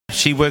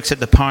She works at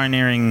the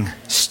pioneering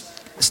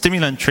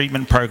Stimulant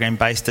treatment program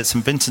based at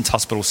St Vincent's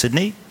Hospital,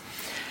 Sydney.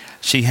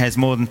 She has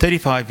more than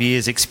 35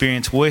 years'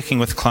 experience working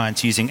with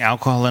clients using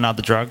alcohol and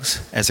other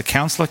drugs as a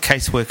counsellor,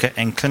 caseworker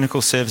and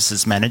clinical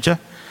services manager.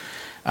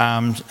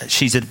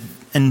 She's an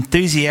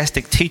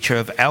enthusiastic teacher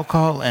of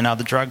alcohol and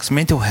other drugs,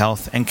 mental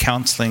health and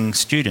counselling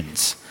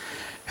students.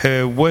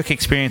 Her work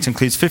experience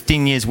includes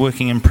 15 years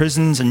working in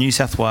prisons in New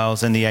South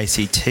Wales and the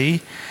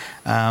ACT.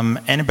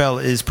 Annabel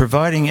is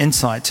providing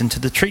insights into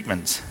the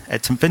treatments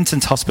at St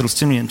Vincent's Hospital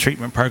Stimulant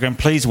Treatment Program.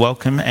 Please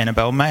welcome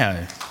Annabel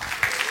Mayo.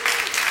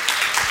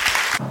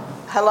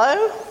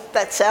 Hello,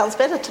 that sounds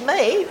better to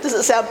me. Does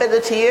it sound better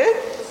to you?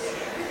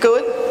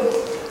 Good.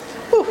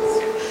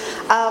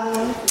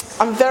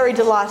 I'm very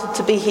delighted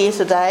to be here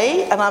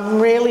today, and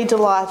I'm really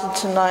delighted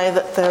to know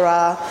that there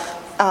are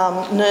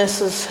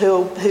nurses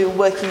who are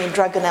working in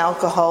drug and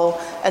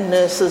alcohol and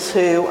nurses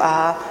who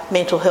are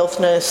mental health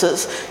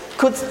nurses.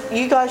 Could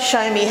you guys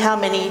show me how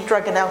many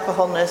drug and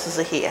alcohol nurses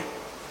are here?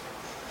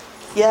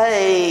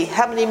 Yay!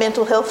 How many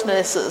mental health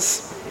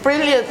nurses?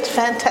 Brilliant,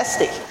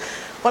 fantastic.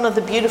 One of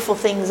the beautiful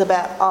things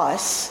about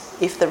ICE,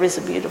 if there is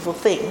a beautiful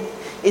thing,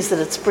 is that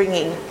it's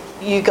bringing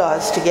you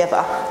guys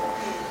together.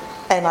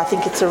 And I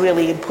think it's a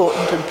really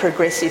important and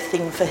progressive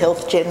thing for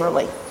health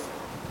generally.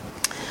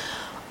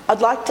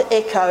 I'd like to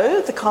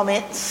echo the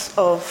comments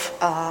of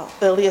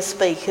earlier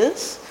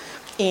speakers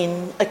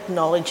in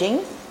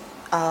acknowledging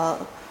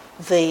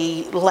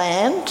the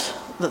land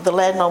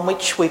on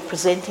which we're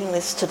presenting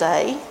this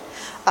today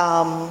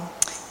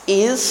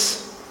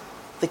is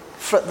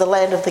the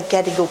land of the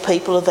Gadigal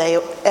people of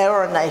the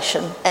Eora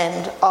Nation,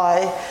 and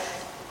I,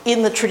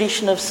 in the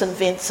tradition of St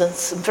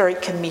Vincent's, am very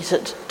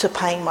committed to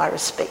paying my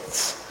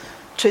respects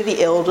to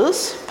the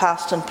elders,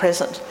 past and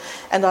present.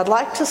 And I'd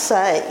like to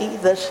say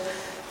that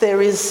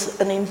there is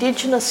an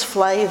Indigenous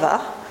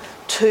flavour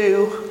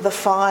to the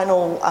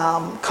final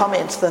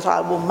comments that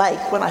I will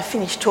make when I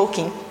finish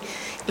talking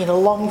in a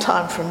long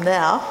time from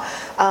now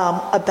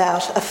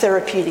about a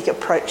therapeutic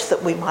approach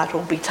that we might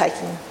all be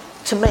taking.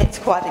 To me, it's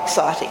quite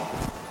exciting.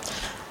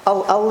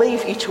 I'll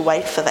leave you to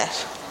wait for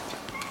that.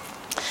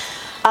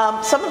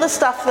 Some of the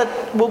stuff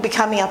that will be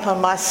coming up on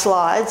my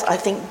slides, I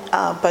think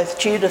both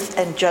Judith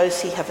and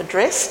Josie have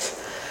addressed,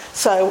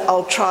 so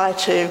I'll try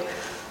to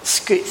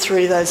scoot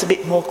through those a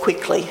bit more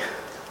quickly.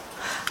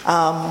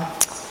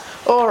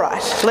 All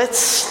right,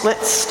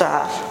 let's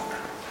start.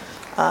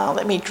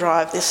 Let me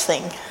drive this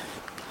thing.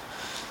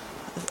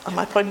 Am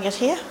I pointing it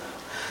here?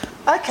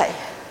 Okay,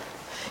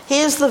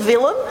 here's the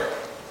villain.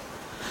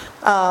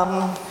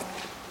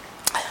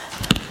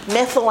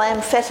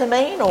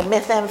 Methylamphetamine, or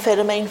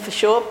methamphetamine for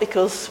short,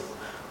 because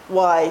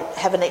why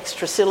have an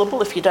extra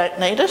syllable if you don't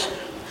need it?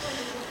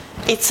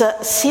 It's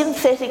a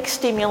synthetic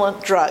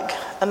stimulant drug,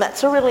 and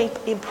that's a really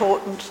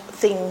important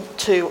thing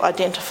to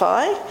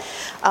identify.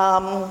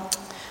 An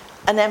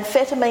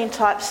amphetamine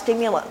type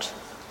stimulant.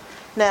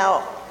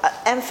 Now,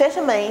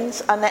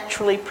 amphetamines are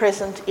naturally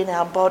present in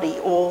our body,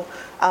 or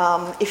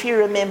if you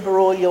remember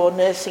all your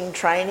nursing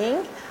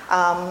training,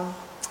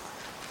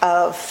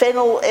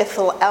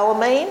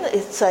 phenylethylamine,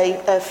 it's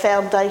a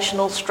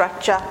foundational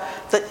structure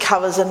that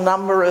covers a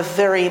number of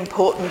very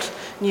important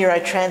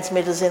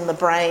neurotransmitters in the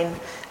brain.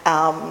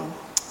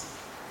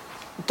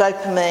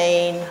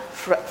 Dopamine,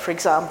 for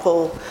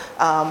example,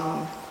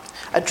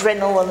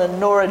 adrenaline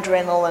and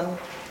noradrenaline,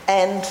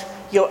 and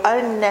your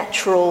own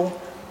natural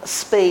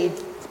speed,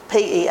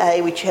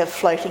 PEA, which you have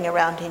floating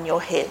around in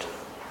your head,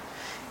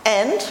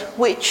 and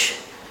which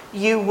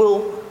you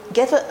will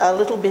get a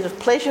little bit of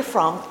pleasure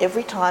from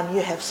every time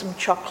you have some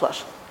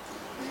chocolate.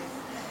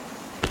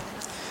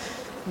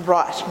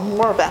 Right,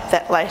 more about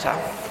that later.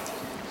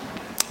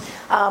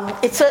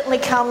 It certainly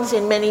comes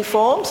in many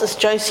forms, as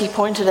Josie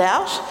pointed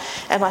out,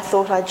 and I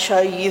thought I'd show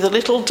you the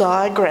little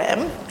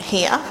diagram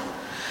here.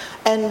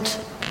 And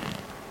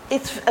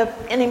it's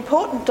an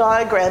important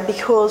diagram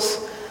because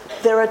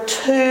there are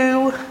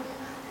two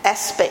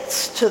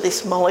aspects to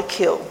this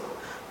molecule.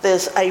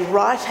 There's a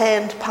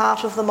right-hand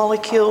part of the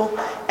molecule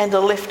and a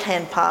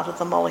left-hand part of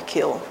the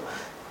molecule,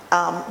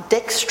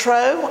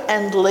 dextro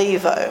and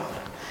levo.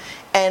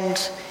 And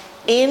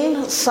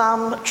in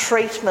some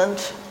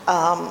treatment,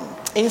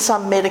 in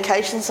some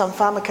medication, some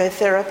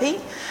pharmacotherapy,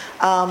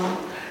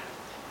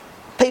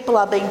 people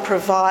are being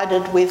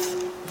provided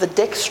with the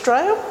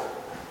dextro,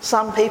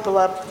 some people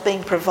are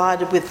being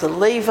provided with the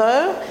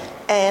levo,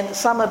 and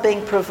some are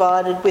being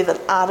provided with an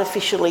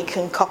artificially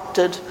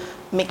concocted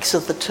mix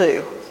of the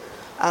two.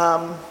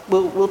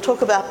 We'll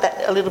talk about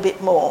that a little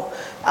bit more,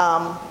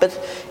 but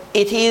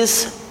it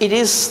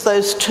is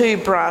those two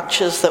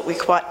branches that we're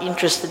quite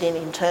interested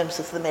in terms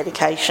of the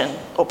medication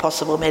or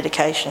possible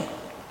medication.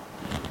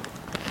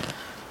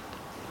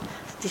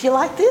 Did you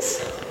like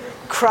this?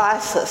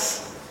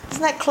 Crisis.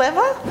 Isn't that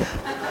clever?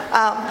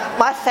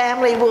 My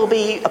family will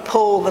be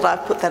appalled that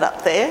I've put that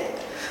up there.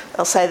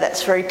 They'll say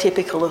that's very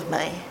typical of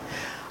me.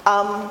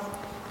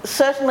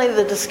 Certainly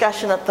the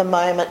discussion at the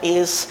moment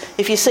is,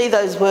 if you see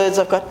those words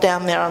I've got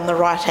down there on the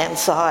right-hand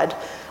side,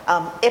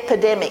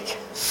 epidemic,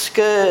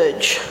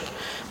 scourge,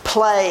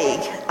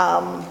 plague.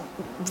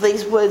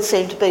 These words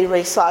seem to be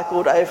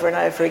recycled over and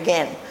over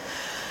again.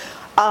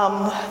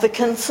 The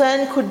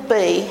concern could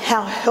be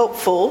how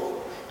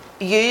helpful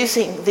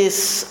using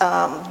this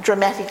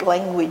dramatic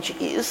language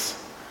is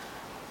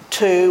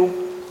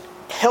to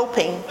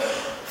helping,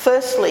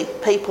 firstly,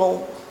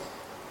 people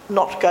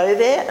not go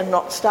there and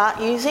not start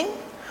using,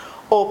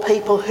 or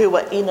people who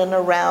are in and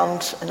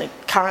around and are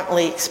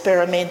currently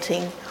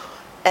experimenting,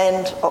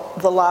 and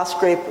the last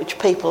group, which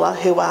people are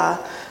who are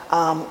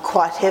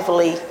quite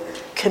heavily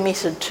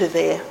committed to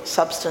their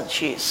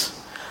substance use.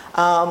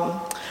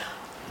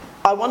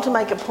 I want to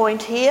make a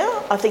point here.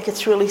 I think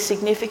it's really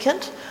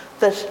significant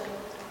that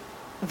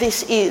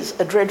this is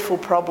a dreadful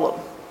problem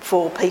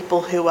for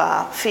people who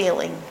are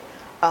feeling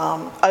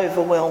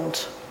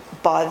overwhelmed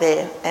by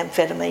their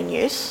amphetamine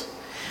use.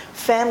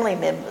 Family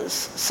members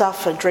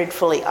suffer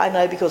dreadfully. I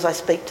know because I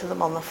speak to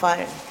them on the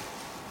phone.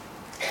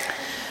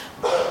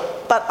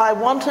 But I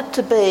want it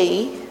to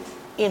be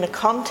in a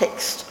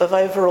context of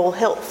overall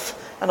health.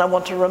 And I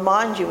want to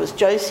remind you, as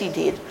Josie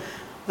did,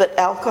 that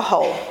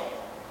alcohol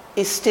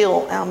is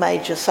still our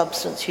major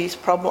substance use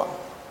problem.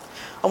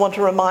 I want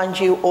to remind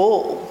you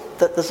all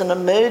that there's an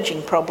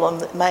emerging problem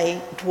that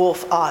may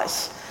dwarf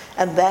ice,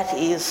 and that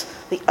is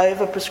the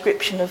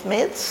overprescription of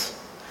meds,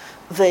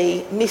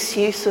 the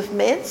misuse of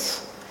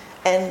meds,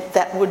 and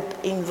that would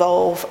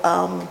involve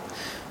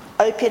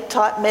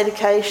opiate-type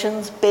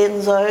medications,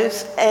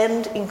 benzos,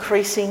 and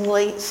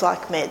increasingly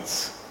psych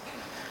meds.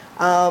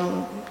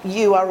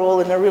 You are all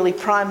in a really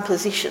prime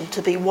position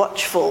to be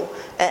watchful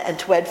and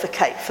to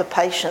advocate for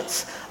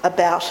patients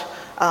about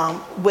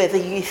whether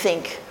you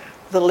think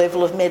the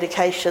level of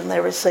medication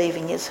they're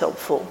receiving is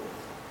helpful.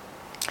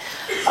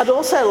 I'd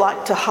also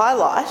like to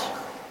highlight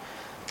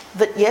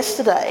that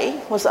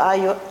yesterday was Are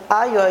You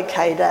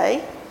OK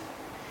Day,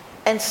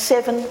 and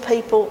 7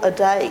 people a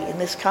day in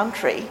this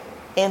country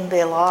end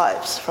their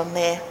lives from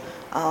their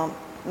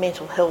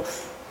mental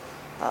health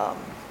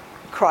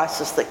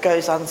crisis that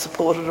goes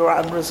unsupported or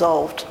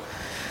unresolved.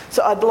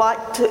 So I'd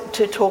like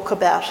to talk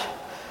about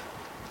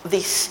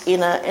this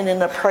in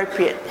an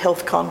appropriate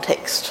health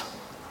context.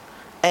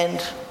 And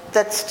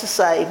that's to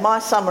say, my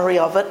summary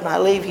of it, and I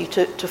leave you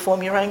to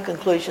form your own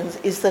conclusions,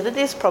 is that it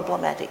is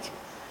problematic.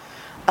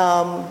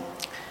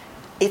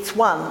 It's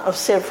one of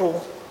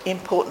several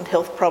important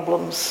health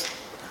problems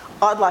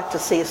I'd like to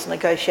see us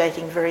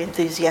negotiating very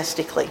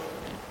enthusiastically.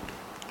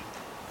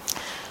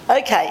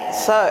 Okay,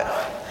 so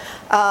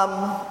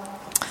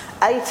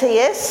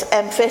ATS,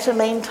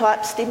 amphetamine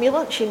type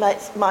stimulant, you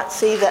might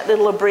see that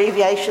little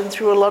abbreviation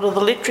through a lot of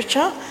the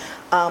literature.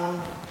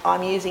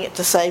 I'm using it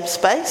to save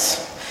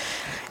space.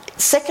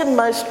 Second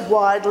most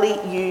widely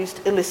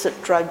used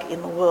illicit drug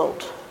in the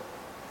world.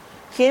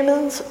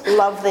 Humans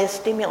love their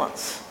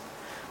stimulants.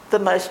 The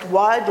most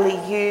widely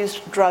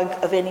used drug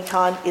of any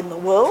kind in the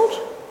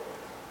world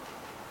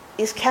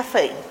is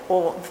caffeine,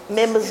 or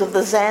members of the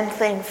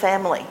xanthine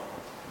family.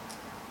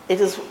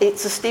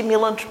 It's a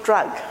stimulant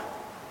drug.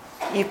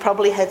 You've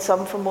probably had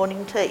some for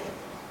morning tea.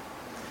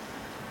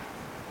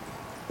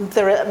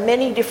 There are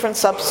many different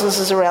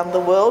substances around the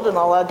world, and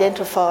I'll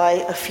identify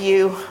a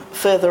few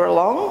further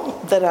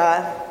along that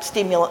are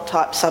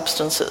stimulant-type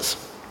substances.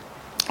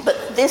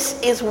 But this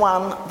is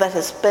one that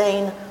has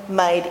been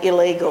made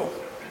illegal.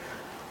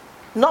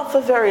 Not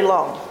for very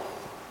long.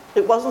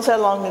 It wasn't so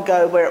long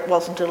ago where it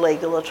wasn't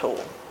illegal at all.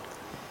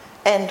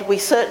 And we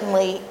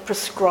certainly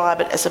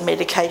prescribe it as a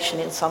medication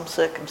in some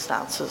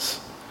circumstances.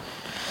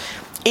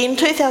 In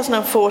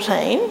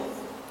 2014,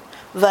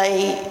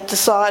 they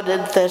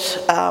decided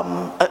that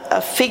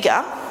a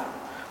figure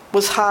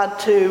was hard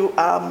to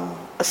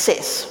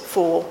assess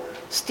for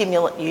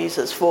stimulant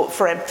users, for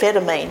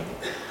amphetamine,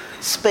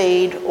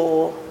 speed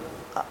or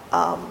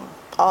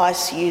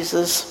ice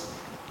users,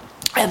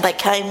 and they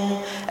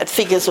came at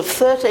figures of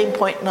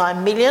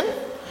 13.9 million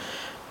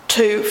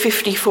to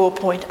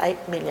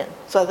 54.8 million.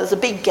 So there's a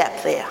big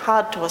gap there,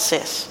 hard to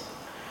assess.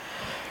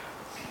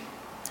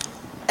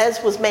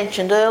 As was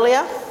mentioned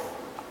earlier,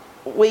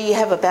 we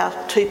have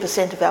about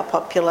 2% of our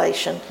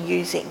population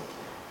using.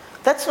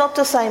 That's not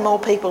to say more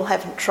people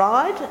haven't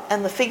tried,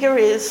 and the figure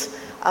is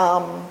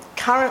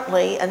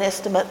currently an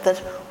estimate that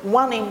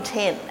 1 in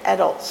 10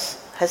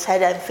 adults has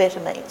had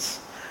amphetamines.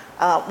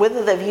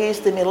 Whether they've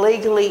used them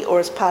illegally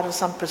or as part of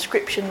some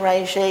prescription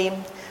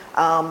regime,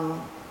 I'm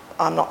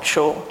not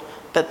sure.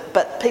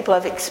 But people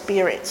have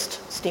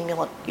experienced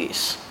stimulant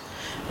use.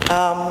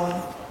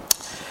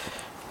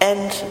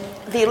 And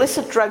the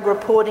Illicit Drug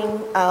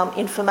Reporting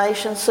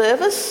Information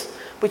Service,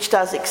 which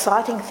does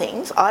exciting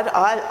things,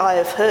 I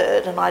have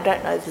heard, and I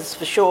don't know this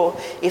for sure,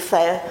 if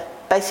they're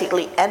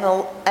basically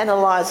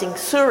analysing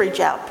sewerage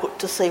output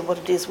to see what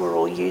it is we're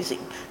all using.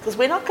 Because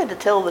we're not going to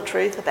tell the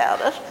truth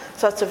about it,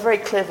 so it's a very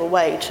clever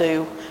way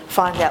to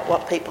find out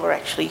what people are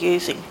actually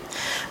using.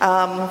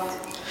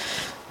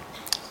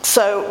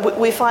 So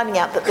we're finding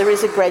out that there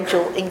is a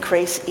gradual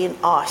increase in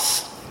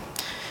ice.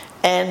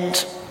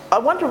 And I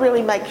want to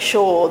really make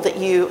sure that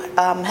you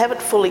have it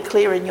fully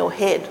clear in your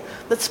head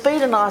that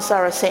speed and ice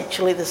are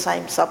essentially the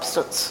same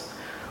substance.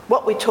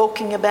 What we're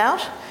talking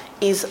about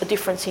is a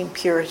difference in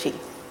purity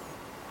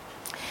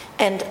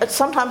and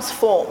sometimes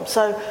form.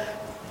 So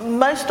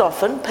most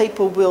often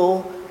people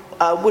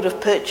would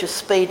have purchased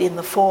speed in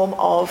the form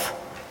of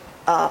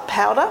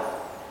powder.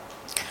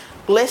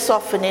 Less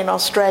often in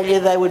Australia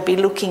they would be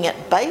looking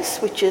at base,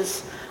 which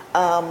is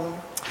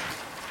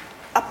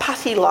a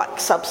putty-like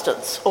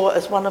substance, or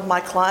as one of my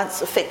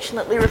clients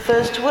affectionately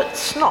refers to it,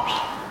 snot.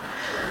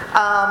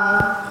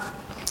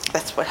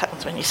 That's what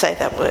happens when you say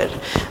that word.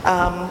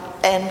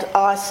 And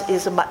ice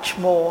is a much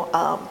more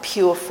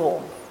pure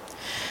form.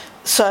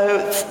 So,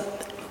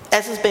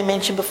 as has been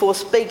mentioned before,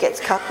 speed gets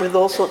cut with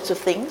all sorts of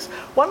things.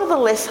 One of the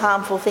less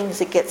harmful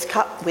things it gets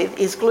cut with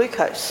is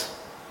glucose.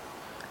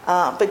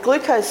 But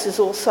glucose is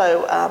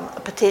also a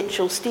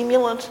potential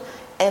stimulant,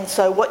 and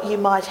so what you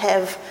might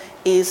have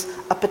is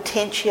a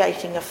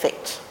potentiating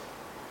effect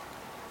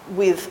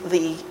with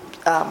the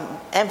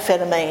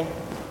amphetamine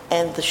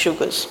and the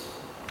sugars.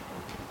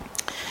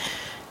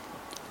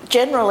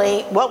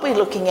 Generally, what we're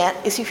looking at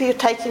is if you're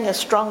taking a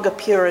stronger,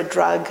 purer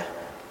drug,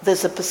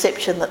 there's a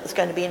perception that there's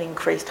going to be an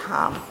increased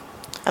harm,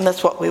 and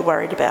that's what we're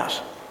worried about.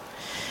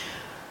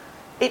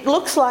 It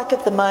looks like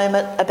at the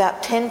moment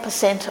about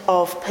 10%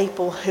 of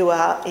people who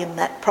are in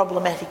that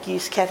problematic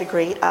use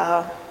category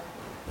are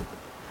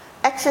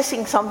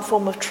accessing some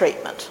form of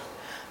treatment.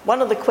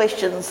 One of the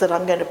questions that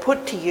I'm going to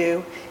put to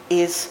you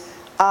is,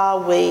 are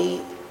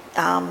we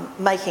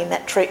making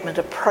that treatment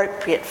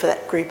appropriate for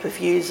that group of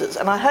users?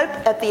 And I hope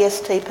at the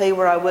STP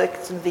where I work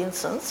at St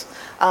Vincent's,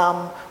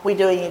 we're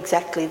doing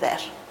exactly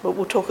that. But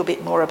we'll talk a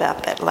bit more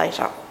about that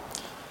later.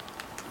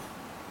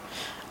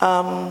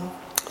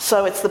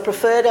 So it's the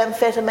preferred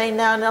amphetamine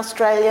now in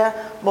Australia.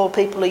 More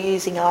people are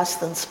using ice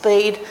than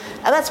speed,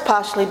 and that's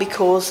partially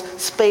because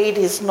speed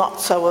is not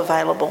so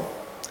available.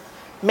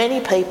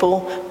 Many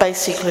people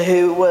basically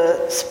who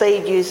were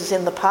speed users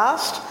in the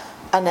past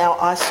are now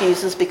ice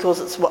users because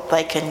it's what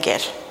they can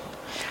get.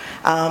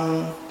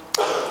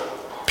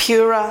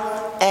 Purer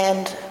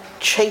and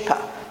cheaper.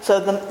 So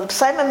the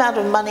same amount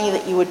of money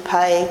that you would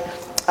pay,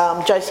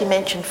 Josie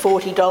mentioned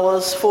 $40,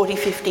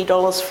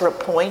 $50 for a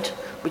point,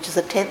 which is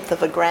 1/10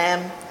 of a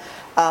gram.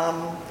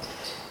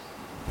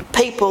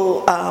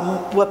 People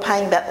were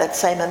paying about that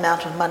same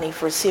amount of money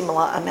for a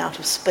similar amount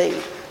of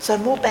speed. So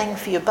more bang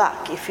for your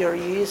buck if you're a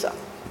user.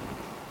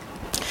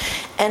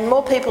 And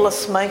more people are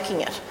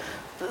smoking it.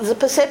 There's a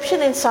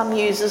perception in some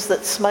users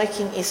that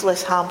smoking is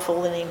less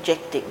harmful than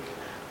injecting.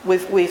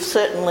 We've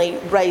certainly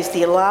raised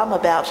the alarm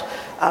about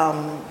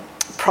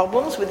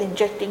problems with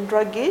injecting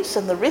drug use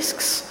and the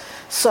risks.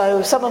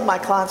 So some of my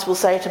clients will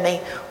say to me,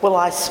 well,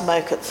 I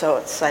smoke it so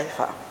it's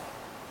safer.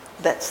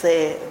 That's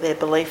their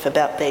belief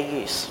about their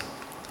use.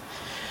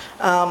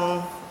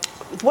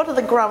 What are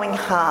the growing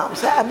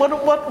harms? And what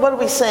are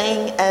we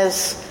seeing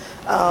as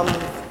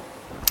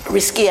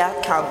risky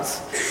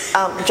outcomes?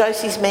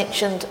 Josie's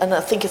mentioned, and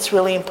I think it's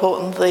really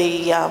important,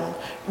 the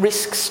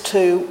risks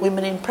to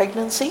women in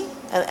pregnancy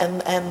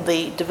and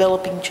the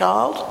developing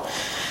child.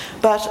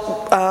 But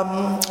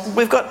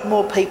we've got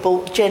more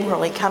people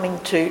generally coming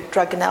to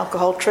drug and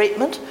alcohol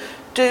treatment.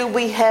 Do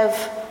we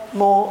have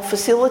more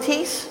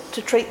facilities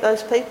to treat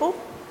those people?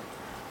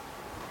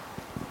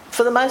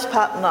 For the most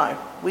part, no,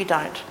 we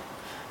don't.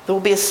 There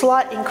will be a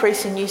slight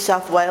increase in New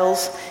South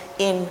Wales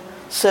in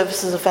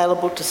services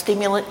available to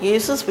stimulant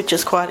users, which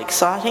is quite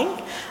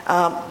exciting,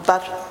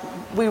 but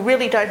we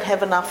really don't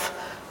have enough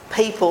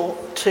people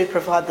to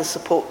provide the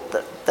support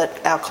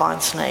that our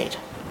clients need.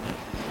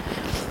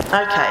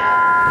 Okay.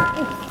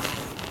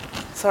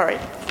 Sorry.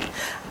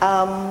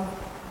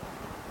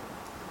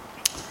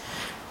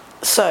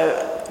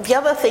 So the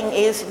other thing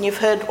is, and you've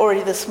heard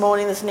already this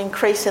morning, there's an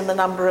increase in the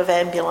number of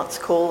ambulance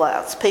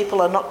call-outs.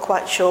 People are not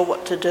quite sure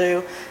what to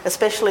do,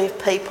 especially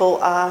if people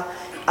are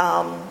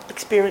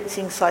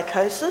experiencing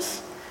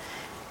psychosis.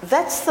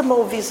 That's the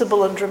more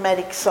visible and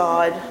dramatic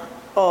side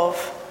of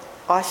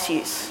ice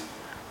use.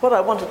 What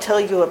I want to tell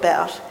you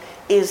about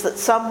is that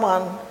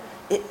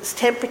someone's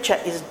temperature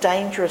is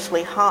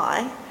dangerously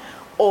high,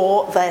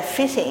 or they're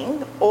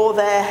fitting, or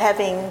they're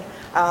having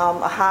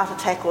a heart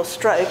attack or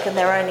stroke and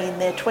they're only in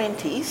their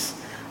 20s.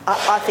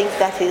 I think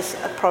that is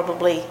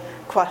probably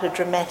quite a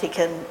dramatic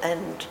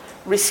and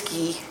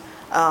risky,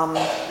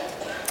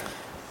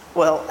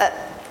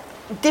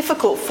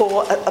 difficult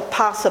for a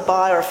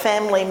passerby or a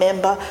family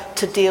member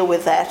to deal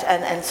with that,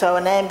 and so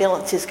an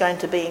ambulance is going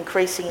to be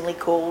increasingly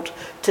called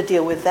to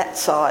deal with that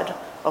side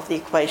of the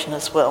equation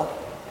as well.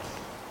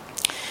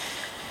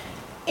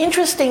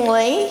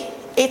 Interestingly,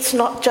 it's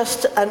not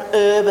just an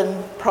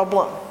urban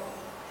problem.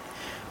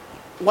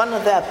 One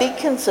of our big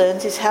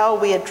concerns is how are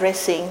we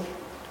addressing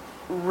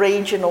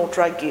regional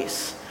drug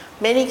use.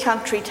 Many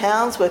country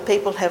towns where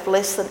people have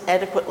less than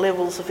adequate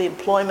levels of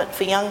employment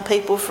for young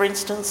people, for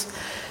instance,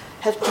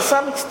 have to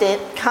some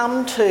extent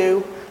come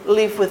to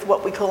live with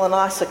what we call an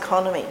ice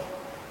economy.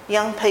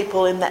 Young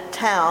people in that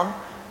town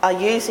are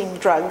using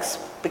drugs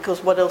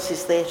because what else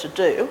is there to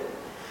do?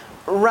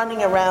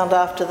 Running around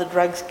after the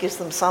drugs gives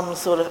them some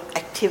sort of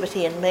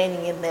activity and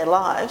meaning in their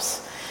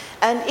lives.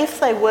 And if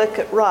they work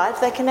it right,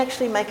 they can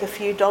actually make a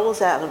few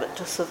dollars out of it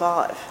to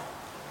survive.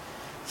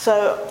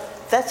 So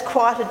that's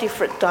quite a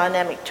different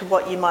dynamic to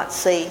what you might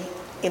see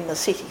in the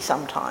city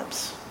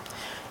sometimes.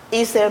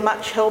 Is there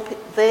much help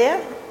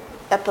there?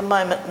 At the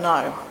moment,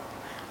 no.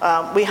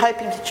 We're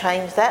hoping to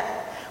change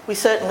that. We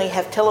certainly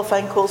have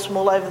telephone calls from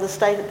all over the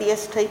state at the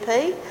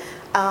STP,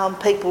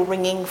 people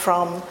ringing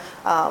from,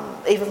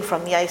 even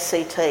from the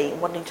ACT,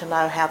 wanting to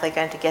know how they're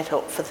going to get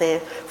help for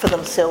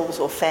themselves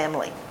or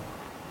family.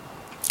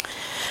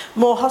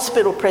 More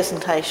hospital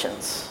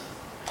presentations.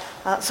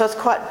 So it's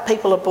quite,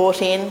 people are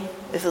brought in.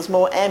 If there's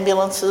more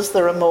ambulances,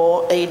 there are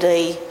more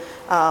ED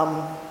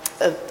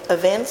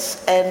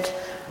events, and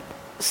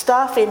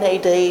staff in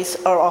EDs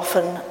are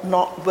often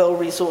not well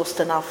resourced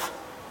enough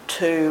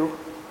to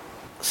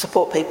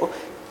support people.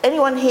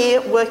 Anyone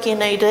here work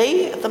in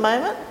ED at the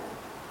moment?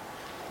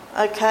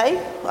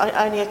 Okay,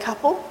 only a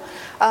couple.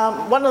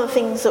 One of the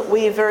things that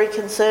we're very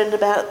concerned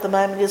about at the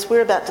moment is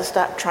we're about to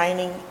start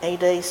training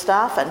ED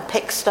staff and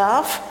PEC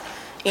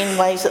staff in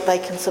ways that they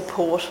can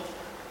support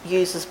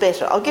users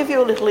better. I'll give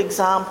you a little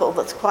example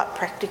that's quite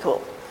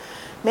practical.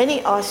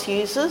 Many ICE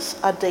users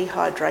are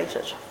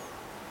dehydrated.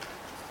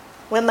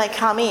 When they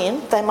come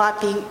in, they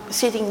might be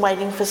sitting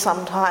waiting for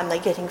some time, they're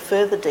getting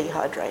further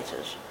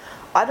dehydrated.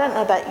 I don't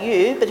know about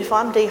you, but if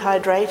I'm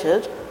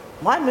dehydrated,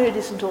 my mood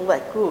isn't all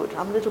that good.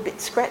 I'm a little bit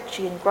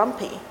scratchy and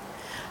grumpy.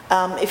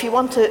 If you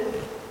want to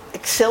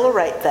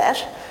accelerate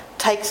that,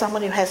 take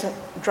someone who hasn't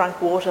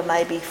drunk water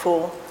maybe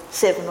for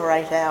 7 or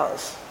 8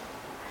 hours.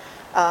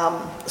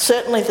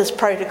 Certainly there's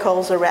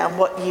protocols around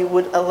what you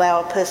would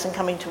allow a person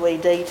coming to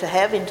ED to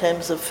have in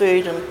terms of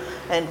food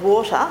and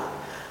water,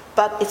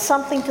 but it's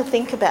something to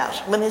think about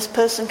when this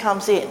person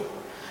comes in.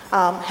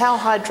 How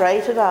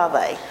hydrated are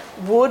they?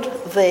 Would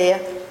their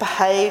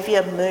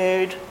behaviour,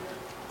 mood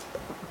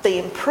be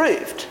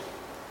improved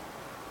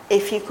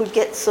if you could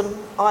get some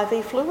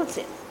IV fluids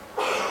in?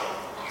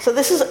 So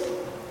this is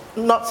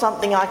not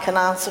something I can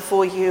answer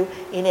for you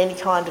in any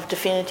kind of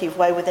definitive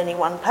way with any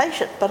one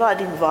patient, but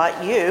I'd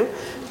invite you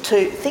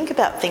to think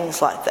about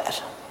things like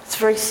that. It's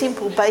very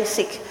simple,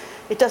 basic.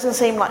 It doesn't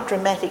seem like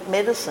dramatic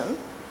medicine,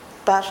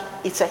 but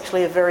it's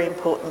actually a very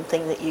important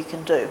thing that you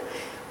can do.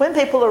 When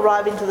people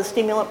arrive into the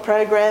Stimulant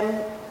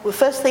program, the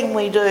first thing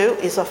we do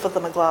is offer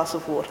them a glass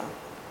of water.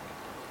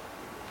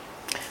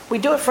 We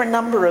do it for a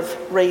number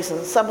of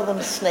reasons, some of them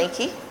are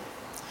sneaky.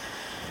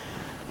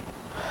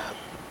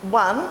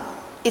 One,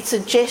 it's a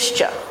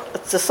gesture.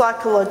 It's a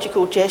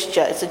psychological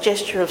gesture. It's a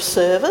gesture of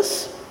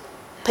service.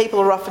 People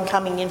are often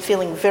coming in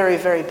feeling very,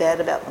 very bad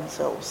about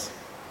themselves.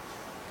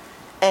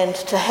 And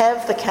to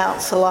have the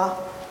counsellor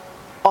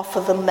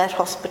offer them that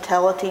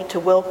hospitality, to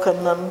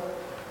welcome them,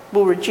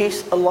 will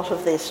reduce a lot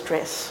of their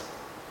stress.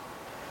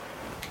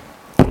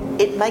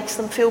 It makes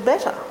them feel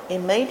better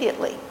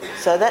immediately.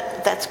 So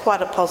that's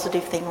quite a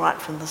positive thing right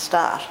from the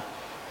start.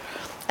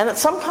 And at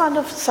some kind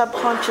of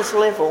subconscious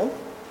level,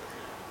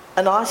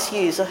 an ICE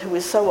user who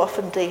is so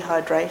often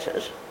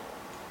dehydrated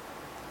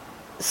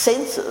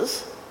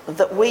senses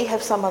that we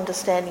have some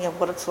understanding of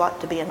what it's like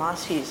to be an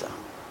ICE user.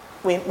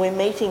 We're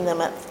meeting them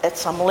at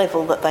some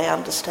level that they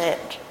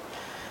understand.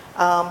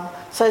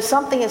 So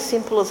something as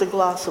simple as a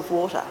glass of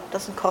water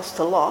doesn't cost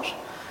a lot,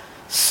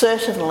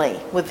 certainly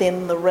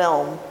within the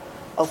realm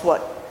of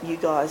what you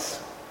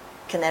guys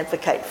can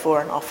advocate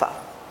for and offer.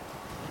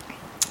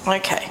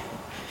 Okay.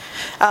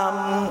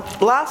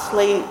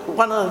 Lastly,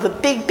 one of the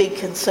big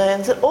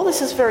concerns, that all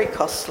this is very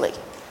costly.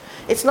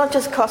 It's not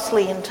just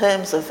costly in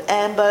terms of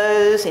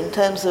AMBOs, in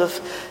terms of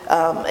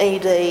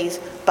EDs,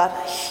 but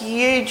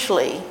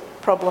hugely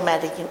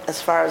problematic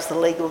as far as the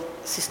legal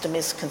system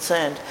is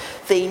concerned.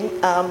 The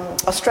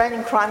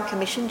Australian Crime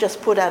Commission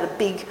just put out a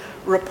big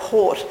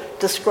report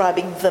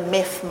describing the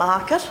meth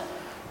market.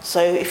 So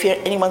if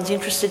anyone's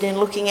interested in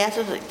looking at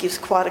it, it gives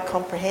quite a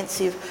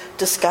comprehensive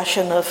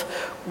discussion of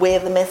where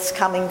the meth's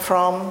coming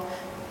from,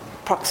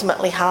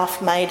 approximately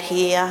half made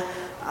here,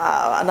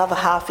 another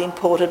half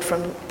imported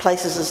from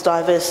places as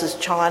diverse as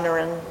China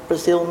and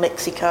Brazil,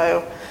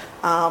 Mexico.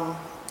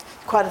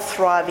 Quite a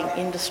thriving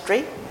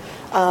industry.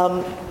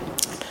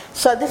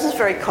 So this is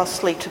very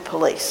costly to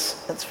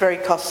police. It's very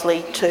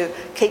costly to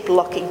keep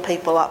locking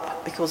people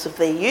up because of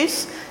their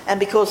use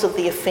and because of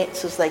the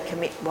offences they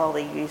commit while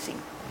they're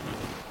using.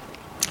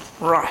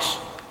 Right.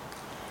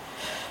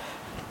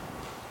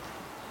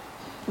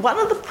 One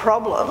of the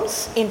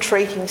problems in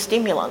treating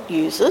stimulant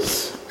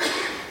users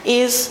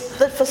is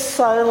that for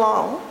so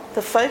long,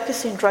 the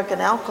focus in drug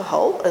and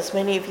alcohol, as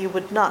many of you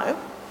would know,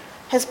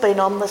 has been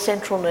on the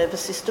central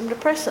nervous system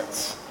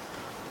depressants.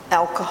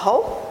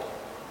 Alcohol,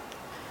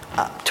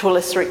 to a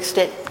lesser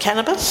extent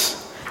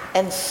cannabis,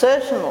 and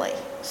certainly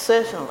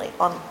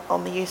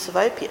on the use of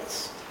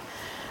opiates.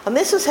 And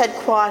this has had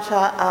quite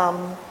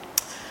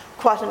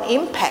an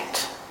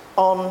impact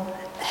on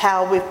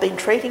how we've been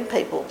treating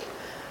people,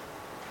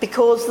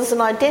 because there's an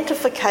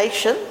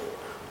identification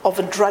of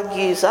a drug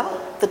user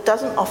that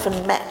doesn't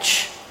often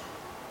match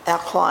our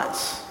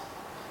clients.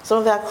 Some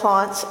of our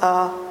clients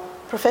are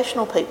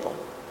professional people.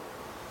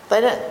 They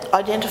don't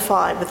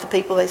identify with the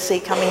people they see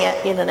coming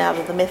in and out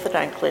of the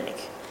methadone clinic.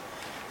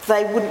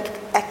 They wouldn't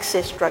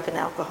access drug and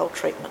alcohol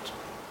treatment.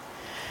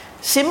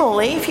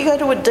 Similarly, if you go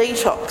to a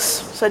detox,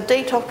 so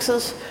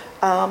detoxes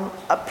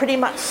are pretty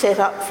much set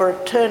up for a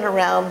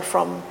turnaround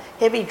from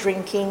heavy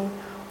drinking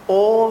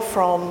or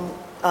from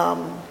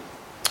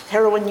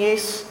heroin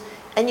use,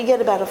 and you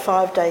get about a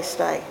 5-day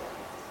stay.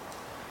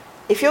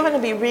 If you're going to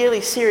be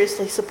really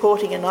seriously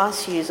supporting an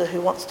ice user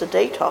who wants to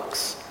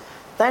detox,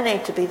 they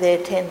need to be there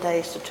 10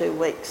 days to 2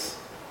 weeks.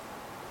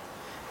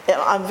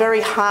 I'm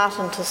very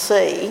heartened to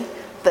see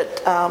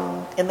that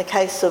in the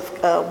case of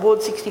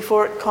Ward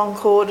 64 at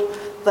Concord,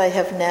 they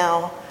have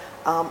now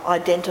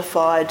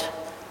identified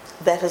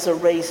that as a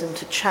reason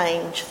to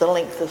change the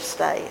length of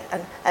stay,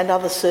 and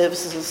other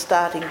services are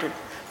starting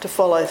to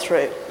follow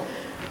through.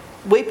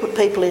 We put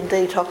people in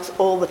detox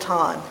all the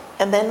time,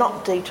 and they're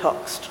not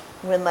detoxed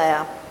when they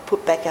are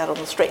put back out on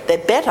the street.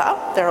 They're better,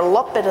 they're a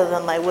lot better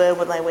than they were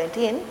when they went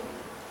in,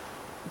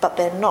 but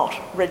they're not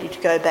ready to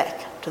go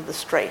back to the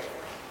street.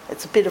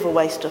 It's a bit of a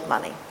waste of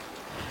money.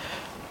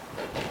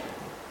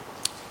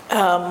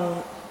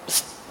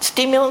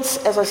 Stimulants,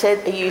 as I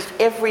said, are used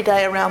every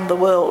day around the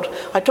world.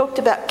 I talked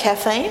about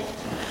caffeine.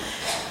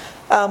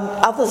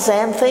 Other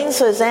xanthines,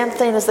 so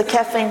xanthine is the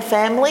caffeine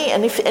family,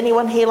 and if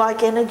anyone here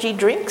like energy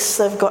drinks,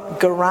 they've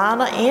got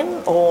guarana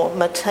in, or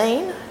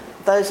matine.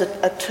 Those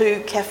are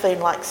 2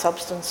 caffeine-like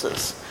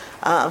substances,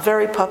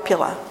 very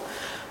popular.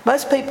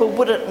 Most people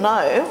wouldn't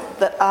know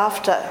that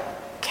after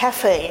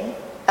caffeine,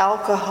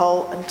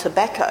 alcohol and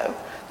tobacco,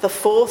 the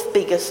 4th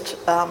biggest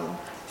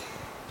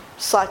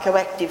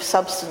psychoactive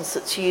substance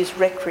that's used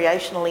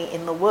recreationally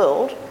in the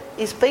world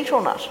is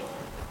betel nut.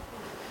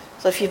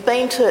 So if you've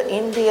been to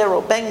India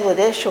or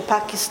Bangladesh or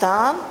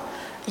Pakistan,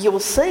 you will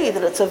see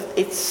that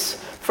it's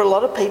for a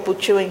lot of people,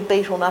 chewing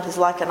betel nut is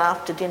like an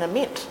after-dinner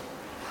mint.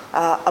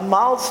 A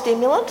mild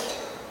stimulant,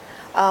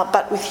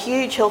 but with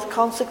huge health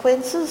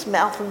consequences,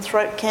 mouth and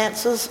throat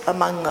cancers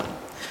among them.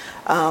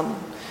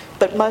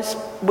 But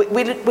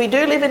we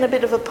do live in a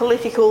bit of a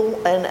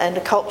political and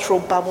a cultural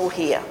bubble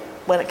here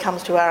when it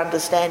comes to our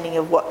understanding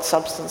of what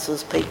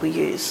substances people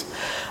use.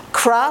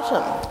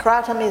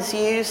 Kratom is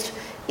used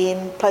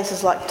in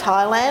places like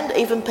Thailand.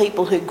 Even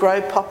people who grow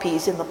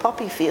poppies in the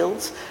poppy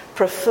fields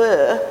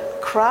prefer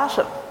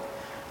kratom.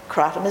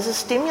 Kratom is a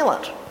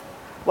stimulant.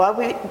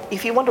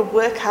 If you want to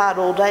work hard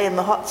all day in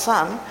the hot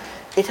sun,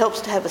 it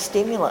helps to have a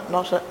stimulant,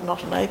 not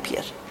an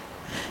opiate.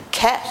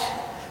 Cat.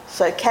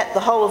 So cat,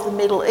 the whole of the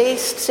Middle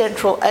East,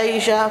 Central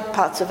Asia,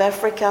 parts of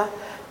Africa,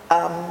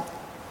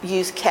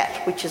 use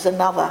cat, which is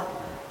another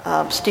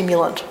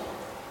stimulant.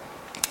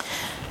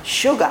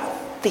 Sugar,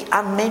 the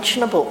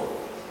unmentionable.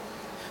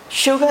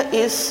 Sugar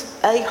is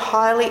a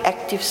highly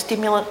active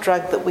stimulant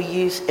drug that we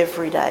use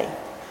every day.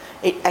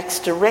 It acts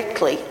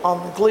directly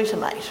on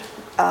glutamate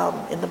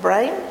in the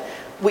brain,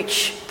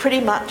 which pretty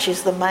much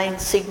is the main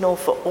signal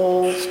for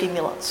all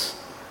stimulants.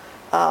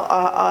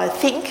 I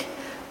think,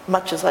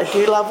 much as I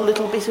do love a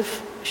little bit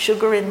of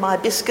sugar in my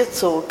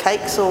biscuits or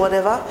cakes or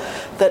whatever,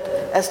 that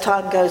as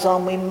time goes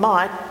on we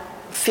might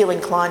feel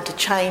inclined to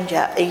change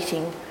our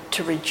eating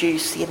to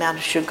reduce the amount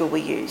of sugar we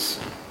use.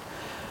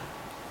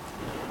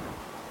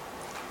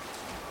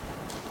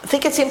 I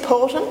think it's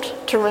important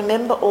to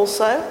remember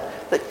also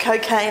that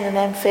cocaine and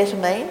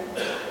amphetamine,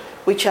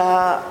 which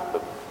are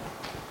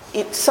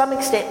to some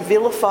extent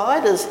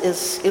vilified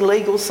as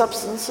illegal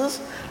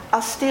substances,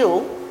 are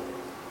still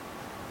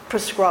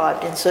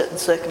prescribed in certain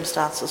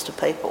circumstances to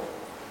people.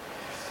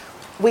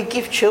 We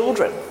give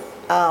children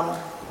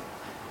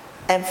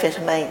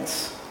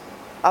amphetamines.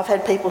 I've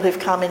had people who've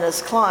come in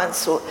as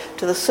clients or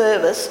to the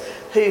service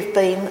who've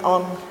been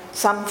on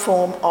some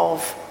form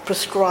of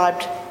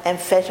prescribed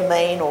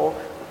amphetamine or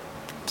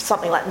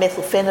something like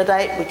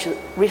methylphenidate, which is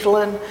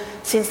Ritalin,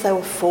 since they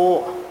were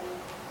 4.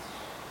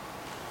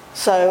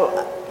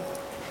 So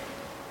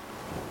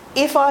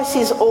if ice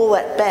is all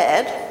that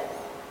bad,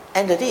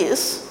 and it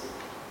is,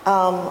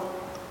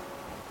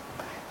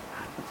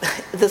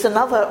 there's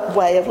another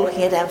way of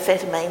looking at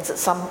amphetamines that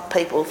some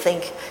people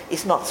think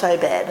is not so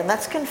bad, and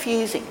that's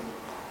confusing.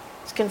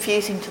 It's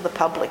confusing to the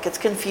public, it's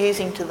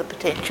confusing to the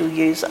potential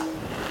user.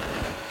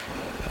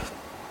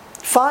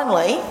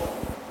 Finally,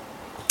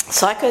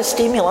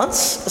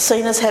 psychostimulants are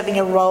seen as having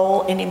a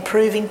role in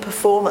improving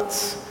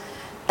performance,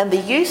 and the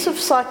use of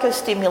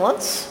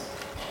psychostimulants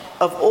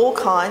of all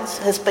kinds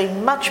has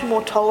been much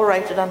more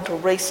tolerated until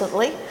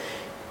recently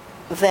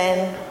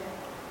than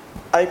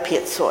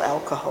opiates or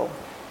alcohol,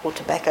 or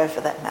tobacco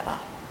for that matter.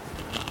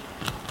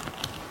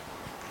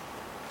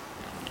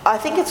 I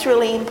think it's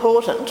really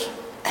important,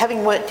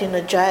 having worked in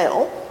a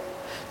jail,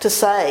 to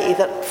say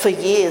that for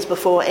years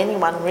before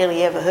anyone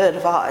really ever heard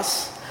of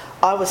ice,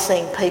 I was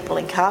seeing people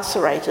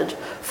incarcerated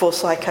for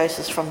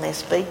psychosis from their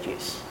speed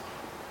use.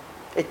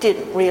 It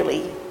didn't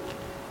really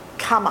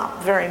come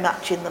up very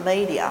much in the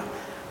media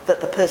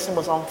that the person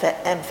was on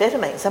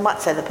amphetamines. They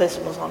might say the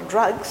person was on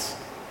drugs,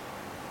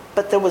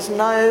 but there was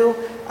no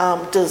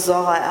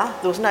desire,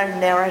 there was no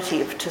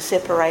narrative to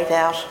separate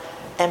out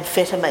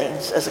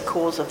amphetamines as a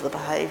cause of the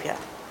behaviour.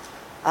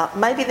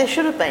 Maybe there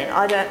should have been,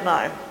 I don't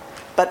know.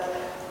 But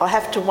I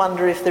have to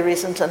wonder if there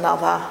isn't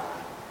another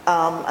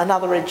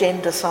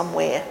agenda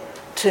somewhere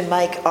to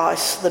make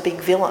ICE the big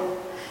villain.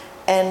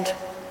 And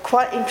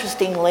quite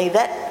interestingly,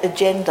 that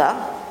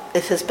agenda,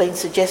 it has been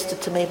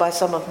suggested to me by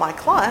some of my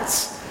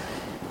clients,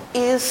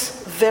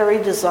 is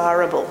very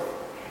desirable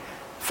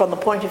from the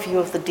point of view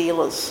of the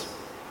dealers.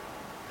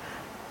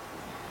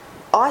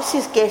 ICE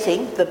is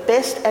getting the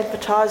best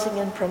advertising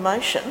and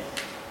promotion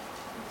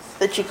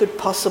that you could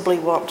possibly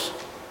want.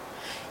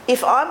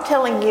 If I'm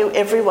telling you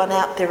everyone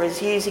out there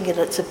is using it,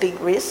 it's a big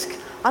risk,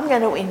 I'm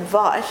going to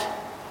invite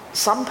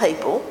some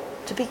people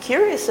to be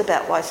curious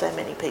about why so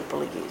many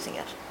people are using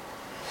it.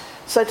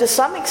 So to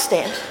some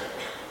extent,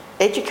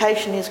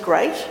 education is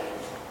great,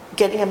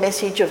 getting a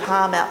message of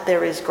harm out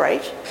there is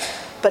great,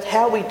 but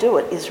how we do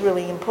it is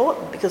really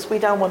important, because we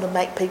don't want to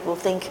make people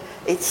think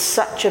it's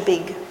such a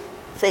big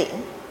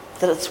thing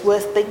that it's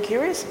worth being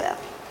curious about.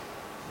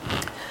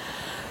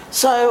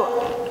 So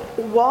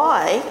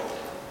why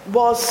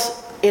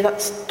was it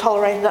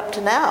tolerated up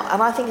to now?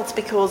 And I think it's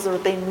because there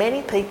have been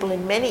many people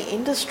in many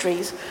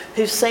industries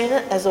who've seen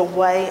it as a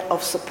way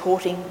of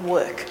supporting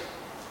work.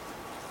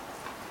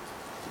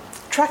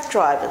 Truck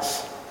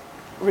drivers,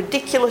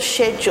 ridiculous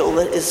schedule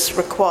that is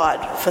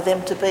required for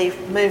them to be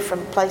moved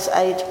from place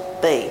A to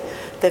B.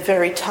 They're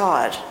very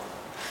tired.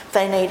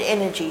 They need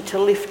energy to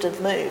lift and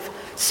move.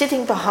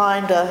 Sitting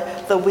behind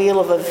the wheel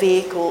of a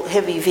vehicle,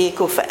 heavy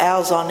vehicle, for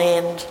hours on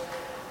end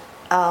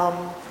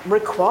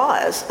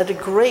requires a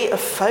degree of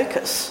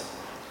focus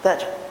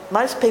that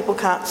most people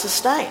can't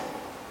sustain.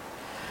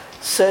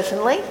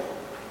 Certainly,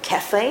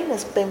 caffeine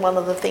has been one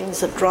of the things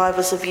that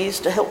drivers have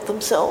used to help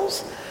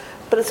themselves,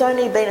 but it's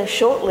only been a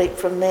short leap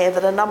from there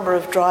that a number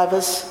of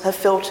drivers have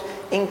felt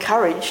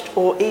encouraged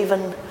or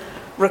even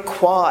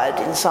required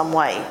in some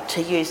way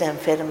to use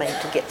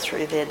amphetamine to get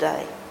through their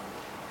day.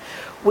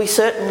 We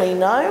certainly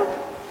know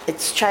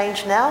it's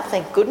changed now,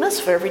 thank goodness,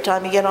 for every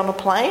time you get on a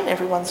plane,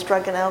 everyone's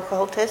drug and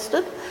alcohol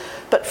tested,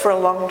 but for a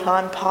long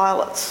time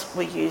pilots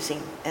were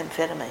using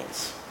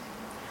amphetamines.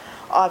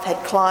 I've had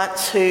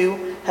clients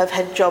who have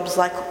had jobs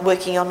like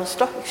working on a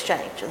stock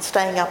exchange and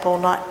staying up all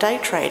night day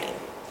trading,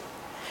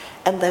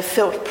 and they've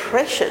felt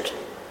pressured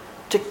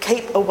to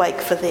keep awake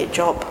for their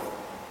job.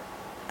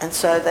 And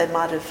so they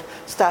might have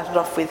started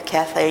off with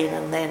caffeine,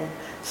 and then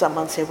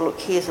someone said, well, look,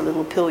 here's a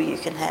little pill you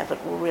can have,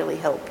 it will really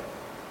help.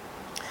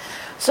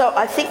 So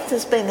I think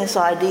there's been this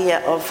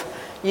idea of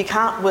you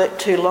can't work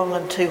too long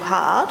and too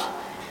hard,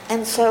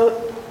 and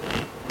so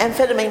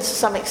amphetamines to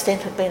some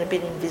extent have been a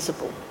bit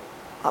invisible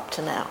up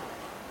to now.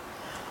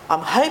 I'm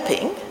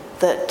hoping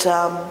that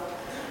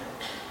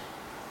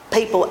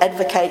people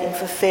advocating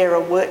for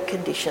fairer work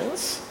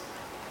conditions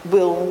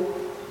will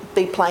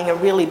be playing a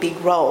really big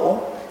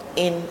role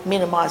in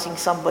minimising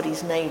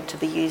somebody's need to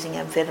be using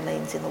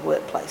amphetamines in the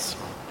workplace.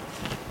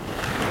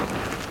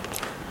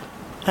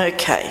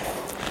 Okay.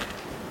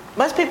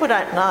 Most people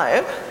don't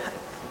know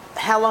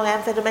how long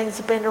amphetamines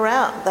have been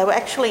around. They were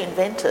actually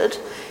invented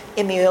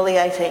in the early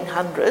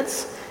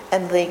 1800s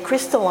and the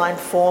crystalline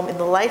form in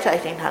the late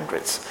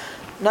 1800s.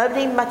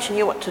 Nobody much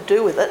knew what to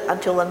do with it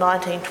until the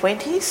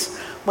 1920s,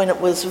 when it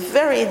was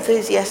very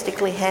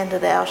enthusiastically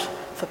handed out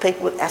for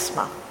people with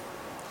asthma.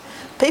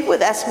 People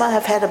with asthma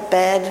have had a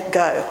bad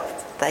go.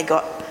 They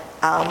got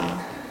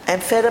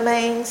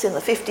amphetamines in the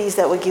 50s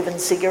that were given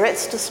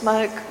cigarettes to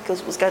smoke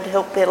because it was going to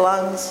help their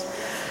lungs.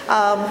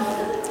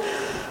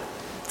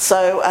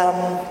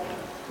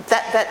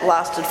 That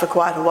lasted for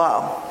quite a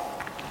while.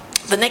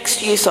 The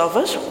next use of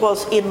it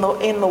was in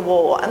the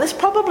war, and this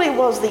probably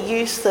was the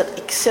use that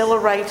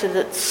accelerated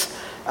its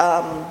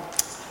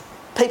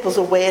people's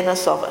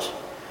awareness of it.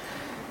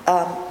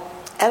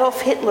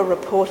 Adolf Hitler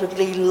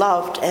reportedly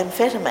loved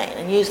amphetamine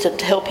and used it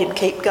to help him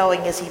keep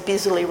going as he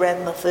busily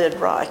ran the Third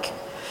Reich.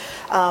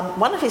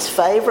 One of his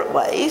favourite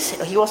ways,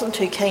 he wasn't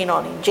too keen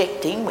on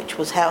injecting, which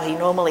was how he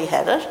normally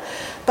had it,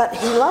 but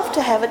he loved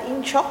to have it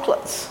in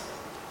chocolates.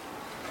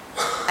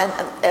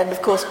 And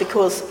of course,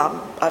 because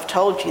I've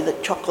told you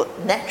that chocolate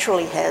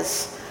naturally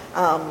has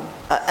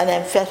an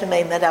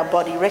amphetamine that our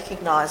body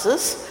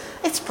recognises,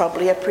 it's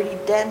probably a pretty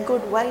damn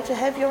good way to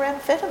have your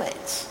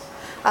amphetamines.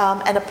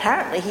 And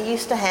apparently he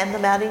used to hand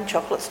them out in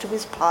chocolates to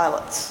his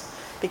pilots,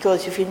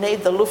 because if you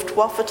need the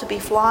Luftwaffe to be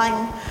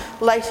flying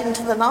late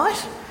into the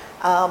night,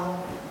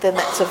 then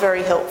that's a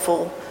very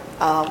helpful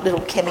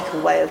little chemical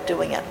way of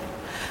doing it.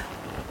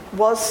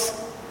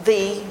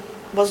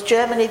 Was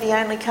Germany the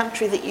only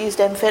country that used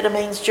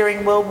amphetamines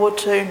during World War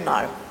II?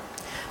 No.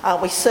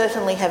 We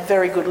certainly have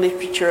very good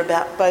literature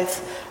about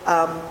both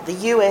the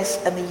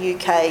US and the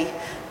UK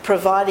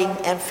providing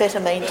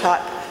amphetamine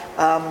type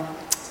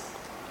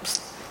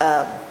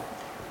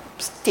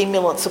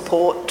stimulant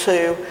support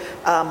to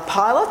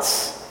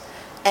pilots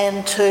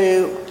and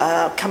to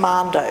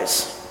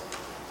commandos.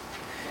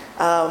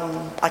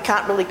 I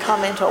can't really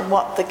comment on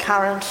what the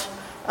current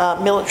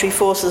military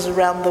forces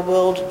around the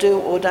world do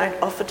or don't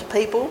offer to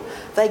people.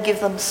 They give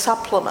them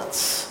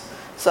supplements.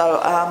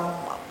 So,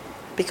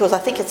 because I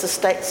think it's a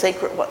state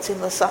secret what's in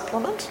the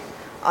supplement,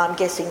 I'm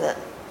guessing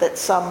that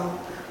some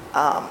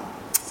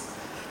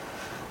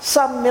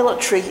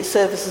military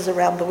services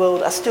around the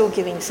world are still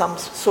giving some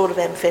sort of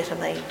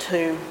amphetamine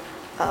to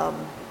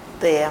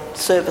their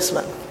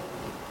servicemen.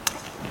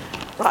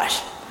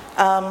 Right.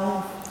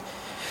 A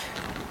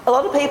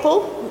lot of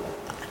people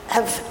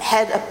have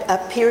had a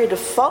period of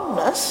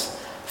fondness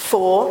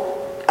for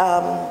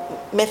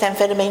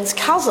methamphetamine's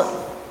cousin,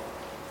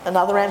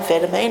 another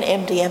amphetamine,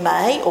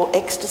 MDMA or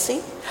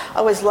ecstasy. I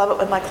always love it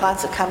when my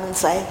clients have come and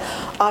say,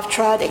 I've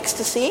tried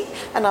ecstasy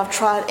and I've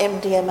tried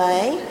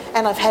MDMA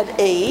and I've had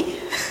E.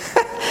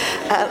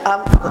 And,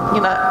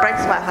 it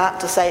breaks my heart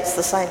to say it's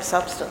the same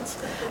substance.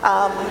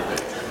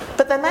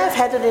 But they may have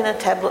had it in a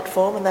tablet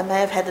form and they may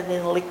have had it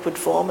in a liquid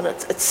form, and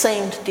it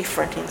seemed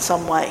different in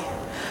some way.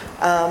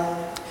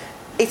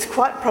 It's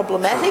quite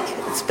problematic.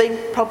 It's been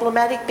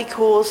problematic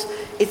because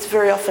it's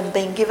very often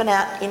been given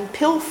out in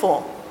pill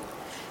form.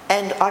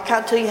 And I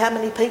can't tell you how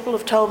many people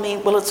have told me,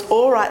 well, it's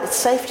all right, it's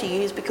safe to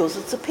use because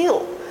it's a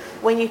pill.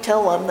 When you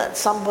tell them that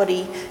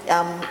somebody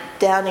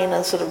down in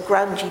a sort of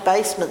grungy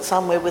basement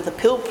somewhere with a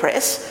pill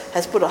press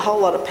has put a whole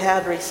lot of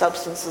powdery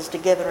substances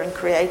together and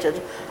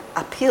created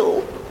a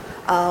pill,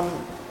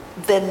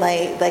 then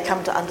they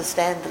come to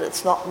understand that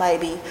it's not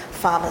maybe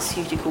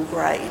pharmaceutical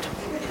grade.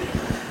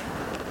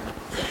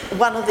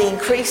 One of the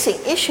increasing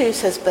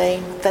issues has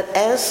been that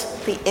as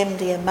the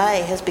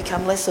MDMA has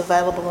become less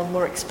available and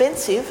more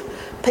expensive,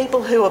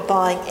 people who are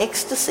buying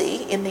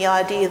ecstasy in the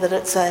idea that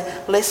it's a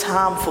less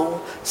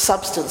harmful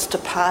substance to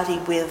party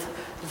with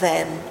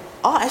than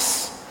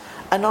ice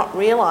are not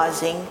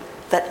realising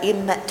that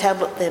in that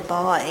tablet they're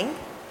buying,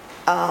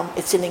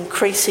 it's an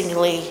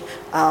increasingly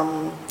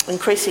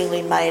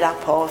made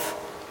up of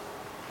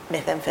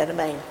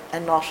methamphetamine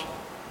and not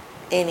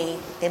any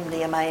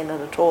MDMA in it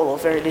at all, or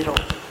very little.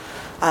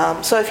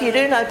 So if you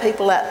do know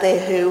people out there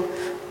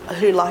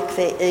who like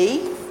their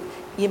E,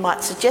 you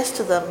might suggest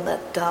to them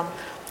that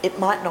it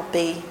might not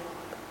be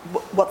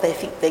what they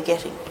think they're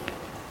getting.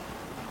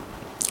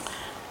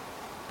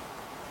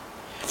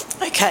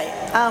 Okay,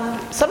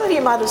 some of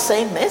you might have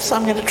seen this.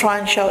 I'm going to try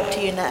and show it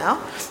to you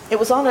now. It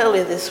was on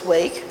earlier this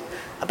week,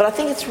 but I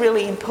think it's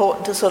really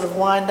important to sort of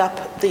wind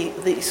up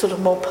the sort of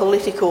more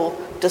political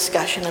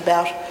discussion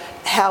about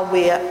how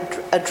we're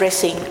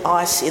addressing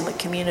ice in the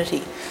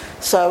community.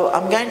 So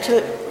I'm going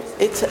to,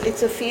 it's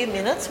a few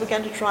minutes, we're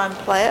going to try and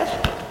play it.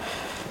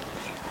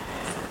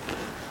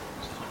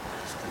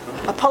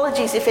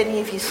 Apologies if any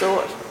of you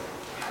saw it.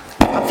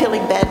 I'm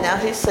feeling bad now.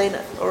 Who's seen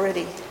it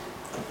already?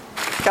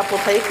 A couple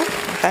of people?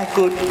 Okay,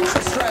 good.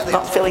 Australia,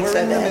 not feeling so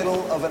bad. We're in the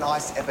middle of an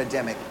ice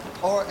epidemic,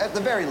 or at the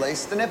very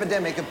least, an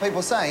epidemic of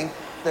people saying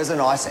there's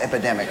an ice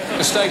epidemic.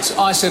 The state's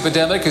ice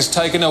epidemic has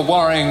taken a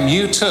worrying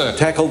new turn.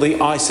 Tackle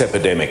the ice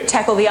epidemic.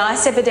 Tackle the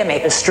ice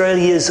epidemic.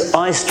 Australia's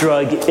ice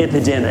drug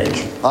epidemic.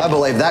 I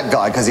believe that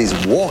guy because he's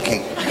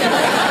walking.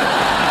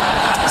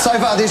 So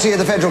far this year,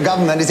 the federal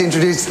government has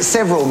introduced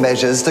several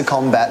measures to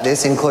combat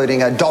this,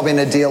 including a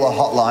dob-in-a-dealer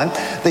hotline,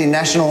 the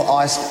National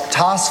Ice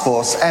Task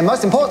Force, and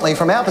most importantly,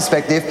 from our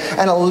perspective,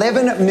 an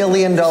 $11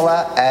 million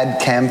ad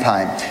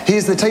campaign.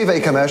 Here's the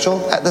TV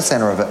commercial at the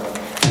centre of it.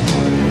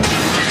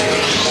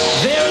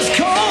 They're as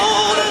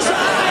cold as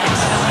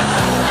ice.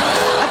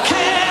 A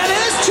can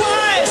is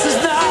twice as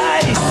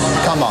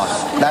nice. Come on,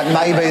 that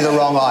may be the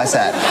wrong ice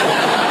ad.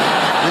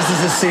 This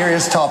is a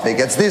serious topic.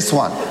 It's this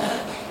one.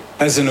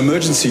 As an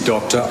emergency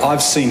doctor,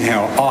 I've seen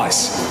how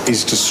ice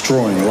is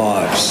destroying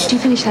lives. Did you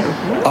finish that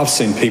report? I've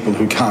seen people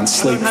who can't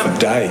sleep for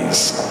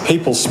days.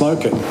 People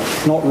smoke it,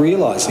 not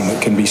realising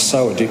it can be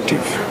so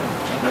addictive.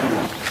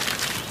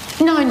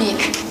 No,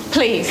 Nick.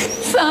 Please.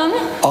 Son?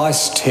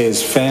 Ice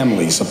tears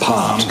families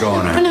apart. I'm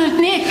going out. No,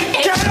 Nick.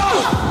 Get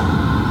off!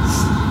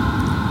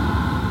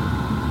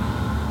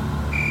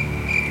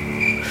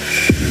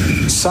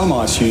 Some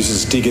ice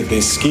users dig at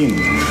their skin,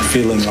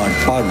 feeling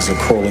like bugs are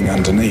crawling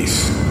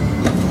underneath.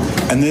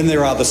 And then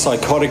there are the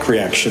psychotic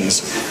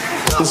reactions.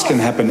 This can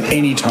happen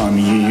anytime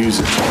you use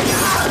it.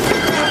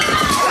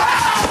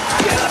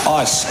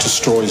 Ice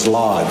destroys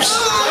lives.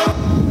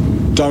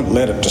 Don't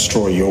let it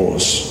destroy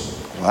yours.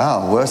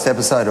 Wow, worst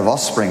episode of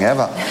Offspring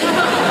ever.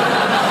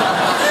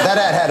 That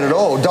ad had it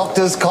all.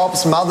 Doctors,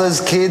 cops,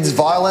 mothers, kids,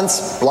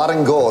 violence, blood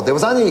and gore. There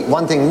was only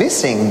one thing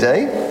missing,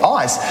 Dee.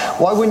 Ice.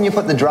 Why wouldn't you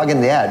put the drug in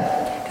the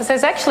ad? Because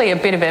there's actually a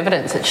bit of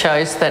evidence that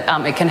shows that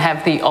it can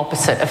have the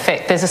opposite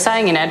effect. There's a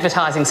saying in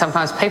advertising,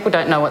 sometimes people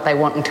don't know what they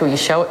want until you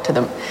show it to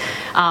them.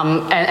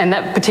 And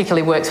that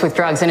particularly works with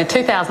drugs. In a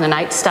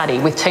 2008 study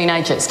with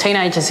teenagers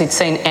who'd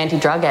seen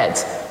anti-drug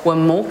ads were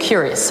more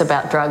curious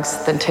about drugs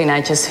than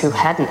teenagers who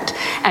hadn't.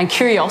 And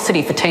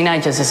curiosity for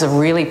teenagers is a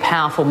really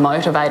powerful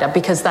motivator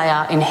because they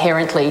are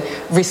inherently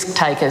risk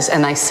takers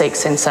and they seek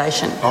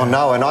sensation. Oh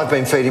no, and I've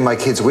been feeding my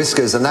kids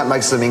whiskers and that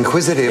makes them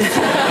inquisitive.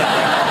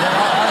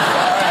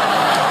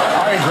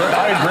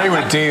 I agree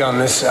with D on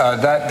this.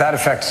 That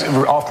effect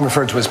often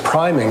referred to as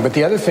priming, but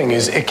the other thing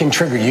is it can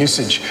trigger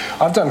usage.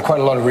 I've done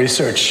quite a lot of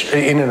research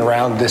in and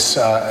around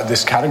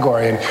this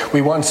category, and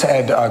we once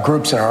had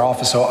groups in our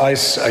office, so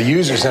ICE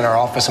users in our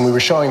office, and we were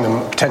showing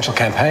them potential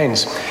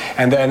campaigns.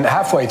 And then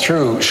halfway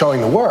through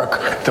showing the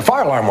work, the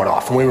fire alarm went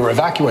off, and we were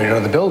evacuated out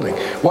of the building.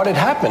 What had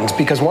happened,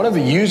 because one of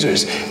the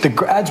users,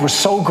 the ads were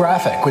so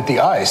graphic with the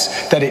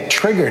ICE that it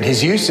triggered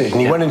his usage, and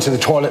he went into the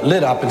toilet,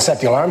 lit up, and set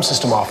the alarm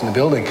system off in the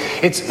building.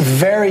 It's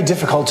very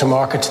difficult to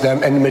market to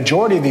them, and the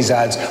majority of these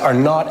ads are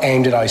not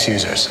aimed at ICE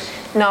users.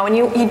 No, and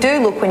you do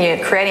look, when you're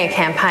creating a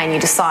campaign, you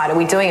decide, are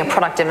we doing a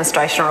product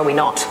demonstration or are we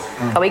not?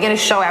 Are we going to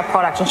show our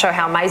product and show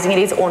how amazing it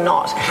is or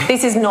not?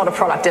 This is not a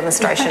product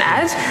demonstration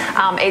ad.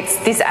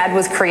 This ad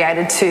was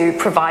created to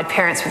provide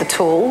parents with a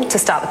tool to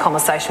start the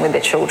conversation with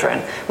their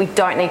children. We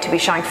don't need to be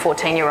showing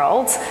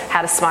 14-year-olds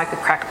how to smoke a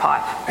crack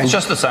pipe. It's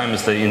just the same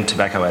as in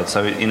tobacco ads.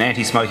 So in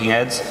anti-smoking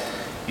ads,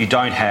 you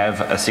don't have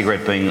a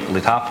cigarette being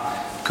lit up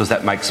because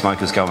that makes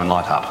smokers go and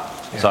light up.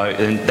 Yeah. So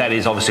and that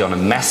is obviously on a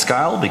mass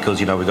scale because,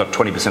 we've got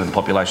 20% of the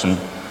population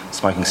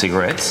smoking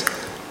cigarettes.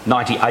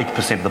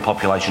 98% of the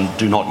population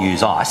do not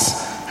use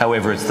ice.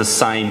 However, it's the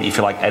same, if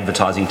you like,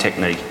 advertising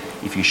technique.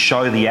 If you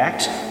show the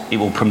act, it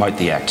will promote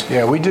the act.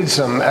 Yeah, we did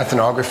some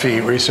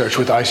ethnography research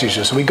with ICE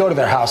users. So we go to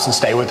their house and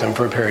stay with them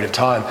for a period of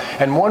time.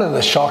 And one of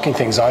the shocking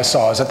things I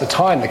saw is at the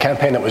time, the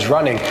campaign that was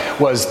running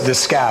was the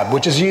scab,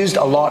 which is used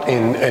a lot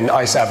in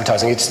ICE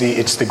advertising.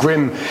 It's the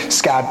grim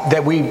scab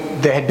that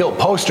they had built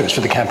posters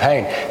for the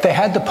campaign. They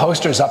had the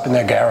posters up in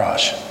their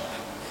garage.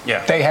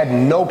 Yeah. They had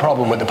no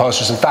problem with the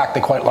posters. In fact,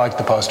 they quite liked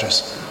the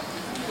posters.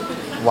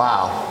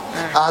 Wow.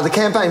 The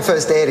campaign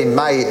first aired in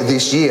May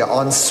this year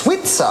on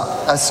Switzer,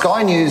 a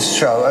Sky News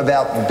show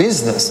about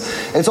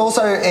business. It's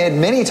also aired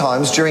many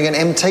times during an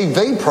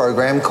MTV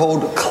program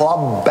called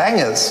Club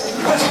Bangers.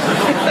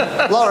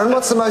 Lauren,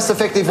 what's the most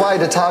effective way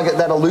to target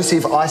that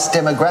elusive ICE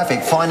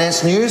demographic?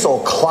 Finance News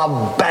or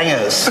Club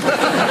Bangers?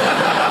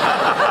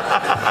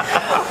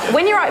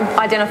 When you're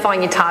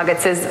identifying your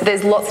targets,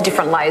 there's lots of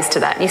different layers to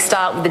that. You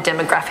start with the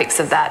demographics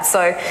of that.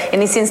 So in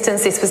this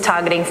instance, this was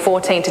targeting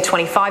 14 to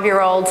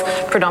 25-year-olds,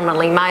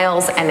 predominantly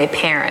males and their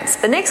parents.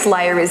 The next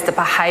layer is the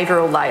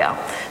behavioural layer.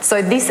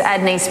 So this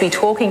ad needs to be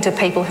talking to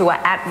people who are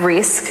at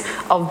risk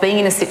of being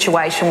in a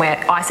situation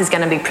where ICE is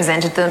going to be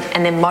presented to them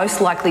and they're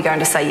most likely going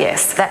to say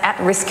yes. That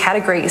at-risk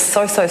category is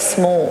so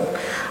small.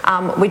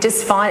 We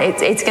just find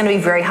it's going to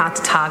be very hard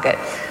to target.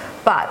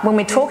 But when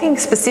we're talking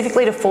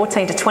specifically to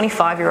 14 to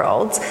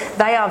 25-year-olds,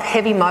 they are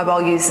heavy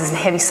mobile users and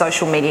heavy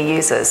social media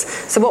users.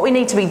 So what we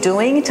need to be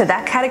doing to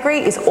that category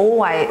is to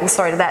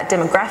that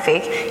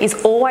demographic, is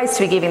always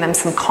to be giving them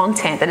some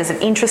content that is of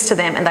interest to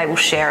them and they will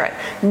share it.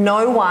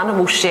 No one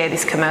will share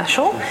this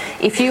commercial.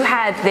 If you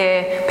had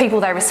their people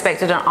they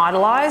respected and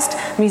idolised,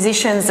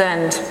 musicians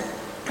and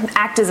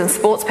actors and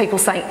sports people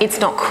saying it's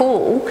not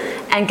cool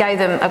and gave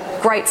them a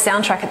great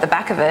soundtrack at the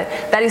back of it,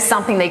 that is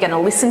something they're going to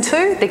listen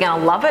to, they're going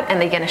to love it and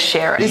they're going to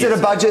share it. Is it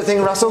a budget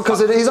thing, Russell? Because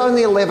it is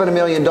only $11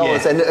 million.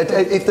 Yeah. And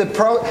if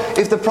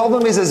the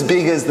problem is as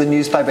big as the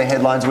newspaper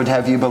headlines would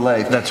have you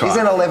believe, that's right.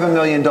 Isn't $11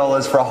 million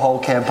for a whole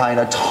campaign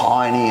a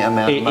tiny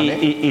amount of money?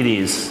 It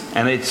is.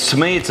 And to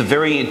me, it's a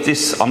very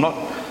interesting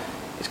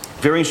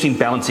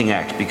balancing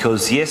act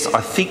because, yes, I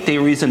think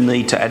there is a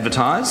need to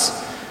advertise.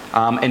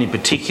 And in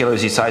particular,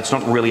 as you say, it's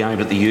not really aimed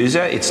at the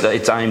user. It's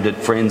aimed at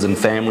friends and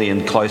family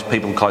and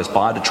people close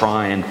by to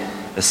try and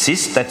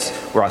assist. That's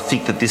where I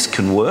think that this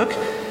can work.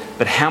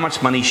 But how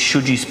much money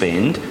should you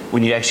spend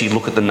when you actually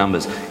look at the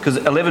numbers? Because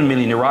 11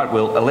 million, you're right,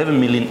 Will, 11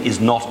 million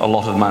is not a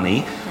lot of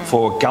money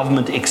for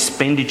government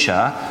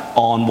expenditure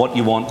on what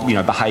you want,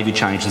 behaviour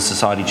change and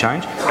society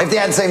change. If the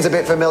ad seems a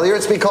bit familiar,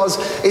 it's because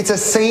it's a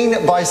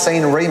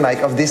scene-by-scene remake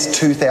of this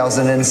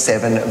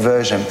 2007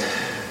 version.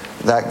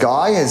 That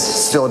guy is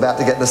still about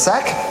to get the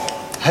sack.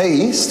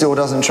 He still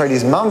doesn't treat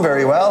his mum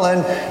very well,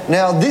 and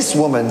now this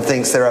woman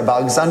thinks there are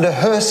bugs under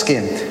her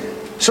skin.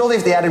 Surely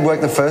if the ad had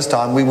worked the first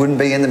time, we wouldn't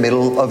be in the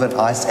middle of an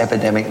ICE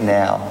epidemic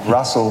now.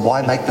 Russell,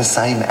 why make the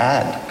same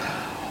ad?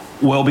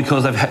 Well,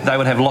 because they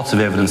would have lots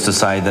of evidence to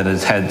say that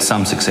it's had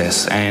some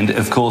success. And,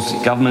 of course,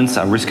 governments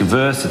are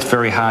risk-averse. It's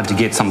very hard to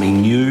get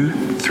something new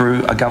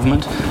through a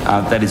government.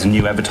 That is a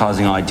new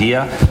advertising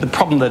idea. The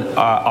problem that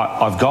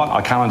I've got,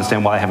 I can't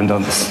understand why they haven't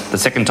done this the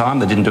second time,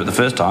 they didn't do it the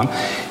first time,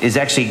 is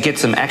actually get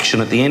some action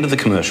at the end of the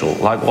commercial.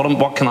 Like,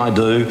 what can I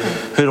do?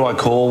 Who do I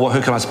call? Who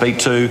can I speak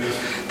to?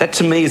 That,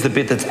 to me, is the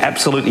bit that's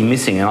absolutely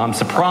missing, and I'm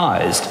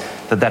surprised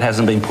that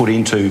hasn't been put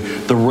into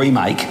the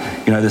remake,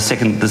 the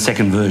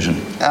second version.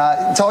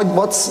 Todd,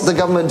 what's the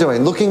government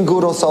doing? Looking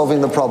good or solving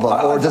the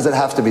problem, or does it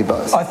have to be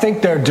both? I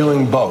think they're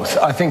doing both.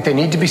 I think they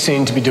need to be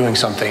seen to be doing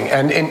something.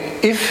 And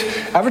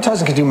if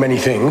advertising can do many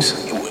things,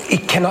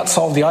 it cannot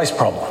solve the ICE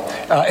problem.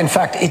 In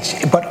fact,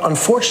 but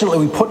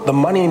unfortunately we put the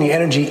money and the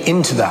energy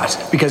into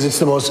that because it's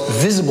the most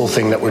visible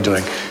thing that we're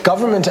doing.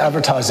 Government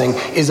advertising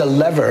is are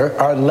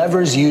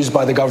levers used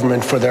by the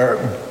government for their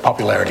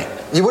popularity.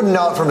 You wouldn't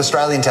know it from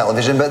Australian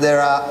television, but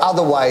there are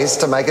other ways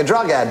to make a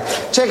drug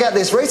ad. Check out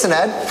this recent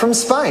ad from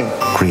Spain.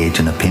 Create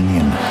an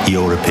opinion.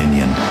 Your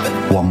opinion.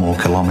 One more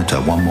kilometre,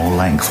 one more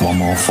length, one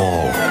more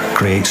fall.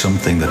 Create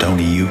something that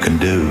only you can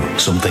do,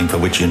 something for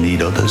which you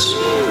need others,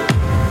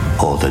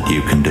 or that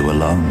you can do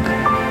alone.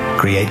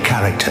 Create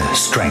character,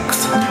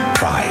 strength,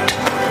 pride.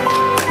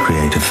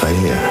 Create a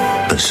failure,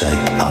 but say,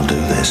 I'll do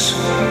this.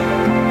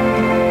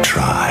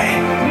 Try.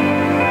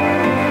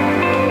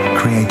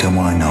 Create a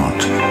why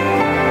not.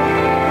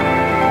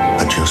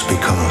 A just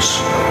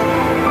because.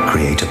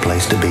 Create a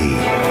place to be.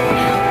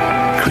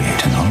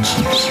 Create a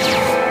nonsense.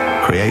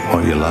 Create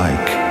what you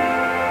like,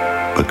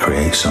 but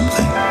create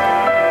something.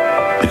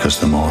 Because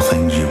the more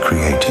things you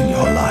create in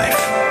your life,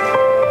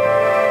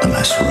 the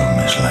less room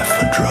is left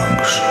for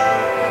drugs.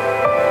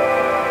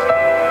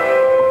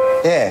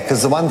 Yeah,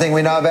 because the one thing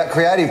we know about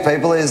creative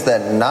people is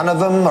that none of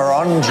them are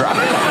on drugs.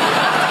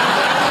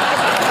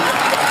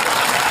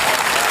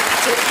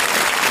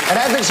 An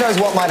ad that shows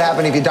what might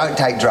happen if you don't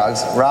take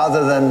drugs,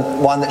 rather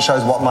than one that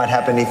shows what might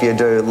happen if you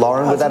do.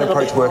 Lauren, would that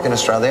approach work in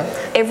Australia?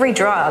 Every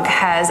drug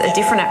has a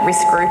different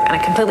at-risk group and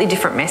a completely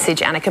different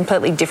message and a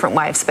completely different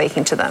way of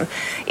speaking to them.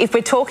 If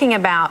we're talking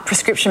about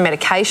prescription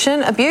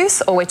medication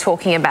abuse or we're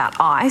talking about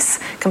ice,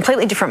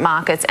 completely different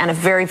markets and a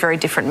very, very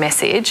different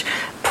message.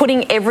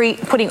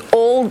 Putting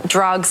all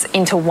drugs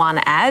into one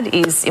ad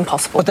is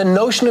impossible. But the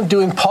notion of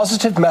doing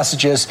positive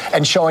messages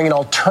and showing an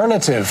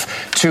alternative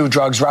to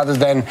drugs rather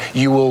than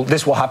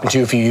this will happen to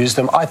you if you use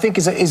them, I think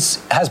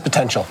has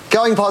potential.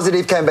 Going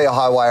positive can be a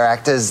high wire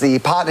act, as the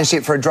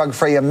Partnership for a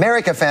Drug-Free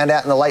America found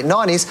out in the late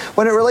 90s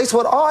when it released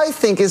what I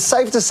think is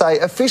safe to say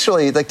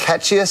officially the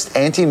catchiest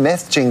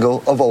anti-meth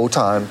jingle of all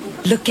time.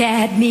 Look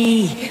at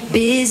me,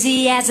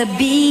 busy as a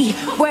bee.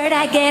 Where'd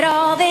I get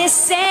all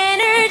this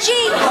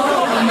energy?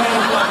 Oh,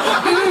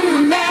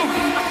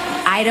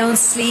 meth. I don't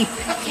sleep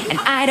and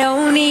I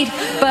don't eat,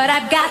 but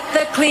I've got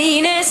the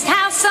cleanest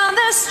house on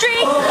the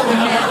street.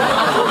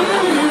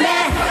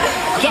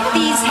 Meth. Get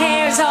these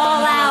hairs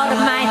all out of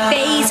my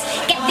face.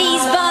 Get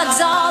these bugs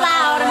all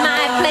out of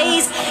my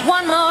place.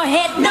 One more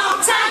hit,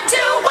 no time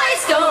to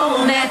waste.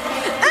 Oh, meth.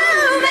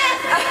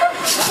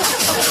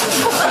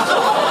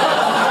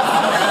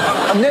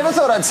 I've never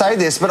thought I'd say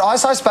this, but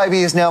Ice Ice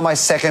Baby is now my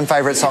second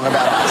favourite song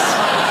about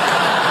ice.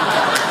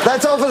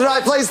 That's all for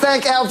tonight. Please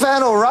thank our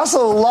panel,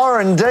 Russell,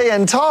 Lauren, Dee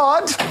and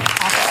Todd.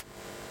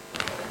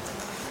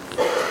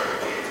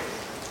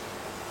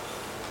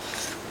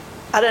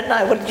 I don't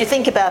know, what did you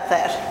think about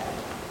that?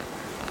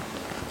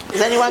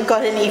 Has anyone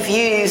got any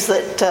views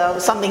that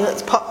something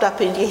that's popped up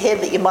into your head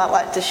that you might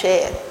like to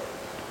share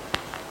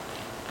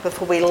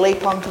before we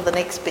leap on to the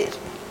next bit?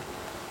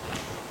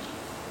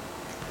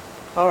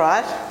 All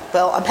right,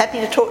 well, I'm happy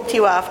to talk to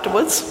you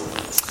afterwards.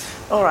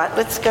 All right,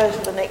 let's go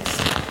to the next.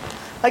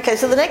 Okay,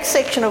 so the next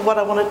section of what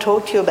I want to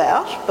talk to you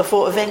about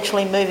before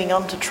eventually moving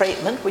on to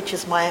treatment, which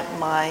is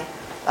the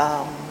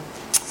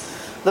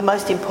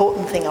most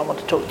important thing I want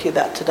to talk to you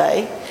about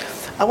today.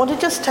 I want to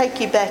just take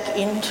you back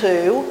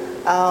into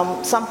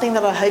something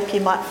that I hope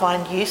you might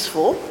find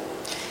useful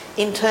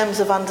in terms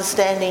of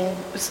understanding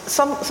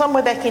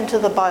somewhere back into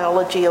the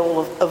biology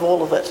of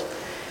all of it.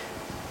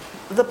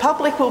 The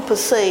public will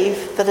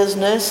perceive that as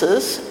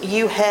nurses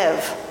you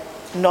have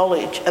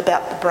knowledge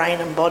about the brain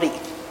and body.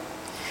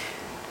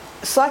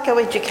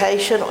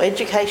 Psychoeducation or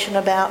education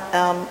about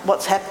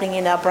what's happening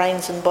in our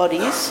brains and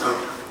bodies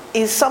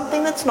is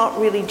something that's not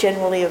really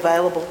generally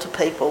available to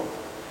people.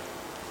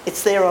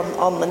 It's there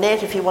on the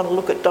net if you want to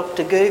look at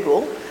Dr.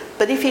 Google,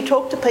 but if you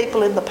talk to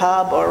people in the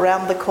pub or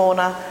around the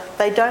corner,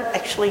 they don't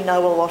actually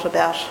know a lot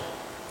about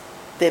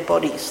their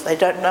bodies. They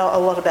don't know a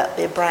lot about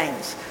their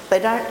brains. They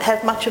don't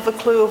have much of a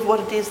clue of what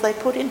it is they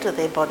put into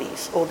their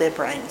bodies or their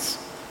brains.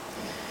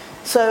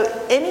 So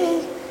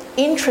any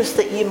interest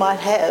that you might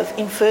have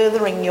in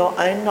furthering your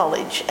own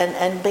knowledge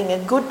and being a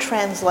good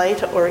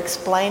translator or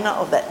explainer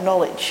of that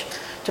knowledge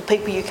to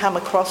people you come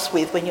across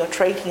with when you're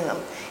treating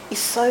them is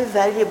so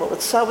valuable,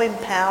 it's so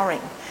empowering,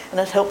 and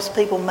it helps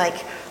people make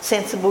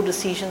sensible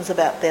decisions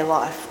about their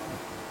life.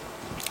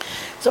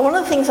 So one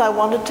of the things I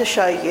wanted to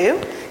show you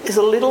is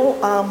a little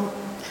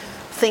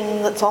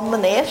thing that's on the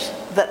net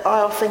that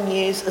I often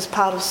use as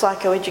part of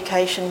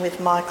psychoeducation with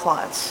my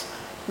clients.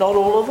 Not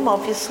all of them,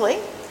 obviously,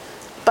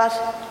 but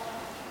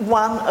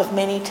one of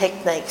many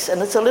techniques,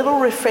 and it's a little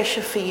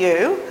refresher for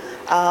you,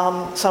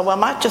 so I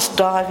might just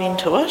dive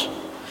into it.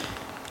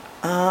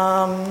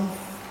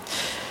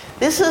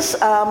 This is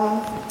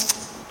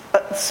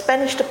the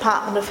Spanish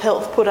Department of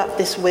Health put up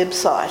this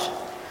website.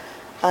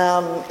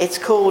 It's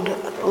called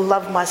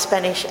Love My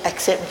Spanish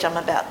Accent, which I'm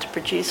about to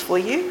produce for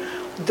you,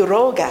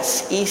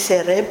 Drogas y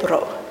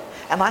Cerebro.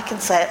 And I can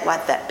say it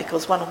like that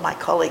because one of my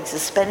colleagues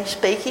is Spanish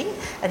speaking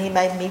and he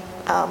made me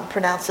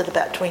pronounce it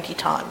about 20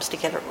 times to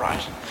get it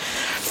right.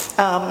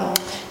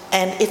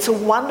 And it's a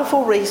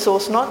wonderful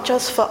resource, not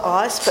just for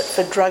ice, but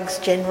for drugs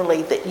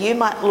generally, that you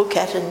might look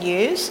at and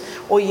use,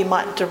 or you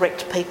might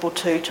direct people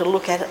to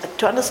look at it,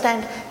 to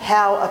understand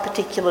how a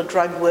particular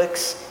drug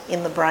works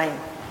in the brain.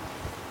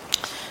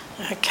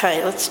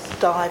 Okay, let's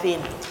dive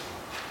in.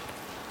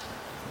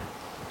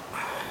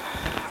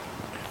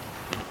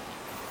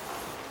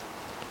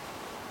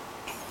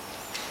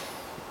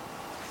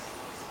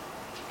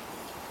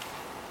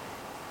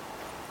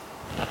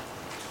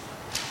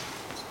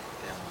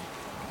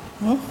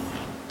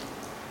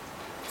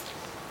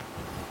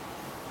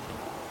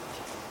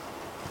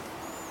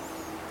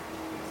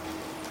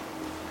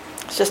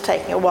 It's just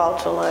taking a while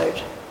to load.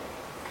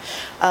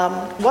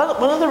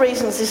 One of the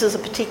reasons this is a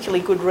particularly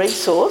good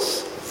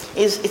resource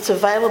is it's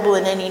available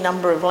in any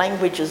number of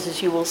languages,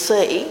 as you will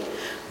see,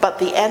 but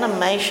the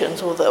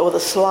animations, or the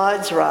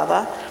slides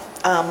rather,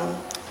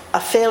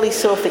 are fairly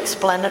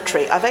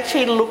self-explanatory. I've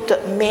actually looked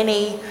at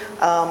many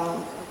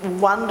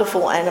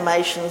wonderful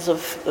animations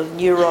of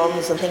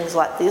neurons and things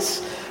like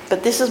this,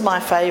 but this is my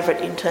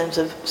favourite in terms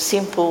of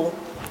simple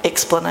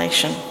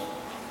explanation.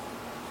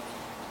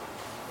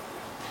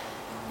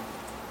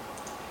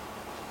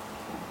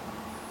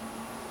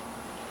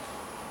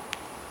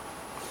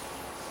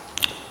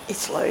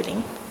 It's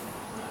loading.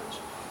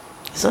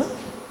 Is it?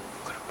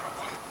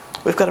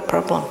 We've got a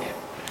problem.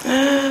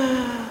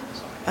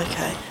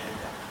 Okay.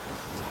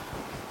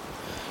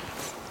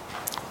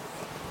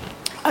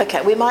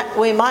 Okay, we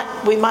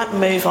might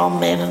move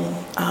on then, and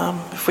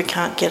if we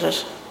can't get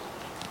it.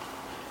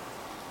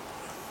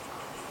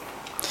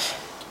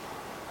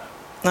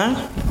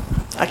 No?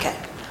 Okay.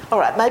 All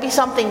right. Maybe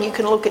something you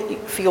can look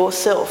at for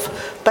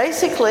yourself.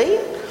 Basically,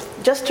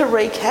 just to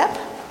recap,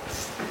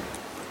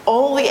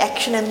 all the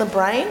action in the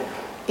brain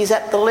is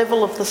at the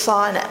level of the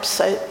synapse.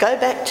 So go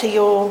back to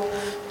your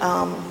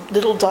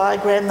little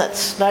diagram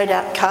that's no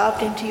doubt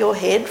carved into your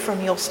head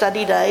from your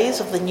study days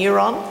of the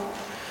neuron,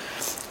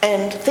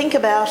 and think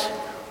about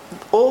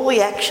all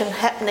the action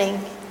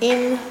happening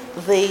in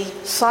the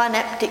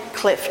synaptic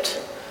cleft.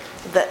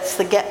 That's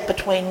the gap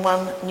between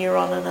one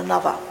neuron and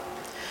another.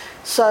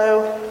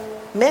 So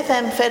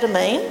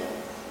methamphetamine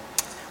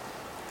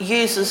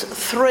uses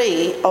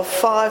 3 of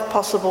 5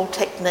 possible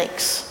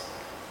techniques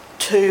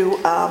to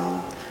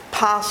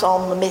pass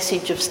on the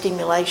message of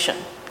stimulation.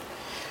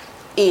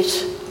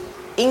 It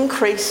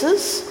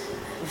increases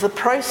the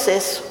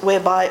process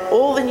whereby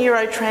all the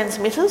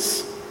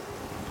neurotransmitters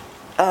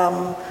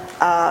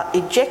are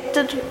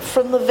ejected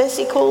from the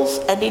vesicles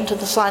and into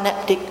the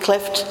synaptic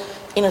cleft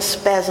in a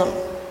spasm.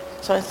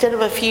 So instead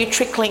of a few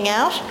trickling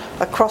out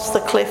across the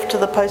cleft to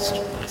the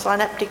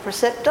postsynaptic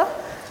receptor,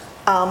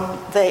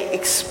 they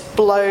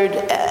explode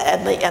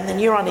and the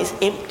neuron is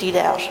emptied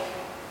out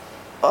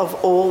of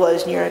all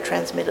those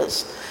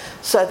neurotransmitters.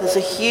 So there's a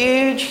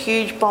huge,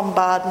 huge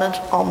bombardment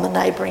on the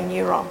neighbouring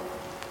neuron.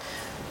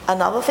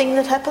 Another thing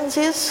that happens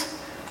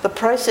is the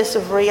process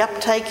of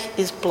reuptake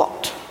is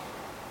blocked.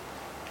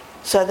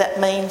 So that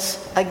means,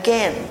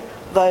 again,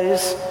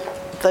 those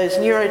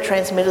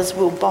neurotransmitters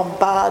will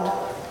bombard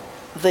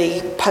the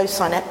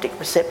postsynaptic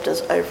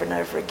receptors over and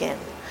over again.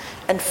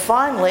 And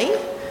finally,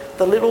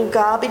 the little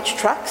garbage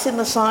trucks in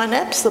the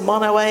synapse, the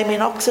monoamine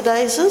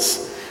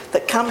oxidases,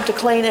 that come to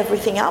clean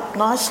everything up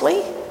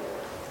nicely,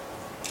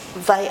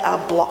 they are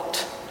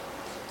blocked.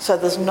 So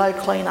there's no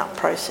clean-up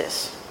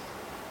process.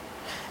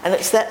 And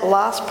it's that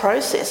last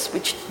process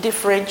which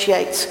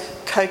differentiates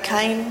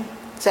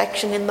cocaine's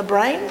action in the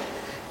brain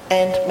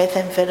and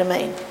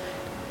methamphetamine.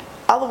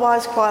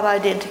 Otherwise quite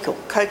identical.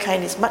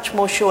 Cocaine is much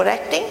more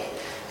short-acting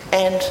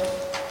and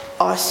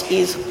ice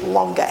is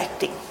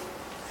longer-acting.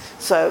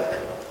 So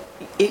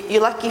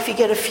you're lucky if you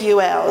get a few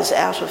hours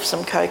out of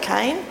some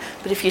cocaine,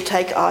 but if you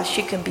take ice,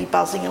 you can be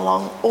buzzing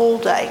along all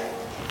day.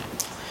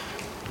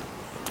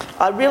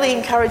 I really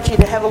encourage you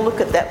to have a look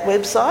at that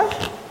website.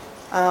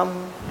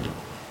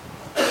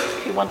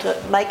 If you want to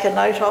make a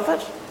note of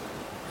it.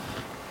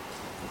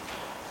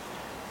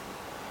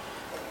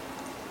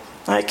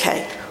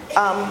 Okay.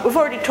 We've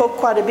already talked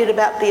quite a bit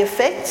about the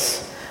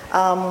effects.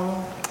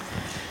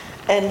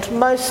 And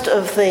most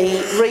of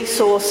the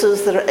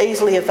resources that are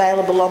easily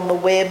available on the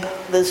web,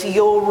 there's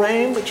Your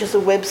Room, which is a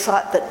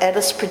website that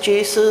Addis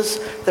produces.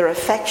 There are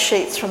fact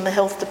sheets from the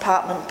health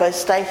department, both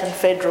state and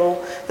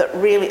federal, that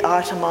really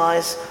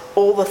itemise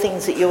all the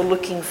things that you're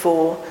looking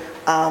for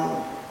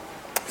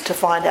to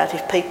find out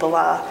if people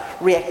are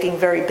reacting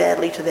very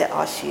badly to their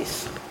ice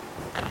use.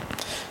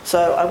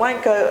 So I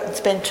won't go and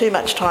spend too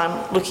much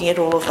time looking at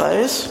all of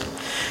those,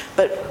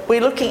 but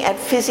we're looking at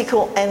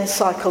physical and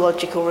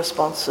psychological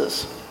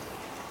responses.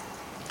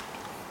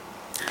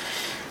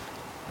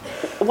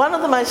 One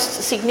of the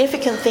most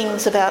significant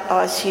things about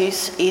ice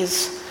use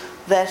is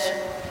that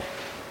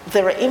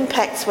there are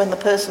impacts when the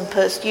person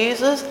first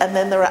uses, and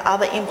then there are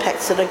other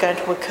impacts that are going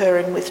to occur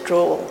in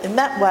withdrawal. In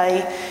that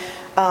way,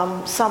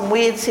 some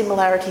weird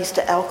similarities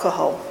to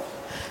alcohol.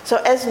 So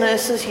as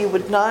nurses, you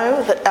would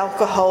know that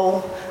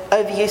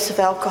overuse of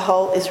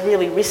alcohol is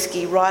really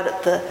risky right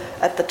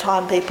at the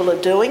time people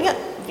are doing it.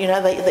 You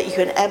know, that you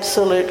can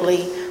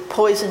absolutely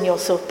poison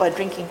yourself by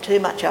drinking too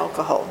much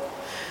alcohol.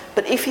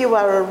 But if you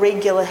are a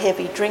regular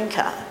heavy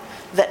drinker,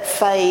 that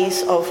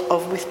phase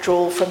of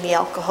withdrawal from the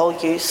alcohol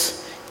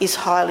use is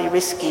highly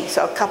risky.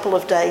 So a couple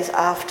of days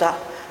after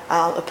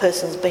a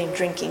person's been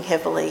drinking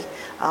heavily,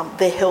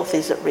 their health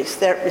is at risk.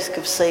 They're at risk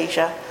of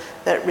seizure,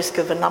 they're at risk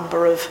of a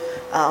number of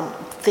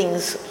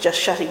things just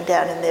shutting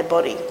down in their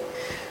body.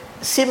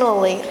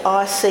 Similarly,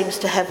 ice seems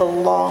to have a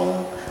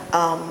long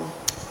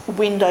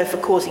window for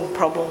causing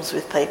problems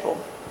with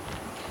people.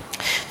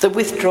 The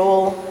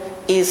withdrawal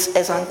is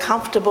as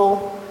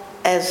uncomfortable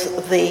as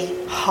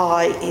the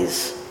high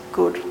is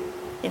good.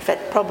 In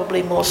fact,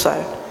 probably more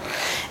so.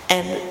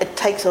 And it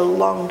takes a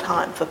long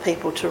time for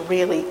people to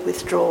really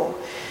withdraw.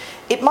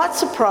 It might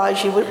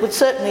surprise you, it would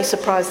certainly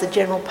surprise the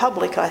general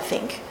public, I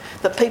think,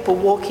 that people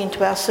walk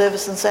into our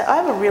service and say, I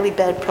have a really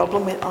bad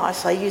problem with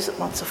ice, I use it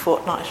once a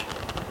fortnight.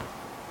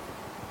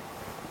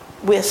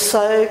 We're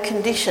so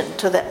conditioned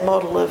to that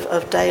model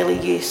of daily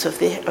use of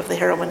the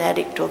heroin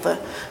addict or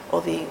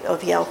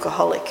the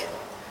alcoholic.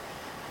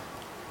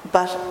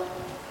 But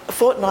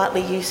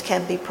fortnightly use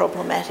can be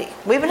problematic.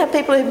 We even have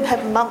people who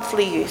have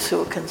monthly use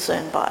who are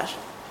concerned by it.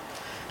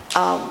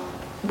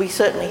 We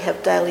certainly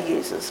have daily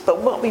users, but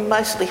what we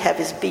mostly have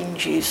is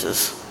binge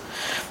users.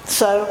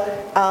 So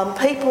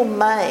people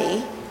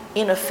may,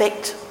 in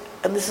effect,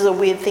 and this is a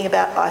weird thing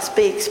about ice,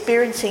 be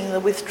experiencing the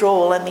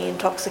withdrawal and the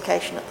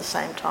intoxication at the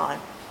same time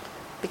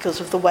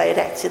because of the way it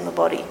acts in the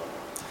body.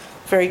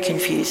 Very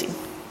confusing.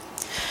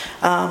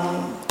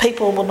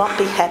 People will not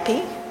be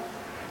happy.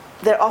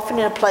 They're often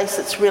in a place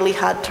that's really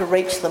hard to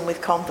reach them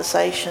with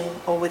conversation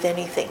or with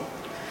anything.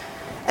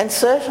 And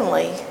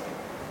certainly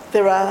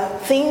there are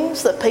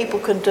things that people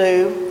can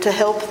do to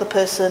help the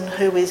person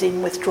who is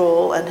in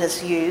withdrawal and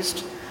has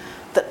used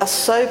that are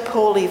so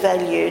poorly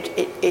valued,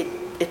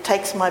 it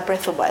takes my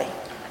breath away.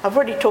 I've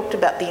already talked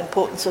about the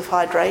importance of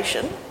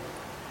hydration.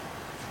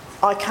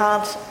 I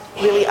can't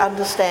really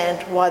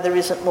understand why there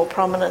isn't more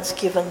prominence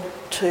given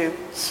to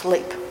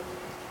sleep.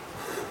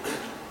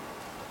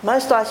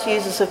 Most ice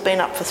users have been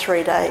up for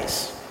 3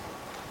 days.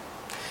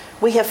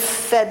 We have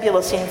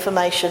fabulous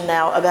information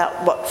now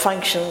about what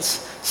functions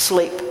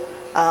sleep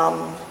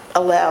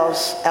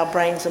allows our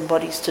brains and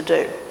bodies to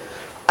do.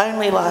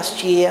 Only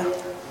last year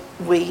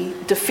we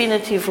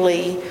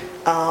definitively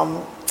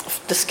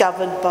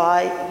discovered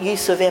by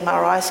use of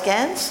MRI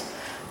scans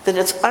that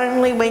it's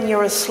only when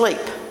you're asleep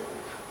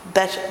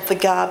that the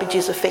garbage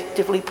is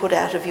effectively put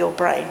out of your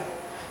brain.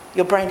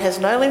 Your brain has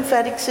no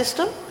lymphatic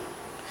system,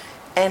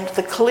 and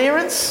the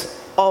clearance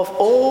of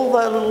all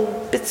the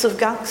little bits of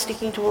gunk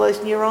sticking to all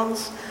those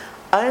neurons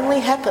only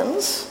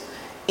happens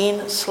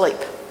in sleep.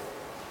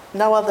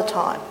 No other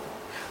time.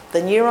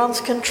 The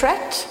neurons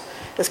contract,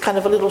 there's kind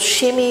of a little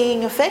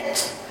shimmying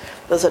effect,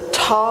 there's a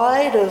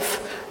tide of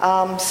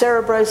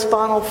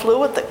cerebrospinal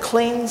fluid that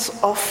cleans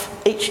off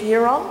each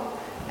neuron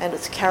and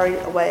it's carried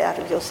away out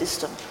of your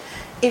system.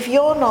 If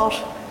you're not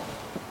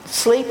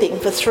sleeping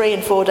for 3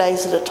 and 4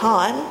 days at a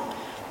time,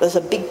 there's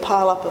a big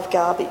pile up of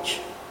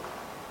garbage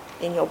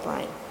in your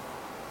brain.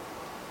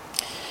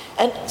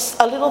 And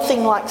a little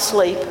thing like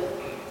sleep,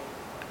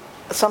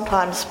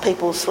 sometimes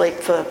people sleep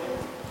for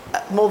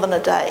more than a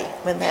day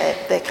when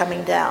they're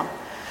coming down.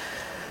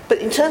 But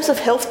in terms of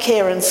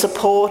healthcare and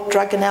support,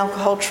 drug and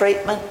alcohol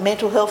treatment,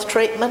 mental health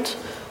treatment,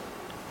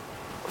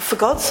 for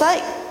God's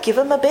sake, give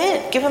them a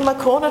bed, give them a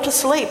corner to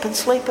sleep and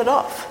sleep it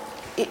off.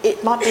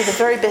 It might be the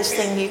very best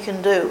thing you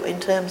can do in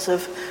terms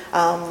of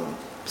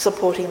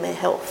supporting their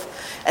health.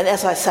 And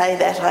as I say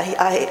that,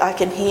 I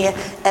can hear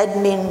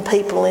admin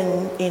people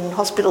in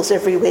hospitals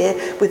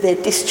everywhere with their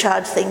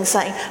discharge things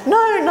saying,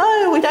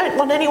 no, we don't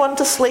want anyone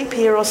to sleep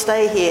here or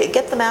stay here.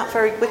 Get them out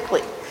very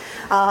quickly.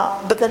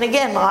 But then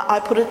again, I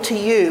put it to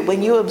you,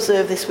 when you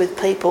observe this with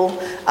people,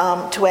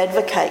 to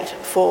advocate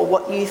for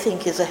what you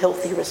think is a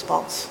healthy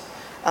response.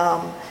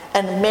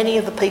 And many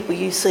of the people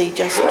you see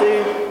just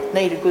do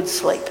need a good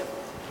sleep.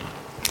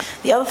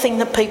 The other thing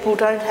that people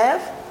don't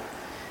have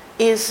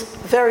is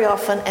very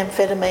often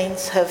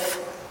amphetamines have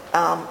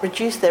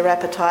reduced their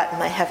appetite and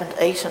they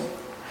haven't eaten.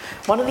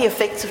 One of the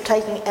effects of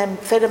taking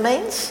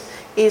amphetamines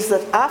is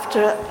that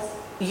after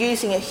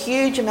using a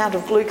huge amount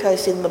of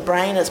glucose in the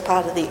brain as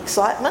part of the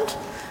excitement,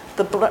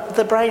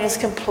 the brain is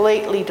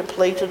completely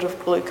depleted of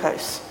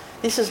glucose.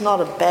 This is not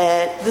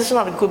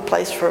a good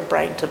place for a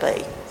brain to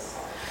be.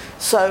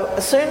 So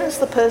as soon as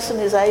the person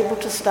is able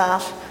to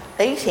start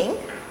eating,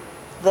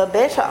 the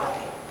better,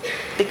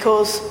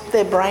 because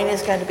their brain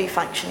is going to be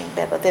functioning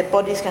better, their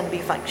body is going to be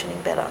functioning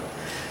better.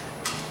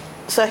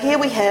 So here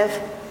we have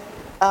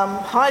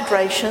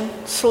hydration,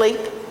 sleep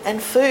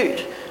and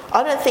food.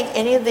 I don't think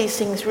any of these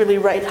things really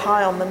rate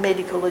high on the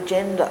medical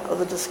agenda or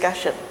the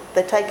discussion.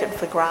 They're taken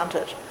for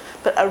granted.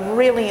 But a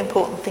really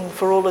important thing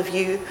for all of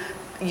you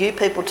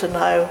people to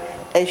know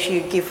as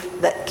you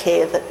give that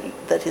care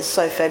that is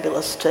so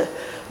fabulous to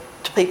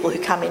people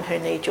who come in who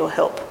need your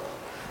help.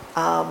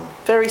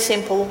 Very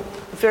simple,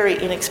 very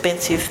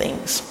inexpensive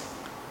things.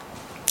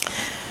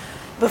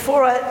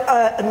 Before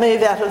I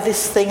move out of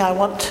this thing, I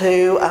want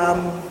to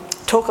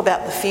talk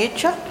about the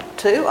future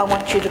too. I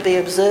want you to be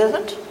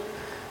observant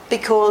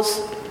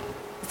because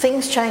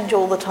things change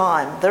all the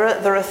time.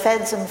 There are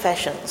fads and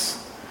fashions.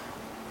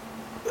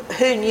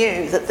 Who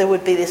knew that there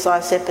would be this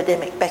ice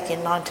epidemic back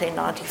in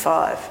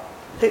 1995?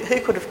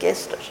 Who could have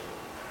guessed it?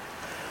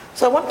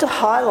 So I want to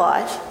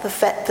highlight the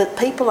fact that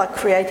people are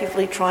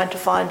creatively trying to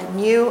find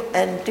new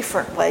and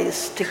different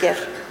ways to get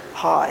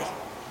high.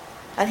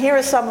 And here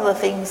are some of the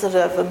things that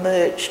have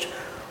emerged.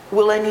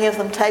 Will any of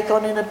them take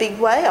on in a big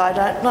way? I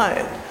don't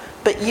know.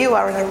 But you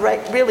are in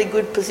a really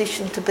good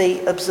position to be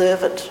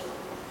observant.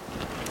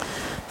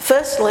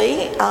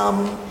 Firstly,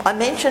 I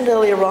mentioned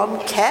earlier on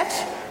cat,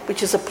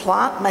 which is a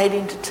plant made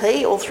into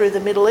tea all through the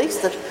Middle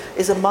East that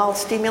is a mild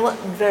stimulant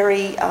and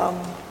very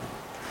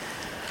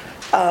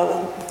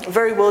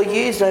well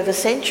used over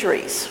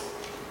centuries.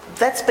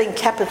 That's been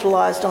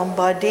capitalised on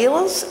by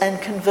dealers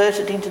and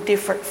converted into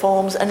different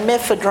forms, and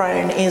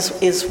mephedrone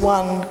is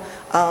one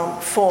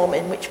form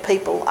in which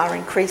people are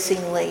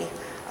increasingly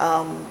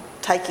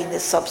taking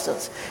this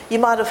substance. You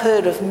might have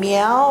heard of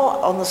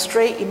meow on the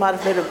street, you might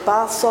have heard of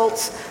bath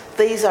salts.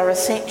 These are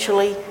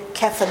essentially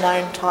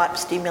cathinone type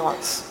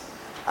stimulants.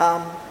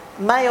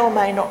 May or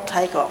may not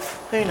take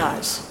off, who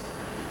knows.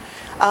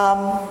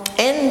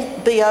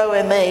 NBOMEs,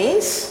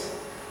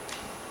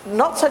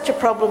 not such a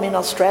problem in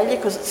Australia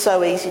because it's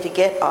so easy to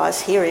get ice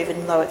here,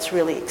 even though it's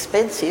really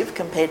expensive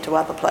compared to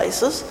other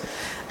places.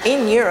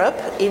 In Europe,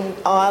 in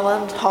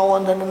Ireland,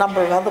 Holland and a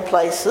number of other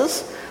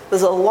places,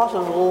 there's a lot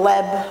of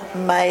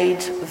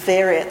lab-made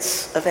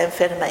variants of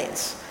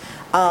amphetamines.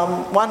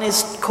 One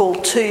is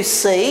called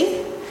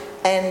 2C,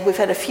 and we've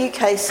had a few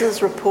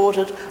cases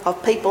reported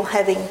of people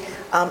having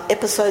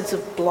episodes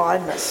of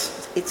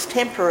blindness. It's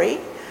temporary,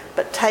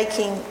 but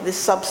taking this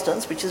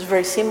substance, which is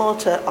very similar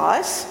to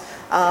ice,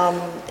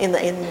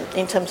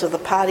 in terms of the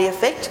party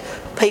effect,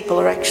 people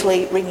are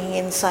actually ringing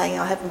in saying,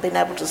 I haven't been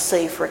able to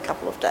see for a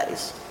couple of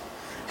days.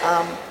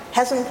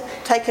 Hasn't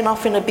taken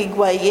off in a big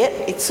way yet.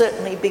 It's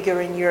certainly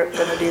bigger in Europe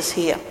than it is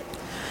here.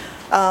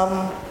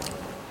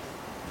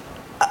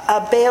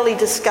 A barely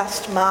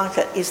discussed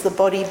market is the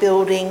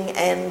bodybuilding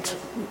and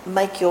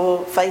make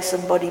your face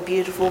and body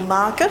beautiful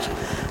market.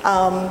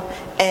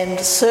 And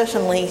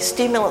certainly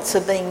stimulants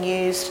are being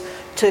used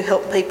to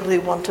help people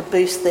who want to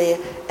boost their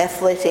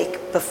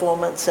athletic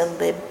performance and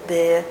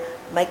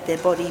make their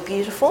body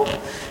beautiful.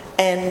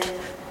 And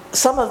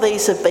some of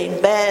these have been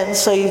banned,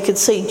 so you can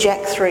see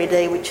Jack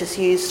 3D, which is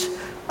used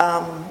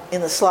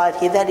in the slide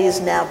here. That is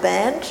now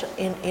banned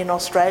in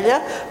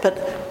Australia, but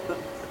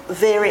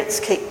variants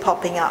keep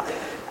popping up.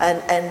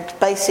 And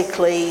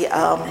basically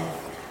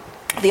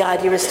the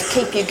idea is to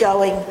keep you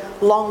going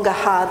longer,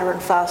 harder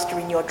and faster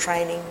in your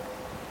training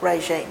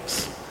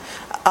regimes.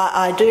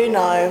 I do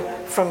know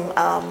from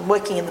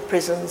working in the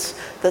prisons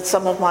that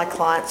some of my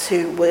clients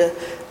who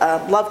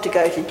loved to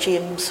go to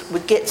gyms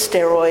would get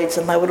steroids,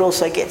 and they would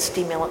also get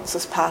stimulants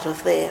as part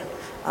of their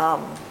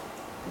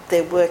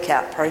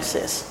workout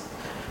process.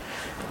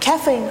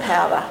 Caffeine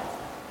powder.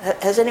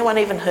 Has anyone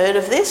even heard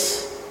of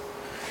this?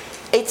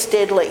 It's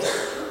deadly.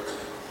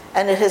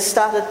 And it has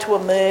started to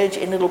emerge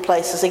in little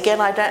places. Again,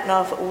 I don't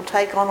know if it will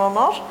take on or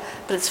not,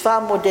 but it's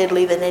far more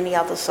deadly than any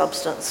other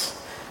substance.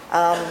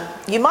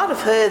 You might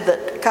have heard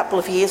that a couple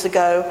of years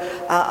ago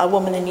a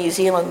woman in New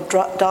Zealand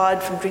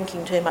died from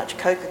drinking too much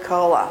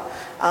Coca-Cola,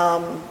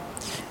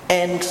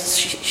 and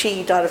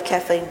she died of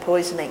caffeine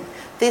poisoning.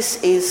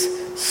 This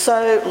is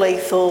so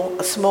lethal,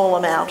 a small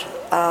amount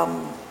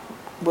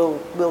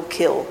will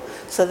kill.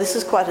 So this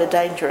is quite a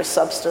dangerous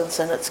substance,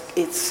 and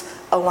it's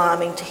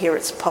alarming to hear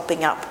it's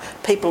popping up.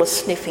 People are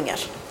sniffing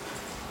it.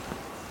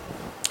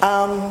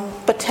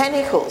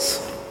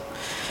 Botanicals.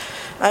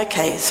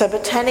 Okay, so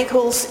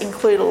botanicals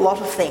include a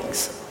lot of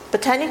things.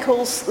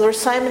 Botanicals, there are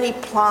so many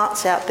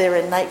plants out there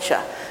in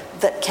nature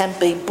that can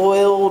be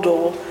boiled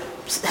or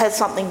have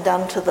something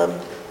done to them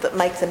that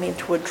make them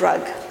into a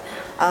drug.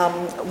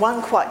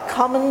 One quite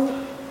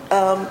common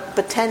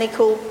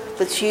botanical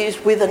that's used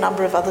with a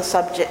number of other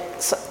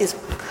subjects is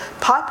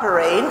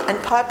piperine, and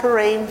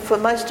piperine, for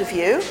most of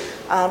you,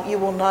 you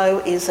will know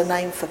is a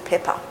name for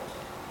pepper.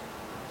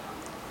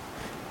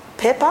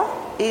 Pepper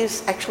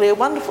is actually a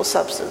wonderful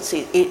substance.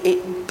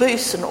 It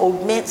boosts and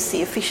augments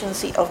the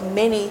efficiency of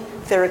many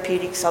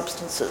therapeutic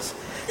substances.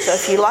 So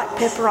if you like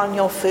pepper on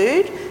your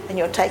food and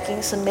you're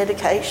taking some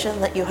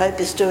medication that you hope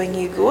is doing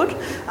you good,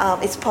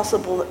 it's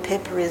possible that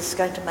pepper is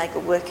going to make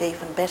it work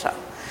even better.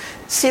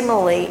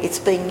 Similarly, it's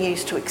being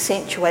used to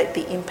accentuate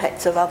the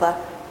impacts of other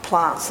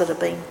plants that are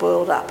being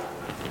boiled up.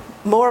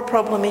 More a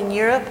problem in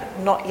Europe,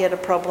 not yet a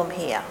problem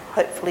here.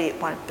 Hopefully it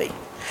won't be.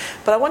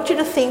 But I want you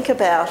to think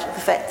about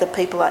the fact that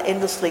people are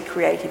endlessly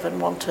creative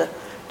and want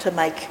to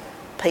make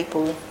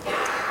people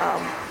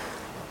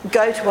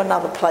go to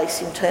another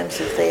place in terms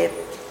of their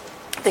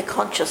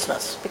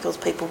consciousness, because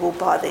people will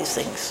buy these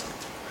things.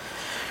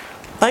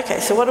 Okay,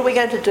 so what are we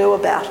going to do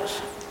about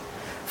it?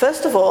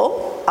 First of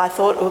all, I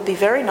thought it would be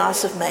very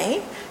nice of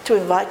me to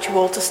invite you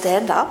all to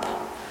stand up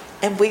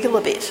and wiggle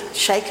a bit.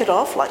 Shake it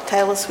off, like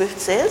Taylor Swift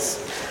says,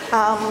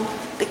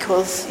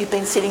 because you've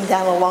been sitting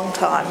down a long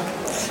time.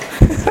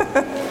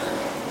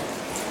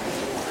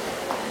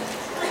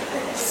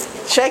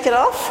 Shake it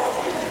off.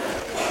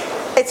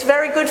 It's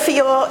very good for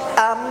your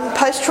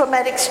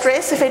post-traumatic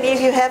stress, if any of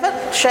you have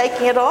it.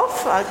 Shaking it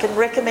off, I can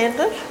recommend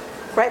it.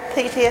 Great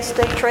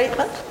PTSD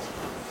treatment.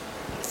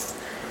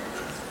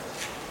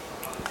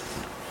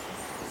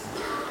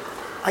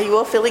 Are you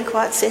all feeling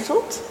quite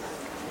settled?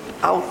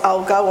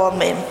 I'll go on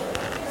then.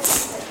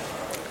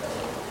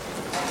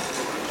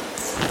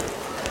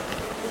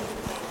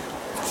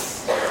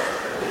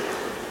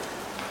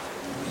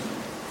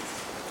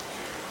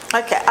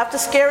 Okay, after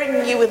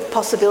scaring you with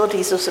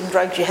possibilities of some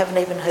drugs you haven't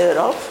even heard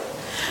of,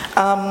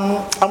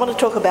 I want to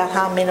talk about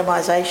harm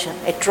minimisation.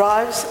 It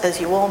drives, as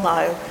you all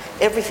know,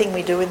 everything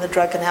we do in the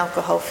drug and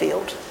alcohol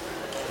field.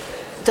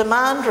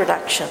 Demand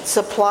reduction,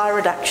 supply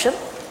reduction,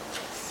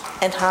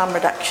 and harm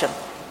reduction.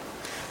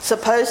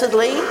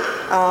 Supposedly,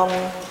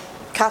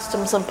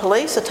 customs and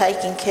police are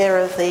taking care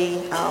of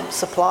the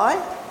supply.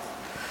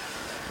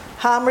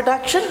 Harm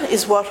reduction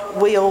is what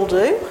we all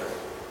do.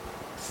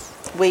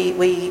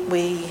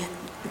 We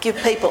give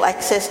people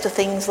access to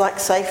things like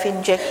safe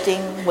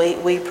injecting.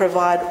 We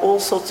provide all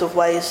sorts of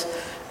ways,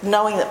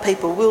 knowing that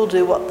people will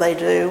do what they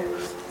do,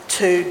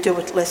 to do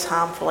it less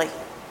harmfully.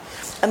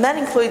 And that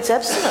includes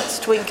abstinence,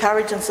 to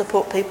encourage and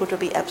support people to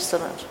be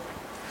abstinent.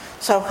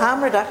 So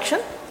harm reduction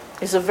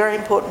is a very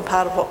important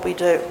part of what we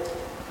do.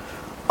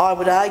 I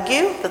would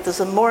argue that there's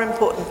a more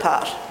important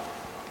part,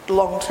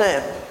 long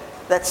term,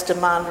 that's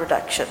demand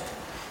reduction.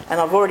 And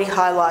I've already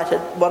highlighted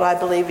what I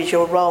believe is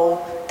your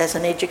role as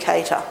an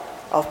educator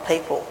of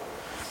people.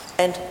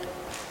 And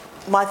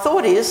my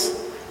thought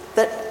is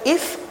that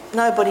if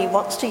nobody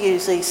wants to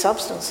use these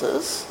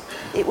substances,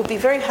 it would be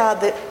very hard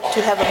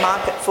to have a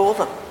market for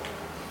them.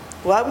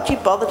 Why would you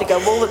bother to go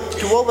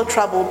to all the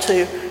trouble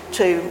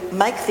to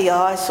make the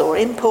ice or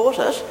import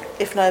it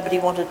if nobody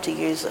wanted to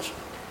use it?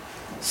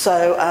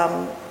 So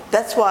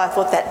that's why I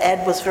thought that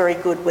ad was very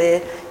good,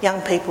 where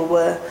young people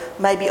were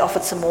maybe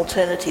offered some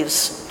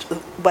alternatives,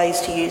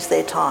 ways to use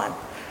their time.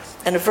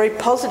 And a very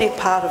positive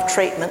part of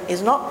treatment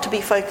is not to be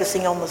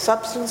focusing on the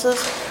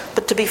substances,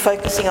 but to be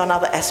focusing on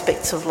other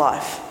aspects of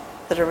life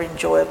that are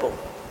enjoyable.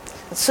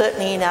 And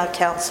certainly in our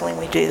counselling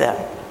we do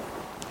that.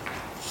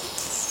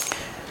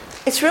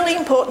 It's really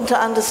important to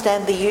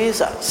understand the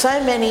user.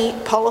 So many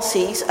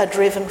policies are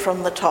driven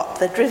from the top.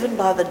 They're driven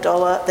by the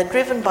dollar, they're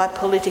driven by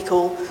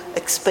political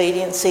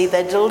expediency,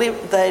 they're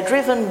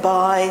driven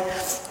by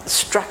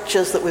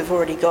structures that we've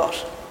already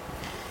got.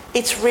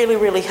 It's really,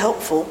 really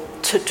helpful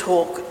to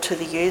talk to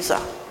the user.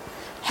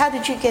 How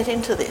did you get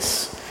into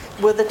this?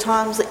 Were there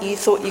times that you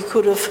thought you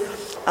could have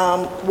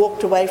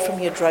walked away from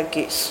your drug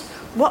use?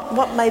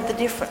 What made the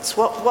difference?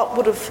 What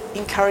would have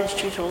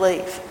encouraged you to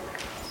leave?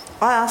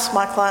 I ask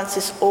my clients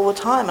this all the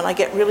time, and I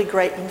get really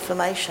great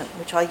information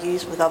which I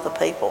use with other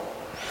people.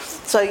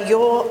 So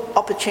your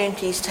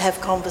opportunities to have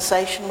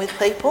conversation with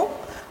people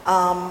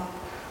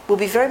will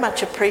be very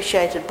much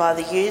appreciated by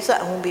the user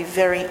and will be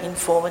very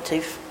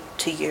informative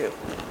to you.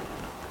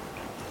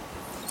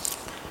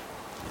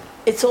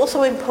 It's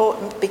also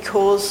important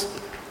because,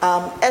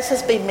 as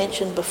has been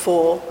mentioned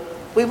before,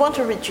 we want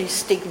to reduce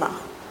stigma.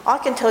 I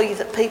can tell you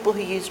that people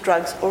who use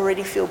drugs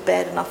already feel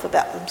bad enough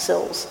about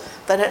themselves.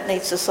 They don't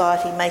need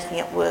society making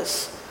it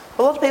worse.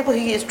 A lot of people who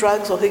use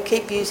drugs or who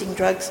keep using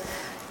drugs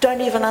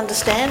don't even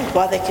understand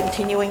why they're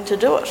continuing to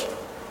do it.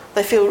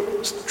 They feel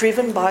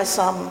driven by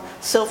some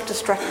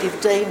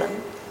self-destructive demon,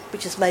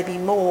 which is maybe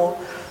more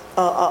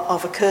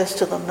of a curse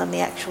to them than the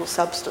actual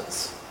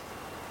substance.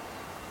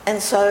 And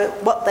so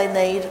what they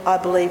need, I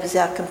believe, is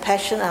our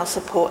compassion, our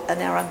support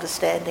and our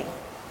understanding.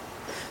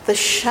 The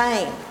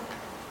shame,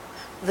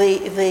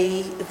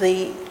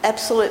 the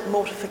absolute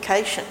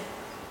mortification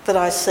that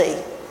I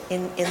see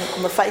in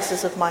the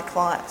faces of my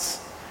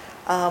clients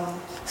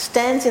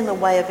stands in the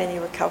way of any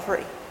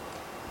recovery.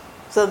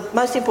 So the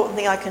most important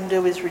thing I can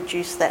do is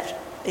reduce that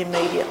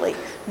immediately,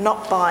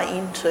 not buy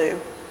into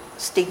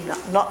stigma,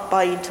 not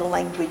buy into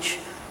language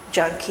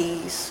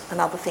junkies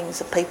and other things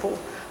that people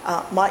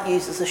might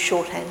use as a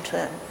shorthand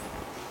term.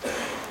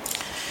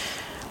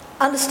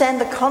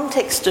 Understand the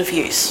context of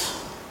use.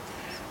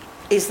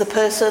 Is the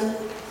person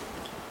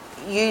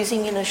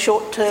using in a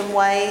short-term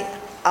way?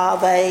 Are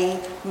they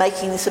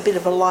making this a bit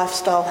of a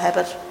lifestyle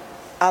habit?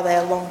 Are they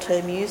a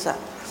long-term user?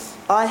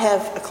 I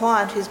have a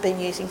client who's been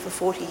using for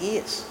 40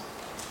 years.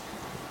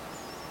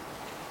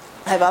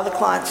 I have other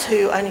clients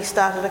who only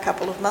started a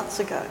couple of months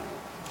ago.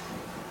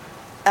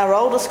 Our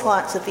oldest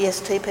clients at the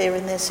STP are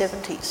in their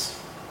 70s.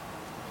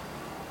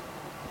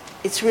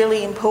 It's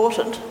really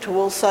important to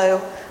also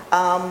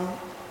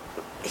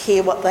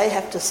hear what they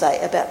have to say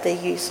about their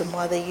use and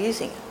why they're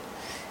using it,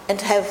 and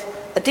to have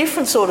a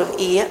different sort of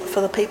ear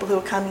for the people who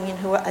are coming in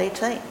who are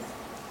 18.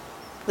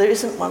 There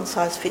isn't one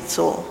size fits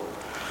all.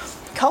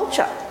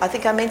 Culture, I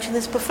think I mentioned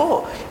this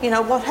before. You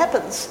know, what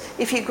happens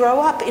if you grow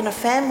up in a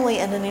family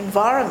and an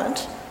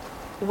environment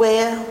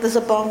where there's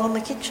a bong on the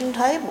kitchen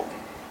table,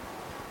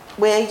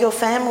 where your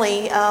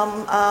family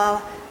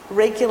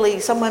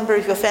some member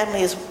of your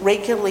family is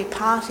regularly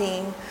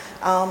partying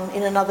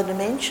in another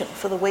dimension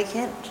for the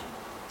weekend.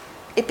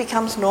 It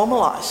becomes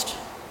normalised.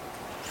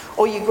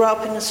 Or you grow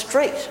up in a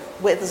street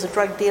where there's a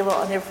drug dealer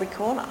on every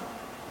corner.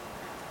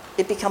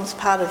 It becomes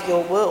part of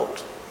your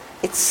world.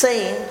 It's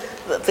seen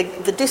that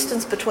the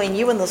distance between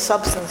you and the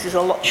substance is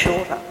a lot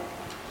shorter.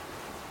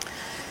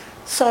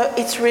 So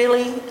it's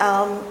really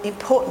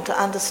important to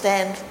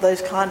understand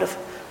those kind of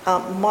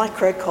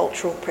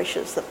microcultural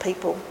pressures that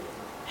people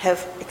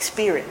have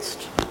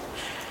experienced.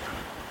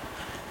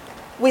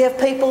 We have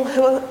people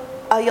who are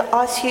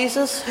ice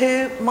users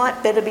who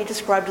might better be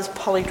described as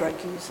polydrug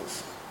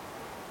users.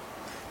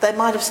 They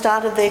might have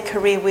started their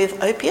career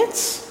with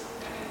opiates,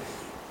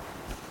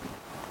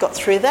 got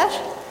through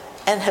that,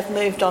 and have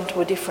moved on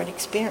to a different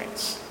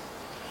experience.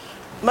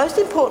 Most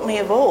importantly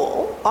of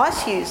all,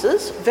 ice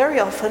users very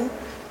often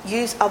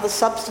use other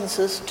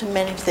substances to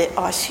manage their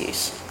ice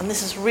use, and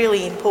this is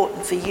really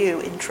important for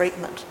you in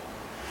treatment.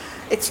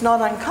 It's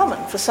not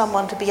uncommon for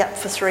someone to be up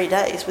for 3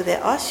 days with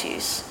their ice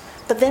use,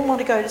 but then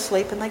want to go to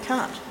sleep and they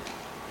can't.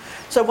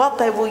 So what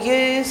they will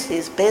use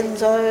is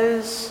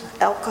benzos,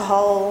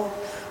 alcohol,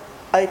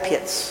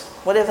 opiates,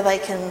 whatever they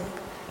can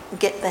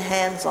get their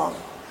hands on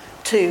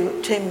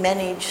to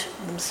manage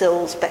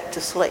themselves back to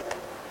sleep.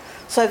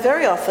 So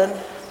very often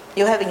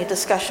you're having a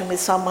discussion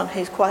with someone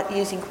who's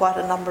using quite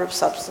a number of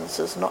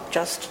substances, not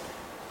just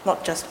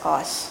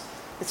ice.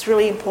 It's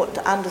really important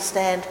to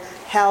understand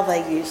how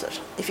they use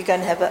it if you're going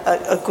to have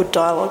a good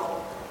dialogue.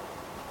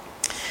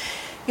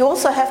 You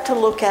also have to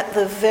look at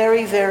the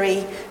very,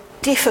 very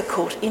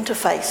difficult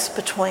interface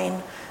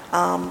between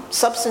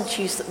substance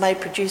use that may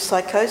produce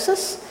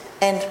psychosis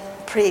and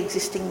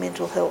pre-existing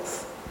mental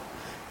health.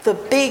 The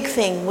big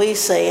thing we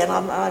see, and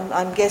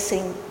I'm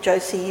guessing,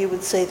 Josie, you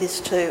would see this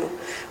too,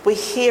 we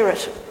hear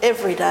it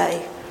every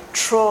day,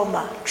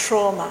 trauma,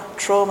 trauma,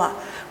 trauma.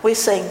 We're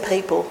seeing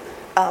people,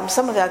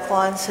 some of our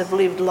clients have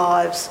lived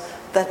lives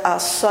that are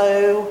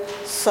so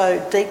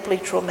deeply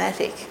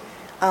traumatic,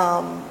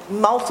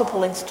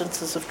 multiple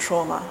instances of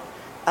trauma.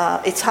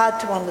 It's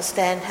hard to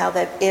understand how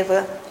they've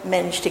ever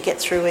managed to get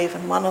through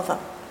even one of them.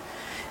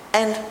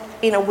 And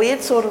in a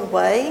weird sort of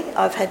way,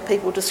 I've had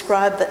people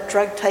describe that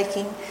drug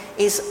taking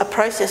is a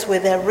process where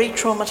they're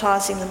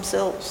re-traumatising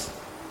themselves.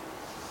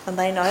 And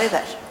they know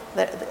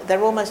that.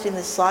 They're almost in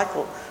this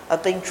cycle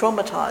of being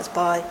traumatised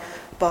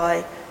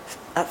by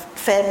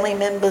family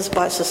members,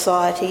 by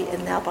society,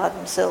 and now by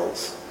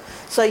themselves.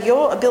 So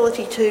your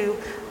ability to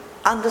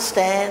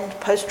understand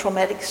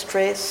post-traumatic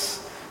stress,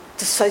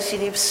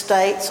 dissociative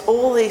states,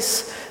 all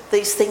these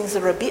things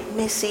that are a bit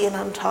messy and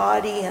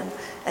untidy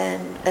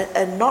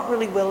and not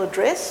really well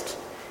addressed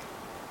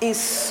is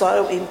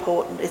so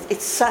important.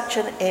 It's such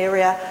an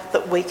area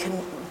that we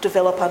can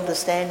develop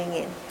understanding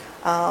in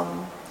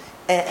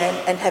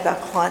and have our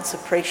clients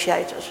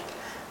appreciate it.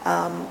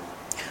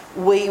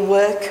 We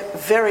work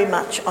very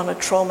much on a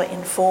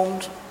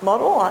trauma-informed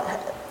model.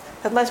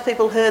 Have most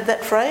people heard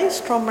that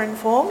phrase,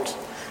 trauma-informed?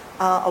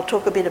 I'll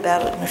talk a bit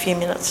about it in a few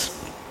minutes.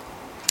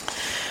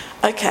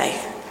 Okay,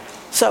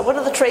 so what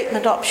are the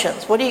treatment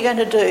options? What are you going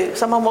to do?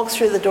 Someone walks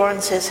through the door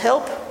and says,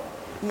 help,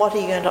 what are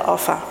you going to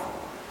offer?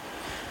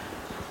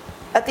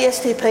 At the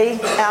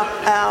STP,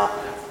 our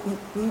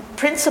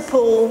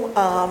principal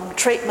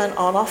treatment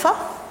on offer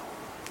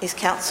is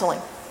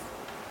counselling.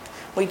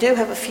 We do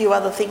have a few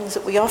other things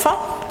that we offer,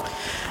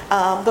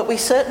 but we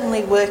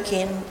certainly work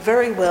in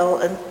very well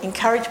and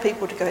encourage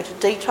people to go to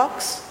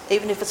detox,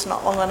 even if it's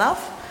not long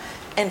enough,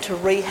 and to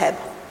rehab.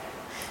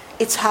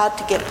 It's hard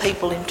to get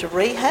people into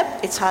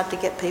rehab, it's hard to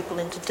get people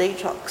into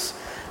detox.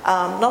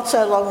 Not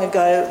so long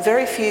ago,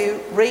 very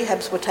few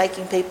rehabs were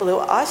taking people who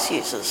are ice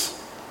users.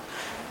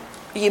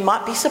 You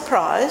might be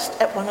surprised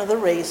at one of the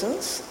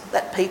reasons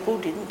that people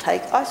didn't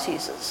take ice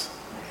users.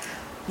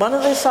 One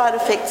of the side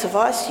effects of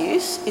ice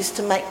use is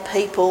to make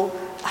people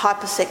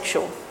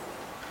hypersexual.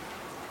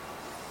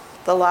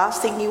 The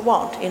last thing you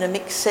want in a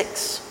mixed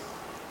sex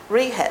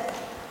rehab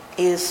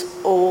is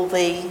all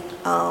the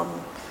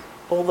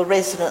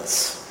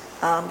residents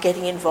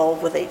getting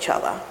involved with each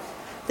other.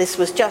 This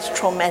was just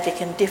traumatic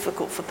and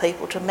difficult for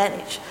people to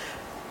manage.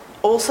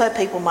 Also,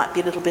 people might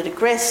be a little bit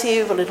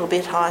aggressive, a little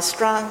bit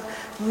high-strung.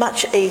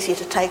 Much easier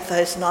to take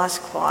those nice,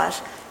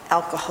 quiet,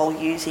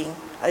 alcohol-using,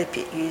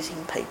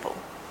 opiate-using people.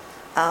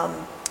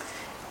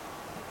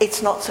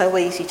 It's not so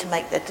easy to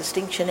make that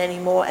distinction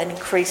anymore, and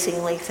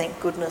increasingly, thank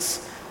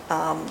goodness,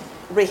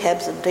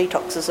 rehabs and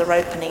detoxes are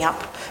opening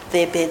up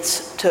their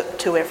beds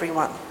to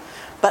everyone.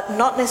 But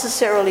not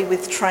necessarily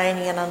with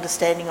training and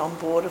understanding on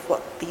board of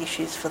what the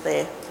issues for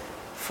the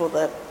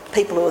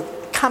people who are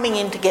coming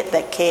in to get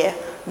that care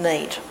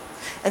need.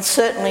 And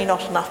certainly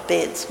not enough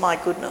beds, my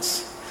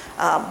goodness.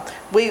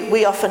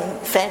 We often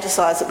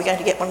fantasise that we're going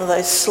to get one of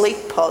those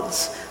sleep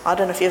pods. I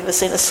don't know if you've ever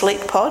seen a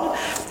sleep pod,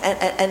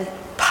 and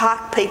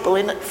park people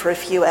in it for a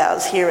few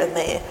hours here and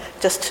there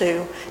just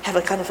to have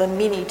a kind of a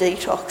mini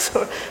detox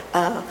or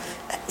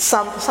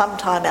some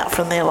time out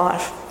from their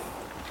life.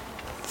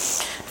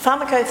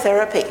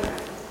 Pharmacotherapy.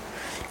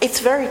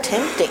 It's very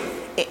tempting.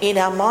 In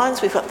our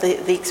minds, we've got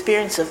the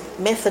experience of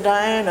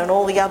methadone and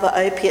all the other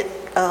opiate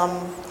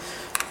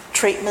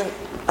treatment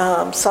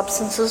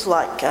substances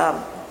like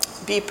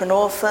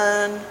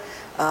buprenorphine,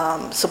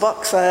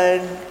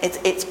 Suboxone.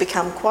 It's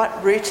become quite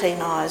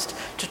routinized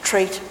to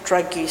treat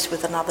drug use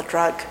with another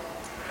drug.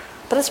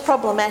 But it's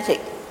problematic.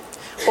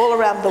 All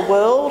around the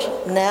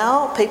world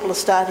now, people are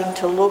starting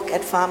to look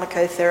at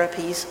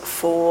pharmacotherapies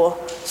for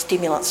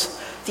stimulants.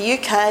 The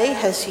UK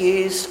has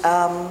used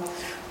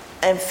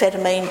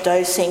amphetamine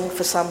dosing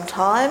for some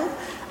time,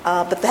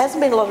 but there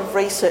hasn't been a lot of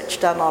research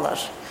done on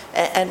it.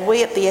 And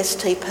we at the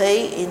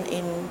STP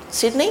in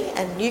Sydney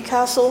and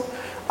Newcastle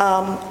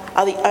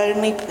are the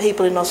only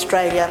people in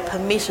Australia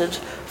permitted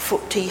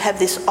to have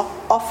this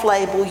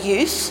off-label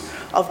use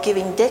of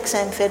giving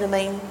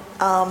dexamphetamine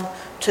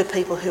to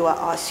people who are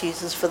ice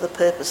users for the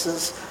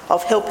purposes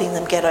of helping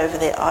them get over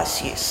their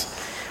ice use.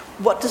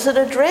 What does it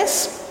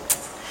address?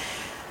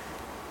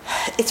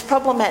 It's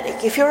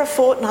problematic. If you're a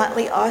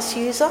fortnightly ice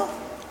user,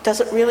 does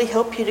it really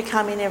help you to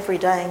come in every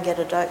day and get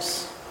a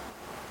dose?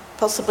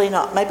 Possibly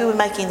not. Maybe we're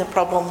making the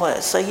problem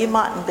worse. So you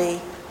mightn't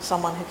be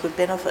someone who could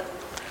benefit.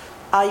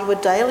 Are you a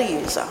daily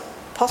user?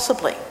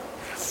 Possibly.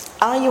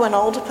 Are you an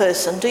older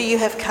person? Do you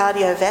have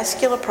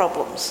cardiovascular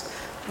problems?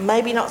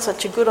 Maybe not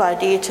such a good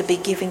idea to be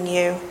giving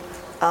you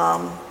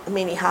a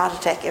mini heart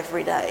attack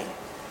every day.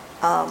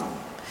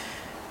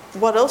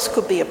 What else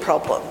could be a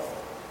problem?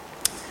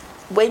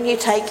 When you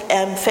take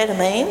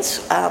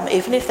amphetamines,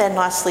 even if they're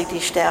nicely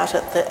dished out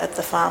at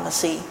the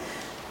pharmacy,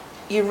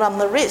 you run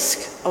the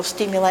risk of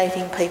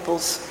stimulating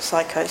people's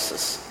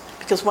psychosis,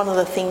 because one of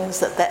the things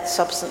that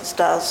substance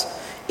does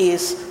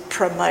is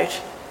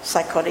promote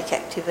psychotic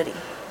activity.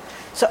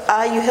 So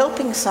are you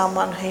helping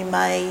someone who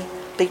may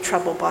be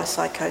troubled by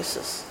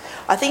psychosis?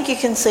 I think you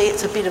can see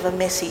it's a bit of a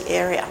messy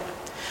area.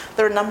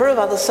 There are a number of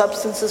other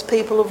substances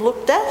people have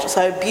looked at.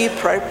 So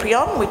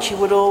bupropion, which you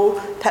would all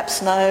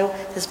perhaps know,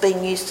 has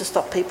been used to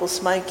stop people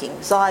smoking.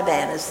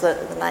 Zyban is the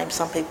name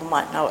some people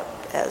might know it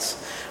as.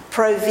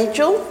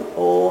 Provigil,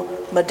 or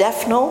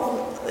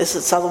modafinil, as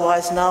it's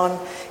otherwise known,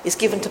 is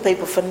given to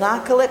people for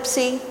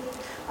narcolepsy,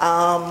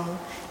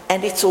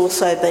 and it's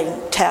also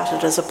been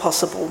touted as a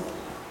possible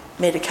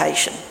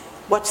medication.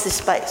 Watch this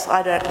space,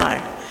 I don't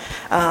know.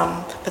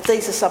 But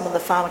these are some of the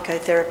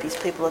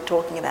pharmacotherapies people are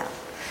talking about.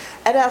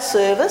 At our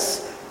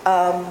service,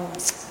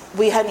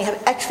 we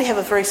actually have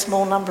a very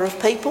small number of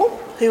people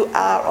who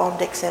are on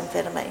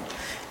dexamphetamine.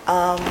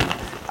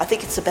 I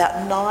think it's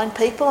about 9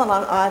 people, and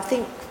I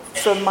think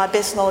from my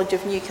best knowledge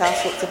of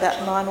Newcastle it's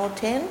about 9 or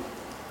 10.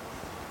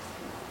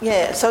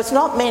 Yeah, so it's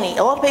not many.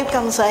 A lot of people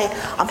come and say,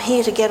 I'm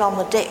here to get on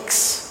the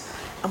dex.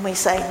 And we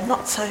say,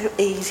 not so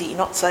easy,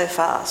 not so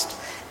fast.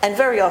 And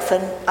very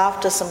often,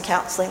 after some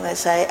counselling, they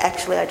say,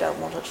 actually, I don't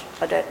want it,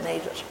 I don't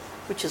need it,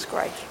 which is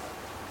great.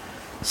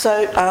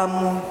 So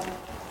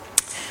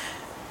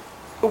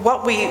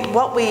what we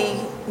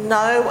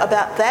know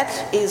about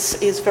that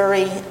is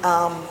very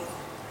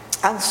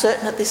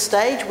uncertain at this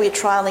stage. We're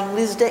trialling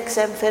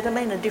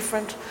lisdexamphetamine, a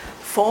different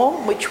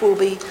form, which will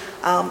be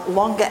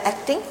longer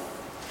acting.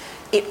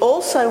 It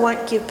also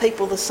won't give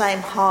people the same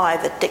high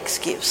that dex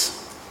gives.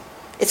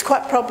 It's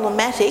quite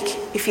problematic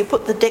if you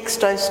put the dex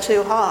dose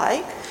too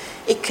high.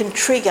 It can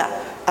trigger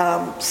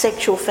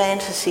sexual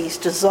fantasies,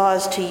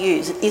 desires to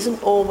use. It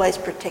isn't always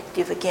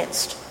protective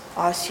against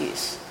ice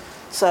use.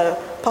 So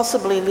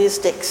possibly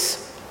Lisdex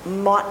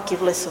might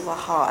give less of a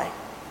high.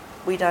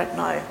 We don't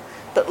know.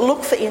 But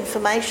look for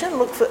information,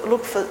 look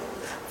for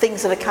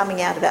things that are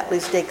coming out about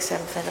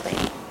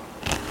lisdexamphetamine.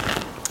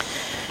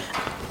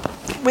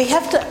 We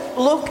have to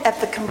look at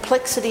the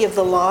complexity of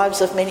the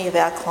lives of many of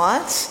our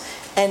clients,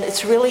 and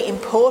it's really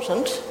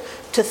important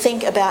to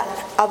think about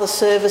other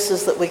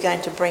services that we're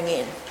going to bring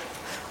in.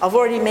 I've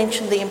already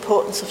mentioned the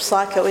importance of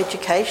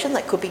psychoeducation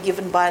that could be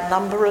given by a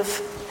number of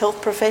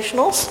health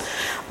professionals.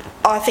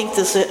 I think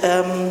there's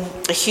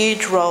a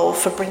huge role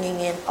for bringing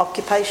in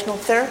occupational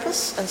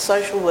therapists and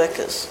social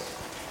workers.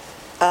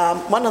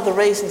 One of the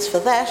reasons for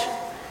that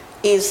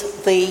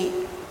is the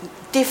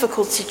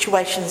difficult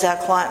situations our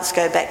clients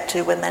go back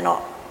to when they're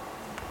not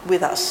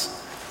with us.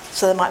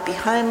 So they might be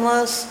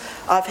homeless.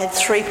 I've had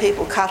 3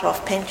 people cut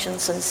off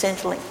pensions and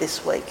Centrelink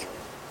this week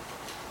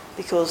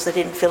because they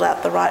didn't fill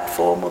out the right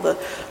form or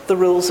the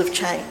rules have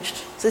changed.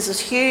 So this is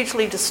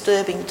hugely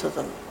disturbing to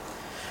them.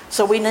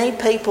 So we need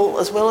people,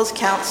 as well as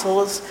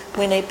counsellors,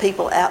 we need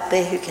people out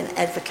there who can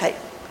advocate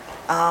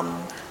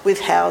with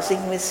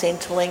housing, with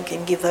Centrelink,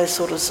 and give those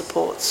sort of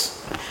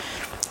supports.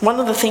 One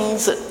of the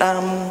things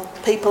that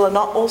people are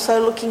not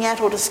also looking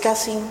at or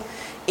discussing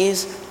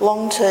is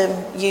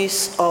long-term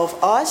use of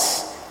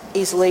ice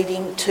is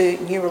leading to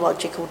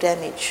neurological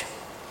damage,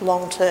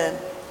 long-term.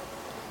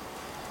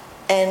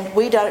 And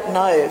we don't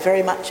know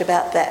very much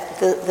about that.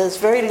 There's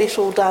very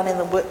little done in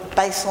the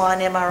baseline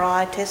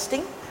MRI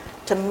testing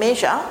to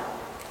measure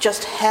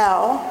just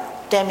how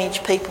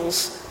damaged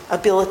people's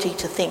ability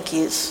to think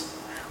is.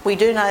 We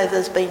do know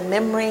there's been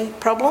memory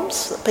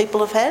problems that people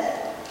have had.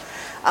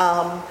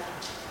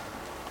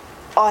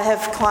 I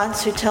have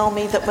clients who tell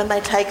me that when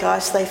they take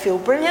ice they feel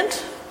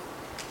brilliant,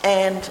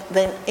 and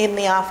then in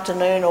the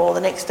afternoon or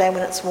the next day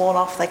when it's worn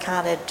off they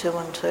can't add 2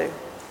 and 2.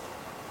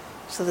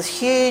 So there's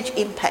huge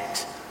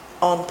impact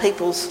on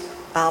people's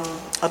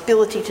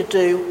ability to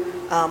do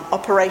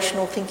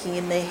operational thinking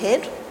in their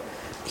head,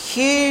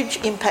 huge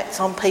impacts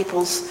on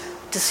people's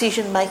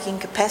decision-making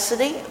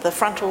capacity. The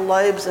frontal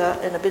lobes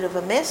are in a bit of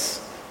a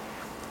mess,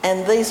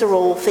 and these are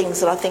all things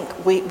that I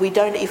think we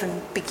don't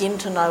even begin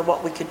to know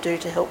what we could do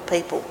to help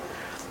people.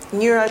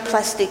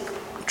 Neuroplastic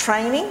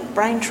training,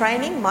 brain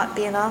training might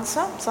be an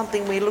answer,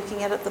 something we're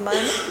looking at the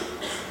moment.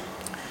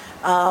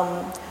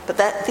 But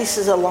this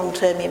is a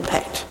long-term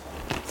impact.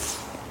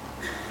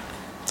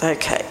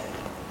 Okay.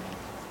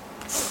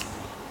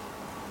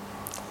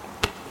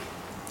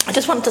 I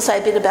just wanted to say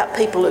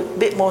a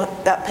bit more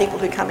about people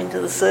who come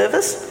into the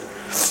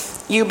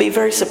service. You'll be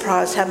very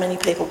surprised how many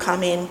people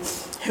come in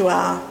who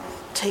are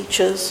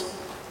teachers,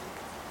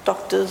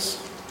 doctors,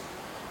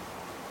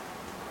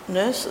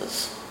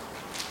 nurses,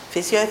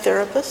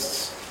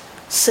 physiotherapists,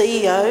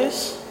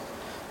 CEOs,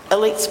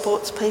 elite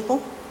sports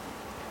people,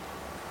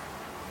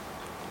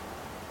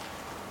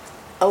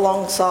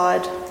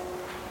 alongside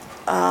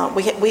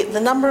the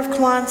number of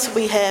clients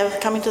we have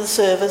coming to the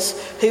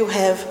service who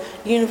have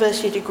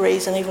university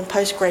degrees and even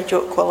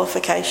postgraduate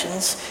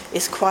qualifications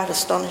is quite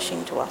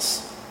astonishing to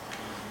us.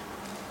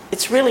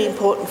 It's really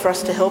important for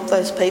us to help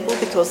those people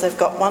because they've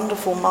got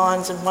wonderful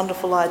minds and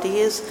wonderful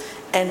ideas,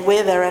 and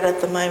where they're at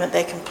the moment,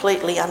 they're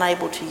completely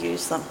unable to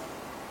use them.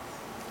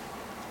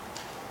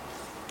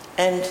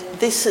 And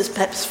this is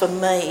perhaps for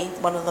me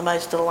one of the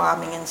most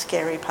alarming and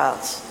scary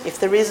parts. If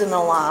there is an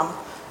alarm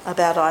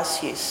about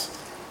ice use,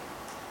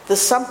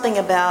 there's something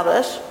about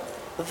it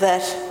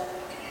that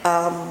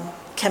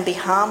can be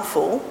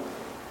harmful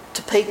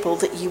to people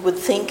that you would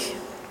think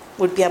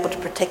would be able to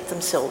protect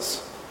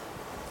themselves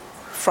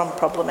from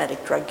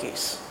problematic drug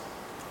use.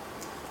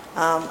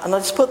 And I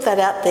just put that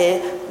out there.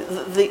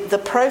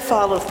 The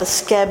profile of the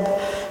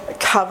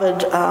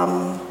scab-covered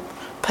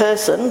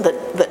person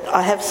that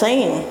I have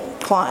seen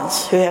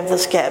clients who have the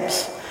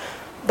scabs,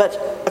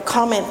 but a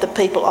comment that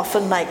people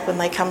often make when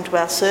they come to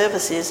our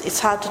service is it's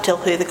hard to tell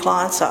who the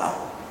clients are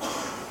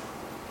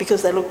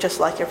because they look just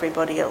like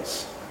everybody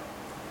else.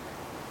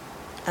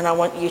 And I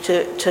want you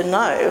to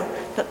know,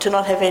 to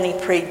not have any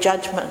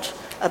prejudgment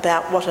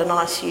about what an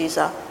ice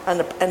user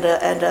and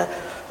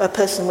a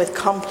person with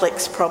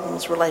complex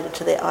problems related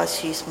to their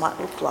ice use might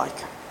look like.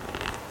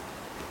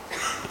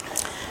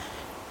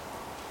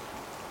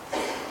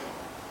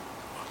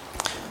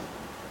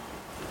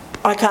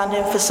 I can't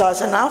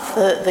emphasise enough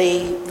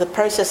the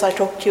process I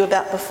talked to you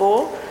about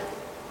before.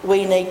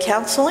 We need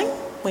counselling.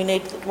 We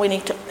need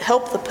to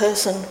help the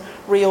person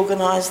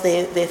reorganise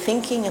their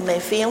thinking and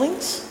their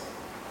feelings.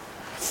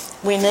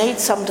 We need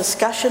some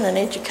discussion and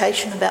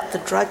education about the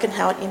drug and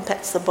how it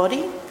impacts the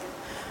body.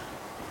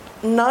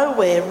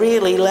 Nowhere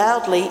really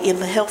loudly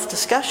in the health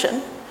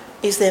discussion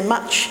is there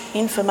much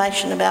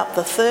information about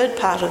the third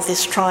part of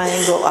this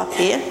triangle up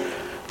here,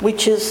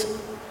 which is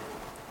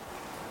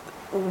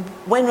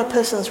when a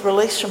person's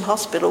released from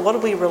hospital, what are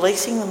we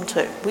releasing them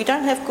to? We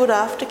don't have good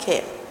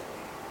aftercare.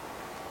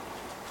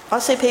 I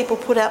see people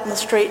put out in the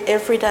street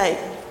every day.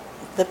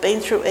 They've been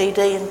through ED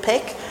and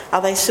PEC.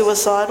 Are they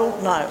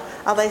suicidal? No.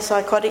 Are they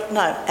psychotic?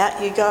 No.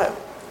 Out you go.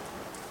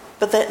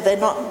 But they're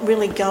not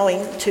really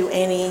going to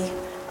any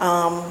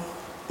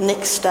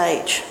next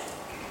stage.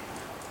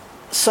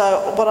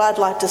 So what I'd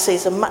like to see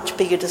is a much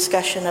bigger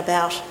discussion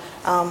about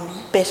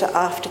better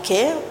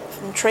aftercare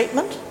from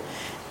treatment,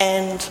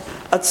 and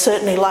I'd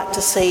certainly like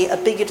to see a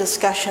bigger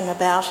discussion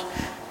about,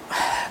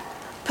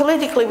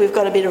 politically we've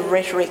got a bit of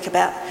rhetoric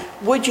about,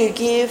 would you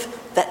give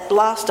that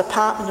last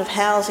apartment of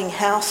housing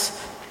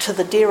house to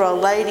the dear old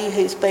lady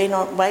who's been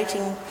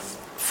waiting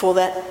for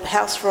that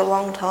house for a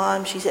long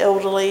time, she's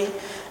elderly,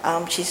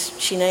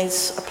 she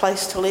needs a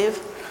place to live,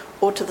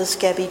 or to the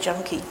scabby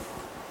junkie?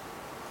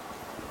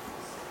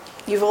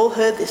 You've all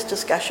heard this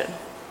discussion.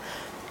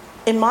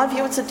 In my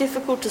view, it's a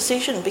difficult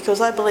decision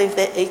because I believe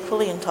they're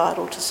equally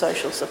entitled to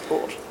social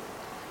support.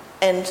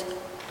 And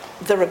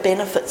there are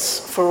benefits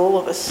for all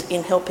of us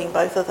in helping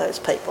both of those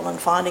people and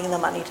finding the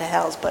money to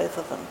house both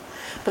of them.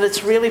 But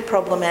it's really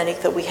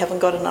problematic that we haven't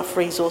got enough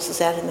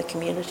resources out in the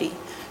community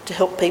to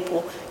help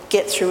people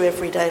get through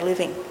everyday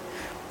living.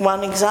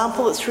 One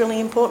example that's really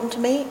important to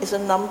me is a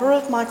number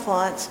of my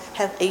clients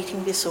have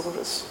eating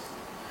disorders.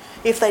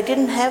 If they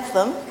didn't have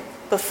them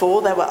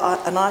before they were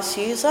an ice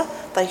user,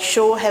 they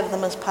sure have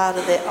them as part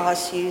of their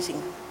ice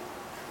using.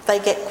 They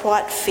get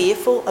quite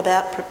fearful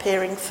about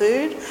preparing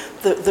food.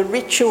 The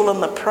ritual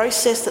and the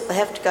process that they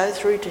have to go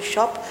through to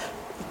shop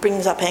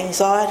brings up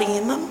anxiety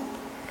in them.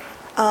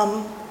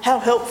 How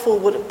helpful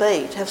would it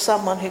be to have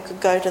someone who could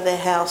go to their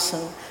house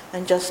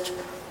and just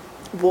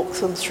walk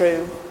them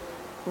through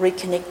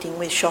reconnecting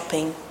with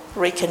shopping,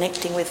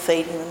 reconnecting with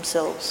feeding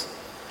themselves?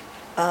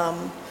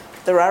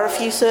 There are a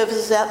few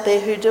services out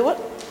there who do it,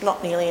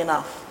 not nearly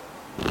enough.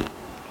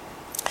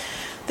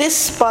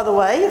 This, by the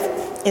way,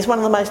 is one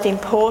of the most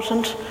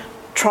important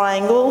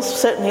triangles.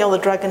 Certainly all the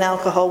drug and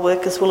alcohol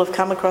workers will have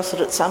come across it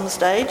at some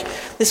stage.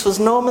 This was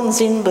Norman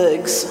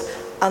Zinberg's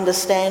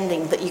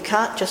understanding that you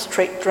can't just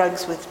treat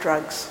drugs with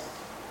drugs,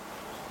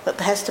 that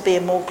there has to be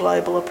a more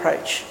global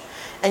approach.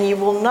 And you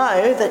will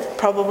know that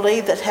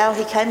probably that how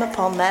he came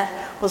upon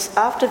that was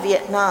after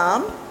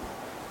Vietnam,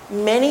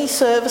 many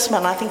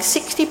servicemen, I think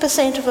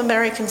 60% of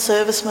American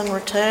servicemen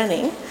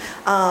returning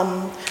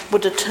were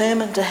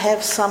determined to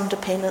have some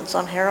dependence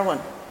on heroin.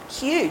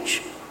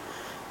 Huge.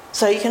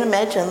 So you can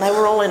imagine they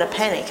were all in a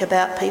panic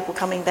about people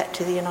coming back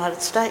to the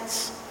United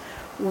States.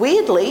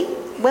 Weirdly,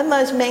 when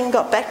those men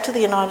got back to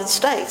the United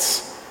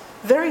States,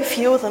 very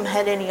few of them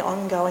had any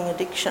ongoing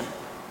addiction.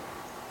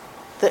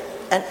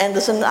 And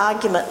there's an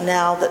argument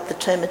now that the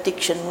term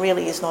addiction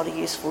really is not a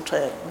useful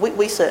term.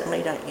 We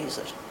certainly don't use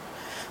it.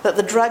 that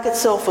the drug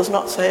itself was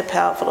not so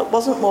powerful. It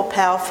wasn't more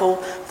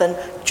powerful than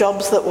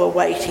jobs that were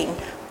waiting,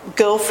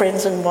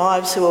 girlfriends and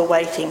wives who were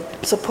waiting,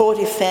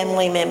 supportive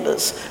family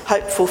members,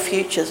 hopeful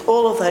futures.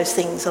 All of those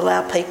things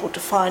allow people to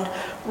find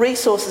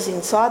resources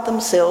inside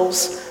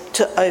themselves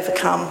to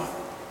overcome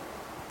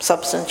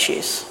substance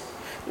use.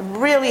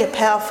 Really a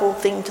powerful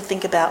thing to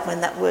think about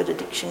when that word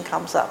addiction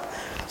comes up.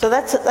 So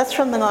that's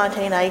from the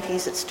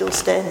 1980s. It still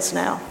stands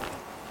now.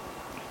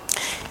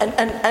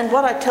 And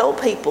what I tell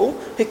people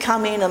who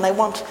come in and they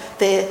want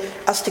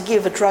us to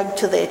give a drug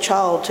to their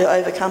child to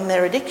overcome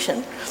their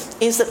addiction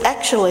is that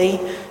actually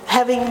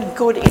having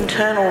good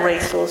internal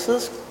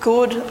resources,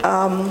 good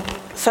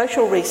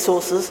social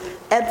resources,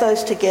 add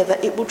those together,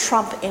 it will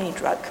trump any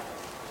drug.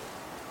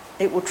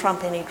 It will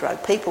trump any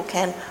drug. People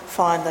can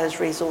find those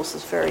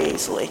resources very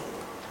easily.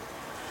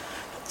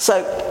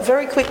 So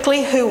very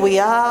quickly, who we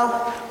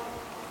are: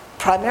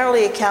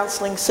 primarily a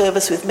counselling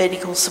service with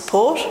medical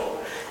support.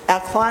 Our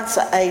clients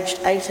are aged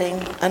 18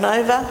 and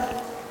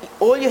over.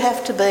 All you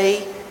have to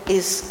be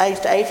is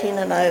aged 18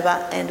 and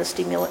over and a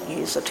stimulant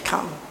user to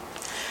come.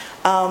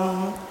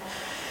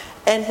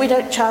 And we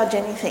don't charge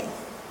anything.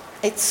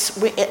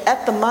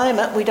 At the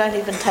moment, we don't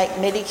even take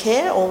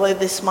Medicare, although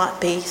this might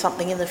be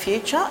something in the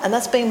future. And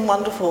that's been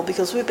wonderful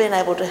because we've been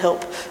able to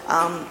help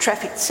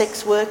trafficked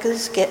sex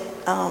workers get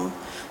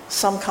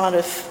some kind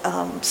of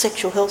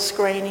sexual health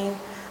screening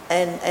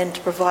and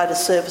to provide a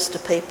service to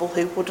people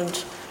who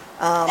wouldn't...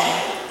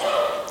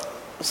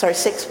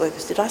 sex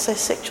workers. Did I say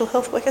sexual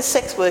health workers?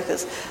 Sex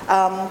workers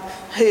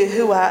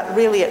who are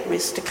really at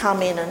risk to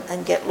come in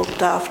and get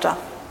looked after.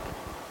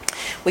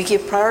 We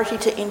give priority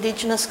to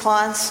Indigenous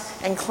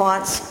clients and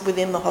clients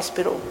within the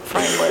hospital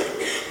framework.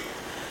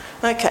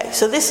 Okay,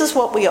 so this is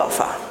what we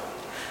offer.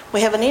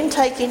 We have an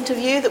intake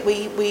interview that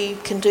we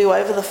can do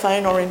over the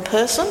phone or in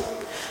person,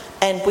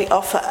 and we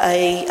offer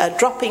a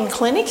drop-in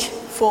clinic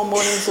 4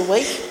 mornings a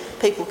week.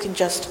 People can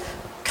just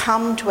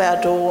come to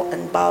our door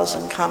and buzz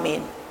and come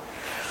in.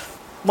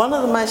 One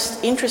of the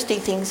most interesting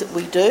things that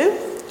we do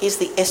is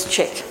the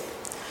S-check.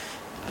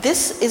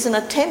 This is an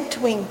attempt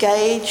to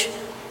engage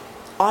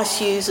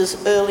ICE users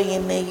early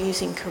in their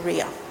using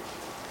career.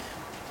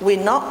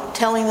 We're not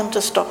telling them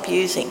to stop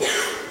using.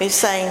 We're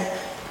saying,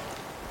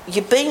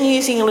 you've been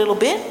using a little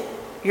bit,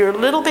 you're a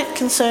little bit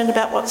concerned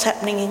about what's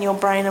happening in your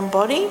brain and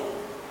body.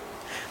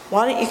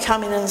 Why don't you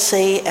come in and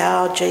see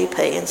our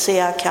GP and see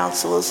our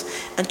counsellors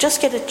and just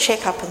get a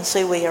check-up and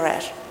see where you're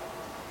at?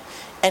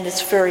 And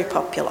it's very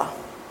popular.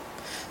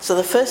 So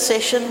the first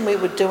session we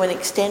would do an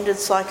extended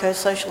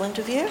psychosocial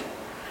interview.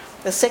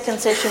 The second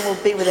session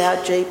will be with our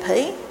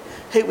GP,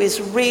 who is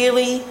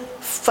really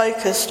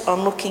focused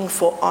on looking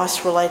for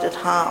ICE-related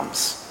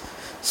harms.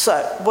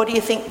 So what do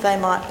you think they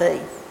might be?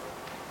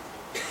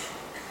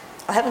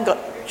 I haven't got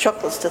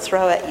chocolates to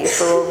throw at you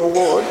for a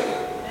reward.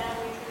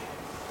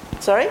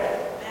 Sorry?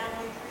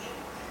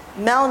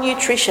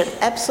 Malnutrition,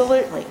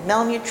 absolutely.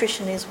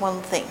 Malnutrition is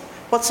one thing.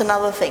 What's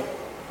another thing?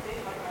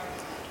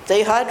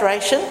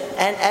 Dehydration,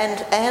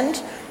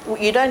 and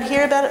you don't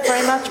hear about it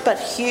very much, but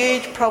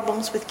huge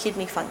problems with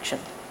kidney function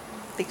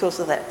because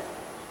of that.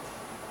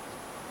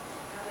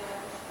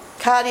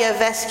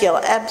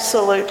 Cardiovascular,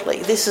 absolutely.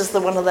 This is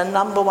one of the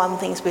number one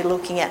things we're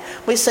looking at.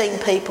 We're seeing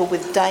people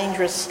with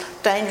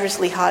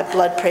dangerously high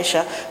blood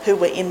pressure who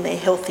were in their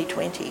healthy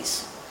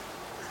 20s.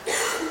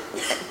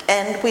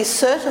 And we're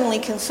certainly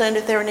concerned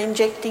if they're an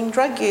injecting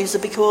drug user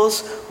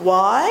because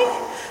why?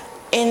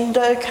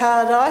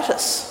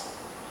 Endocarditis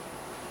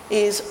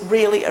is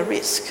really a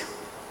risk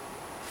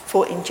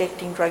for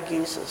injecting drug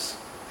users.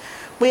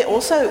 We're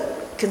also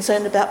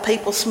concerned about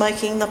people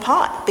smoking the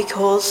pipe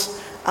because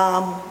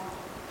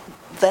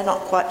they're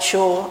not quite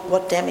sure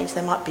what damage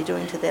they might be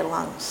doing to their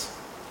lungs.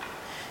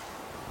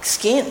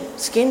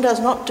 Skin does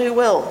not do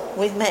well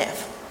with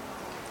meth.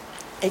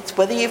 It's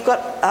whether you've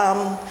got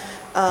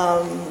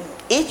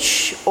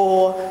itch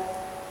or,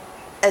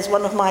 as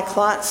one of my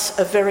clients,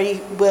 a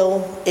very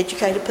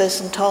well-educated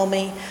person told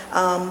me,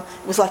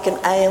 it was like an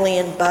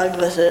alien bug,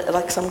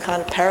 like some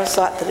kind of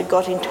parasite that had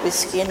got into his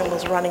skin and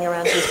was running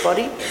around his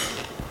body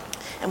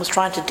and was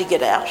trying to dig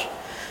it out.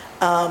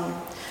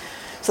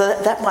 So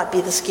that might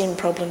be the skin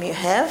problem you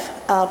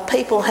have.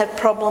 People have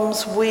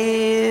problems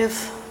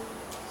with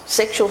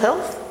sexual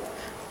health.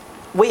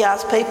 We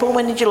ask people,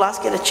 when did you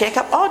last get a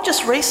checkup? Oh,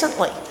 just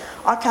recently.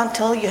 I can't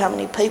tell you how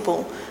many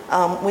people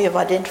we have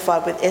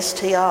identified with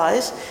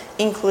STIs,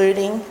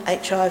 including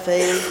HIV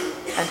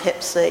and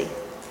Hep C.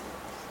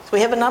 So we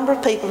have a number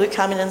of people who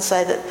come in and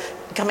say that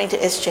coming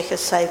to S-Check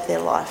has saved their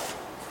life.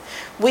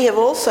 We have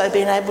also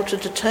been able to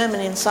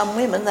determine in some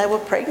women they were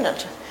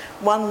pregnant.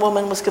 One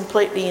woman was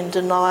completely in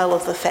denial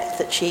of the fact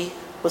that she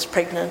was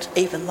pregnant,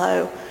 even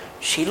though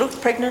she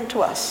looked pregnant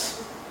to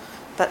us,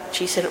 but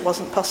she said it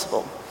wasn't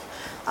possible.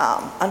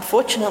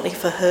 Unfortunately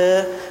for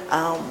her,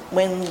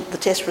 when the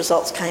test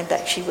results came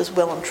back, she was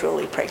well and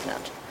truly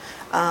pregnant.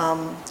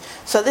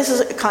 So this is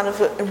a kind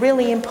of a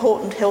really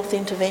important health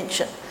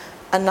intervention.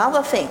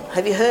 Another thing,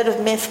 have you heard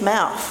of meth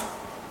mouth?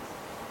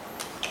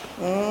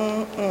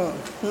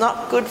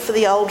 Not good for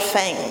the old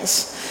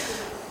fangs.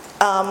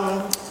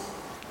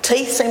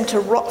 Teeth seem to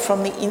rot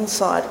from the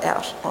inside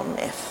out on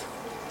meth.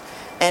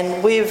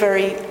 And we're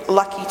very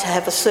lucky to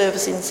have a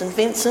service in St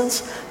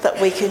Vincent's that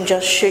we can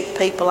just shoot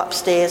people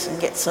upstairs and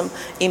get some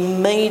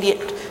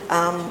immediate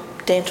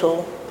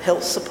dental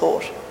health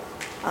support.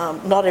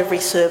 Not every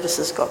service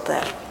has got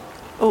that.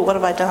 Oh, what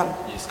have I done?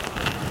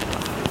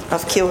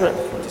 I've killed it.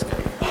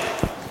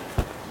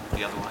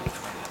 The other way.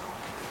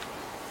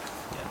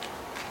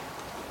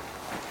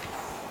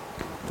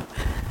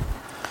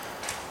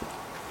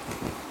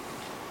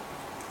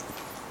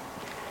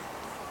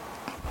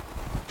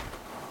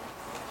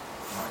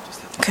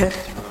 Okay.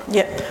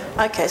 Yeah.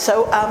 Okay.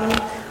 So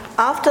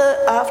after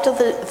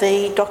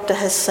the doctor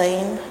has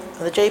seen,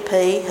 the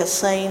GP has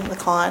seen the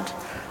client,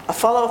 a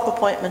follow-up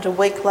appointment a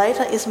week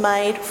later is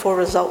made for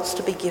results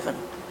to be given.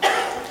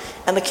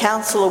 And the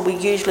counsellor will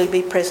usually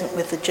be present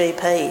with the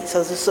GP, so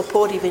there's a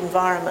supportive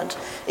environment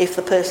if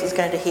the person's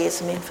going to hear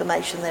some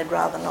information they'd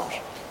rather not.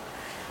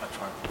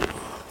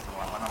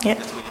 Yep.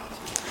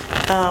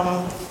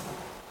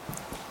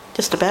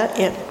 Just about,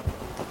 yeah.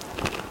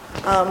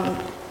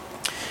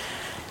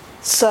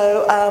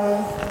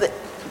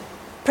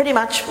 Pretty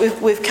much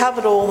we've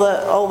covered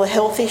all the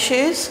health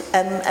issues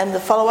and the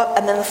follow-up,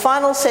 and then the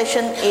final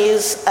session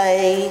is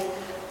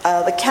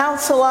the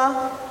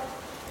counsellor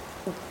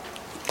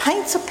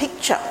paints a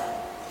picture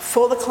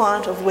for the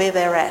client of where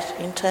they're at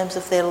in terms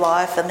of their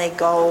life and their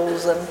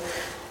goals and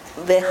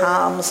their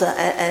harms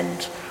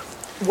and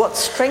what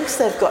strengths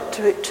they've got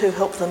to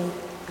help them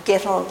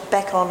get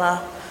back on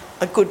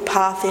a good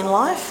path in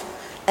life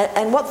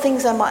and what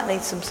things they might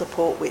need some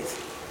support with.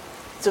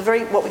 It's a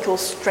very, what we call,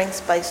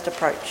 strengths-based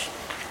approach.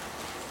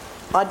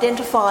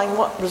 Identifying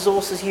what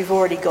resources you've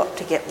already got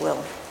to get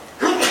well.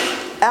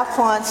 Our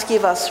clients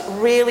give us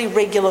really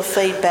regular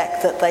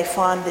feedback that they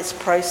find this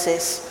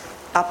process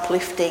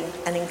uplifting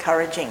and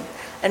encouraging.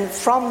 And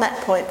from that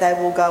point, they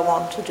will go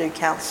on to do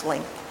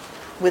counselling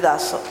with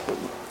us,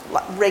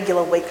 like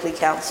regular weekly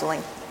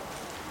counselling.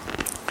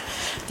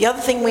 The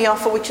other thing we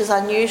offer, which is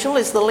unusual,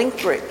 is the link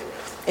group.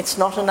 It's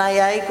not an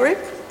AA group.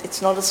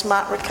 It's not a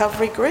smart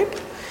recovery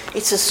group.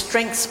 It's a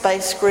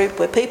strengths-based group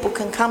where people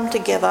can come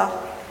together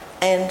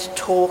and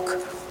talk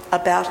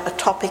about a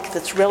topic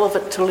that's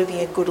relevant to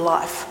living a good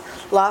life.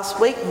 Last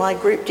week, my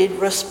group did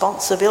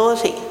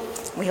responsibility.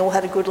 We all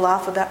had a good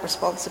laugh about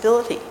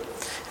responsibility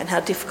and how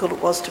difficult it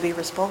was to be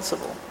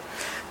responsible.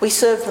 We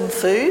serve them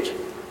food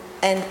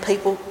and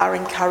people are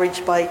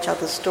encouraged by each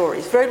other's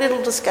stories. Very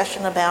little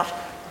discussion about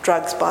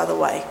drugs, by the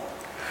way.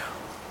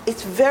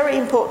 It's very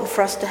important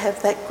for us to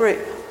have that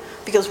group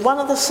because one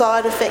of the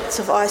side effects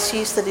of ice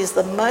use that is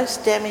the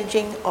most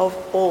damaging of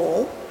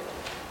all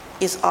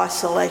is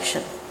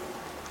isolation.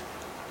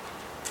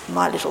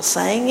 My little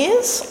saying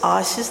is,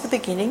 ice is the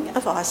beginning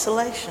of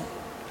isolation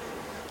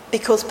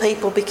because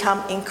people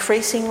become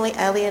increasingly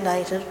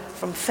alienated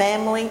from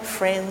family,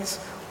 friends,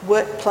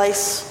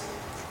 workplace,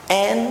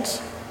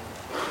 and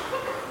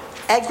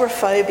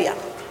agoraphobia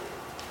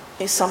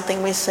is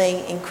something we're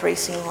seeing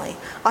increasingly.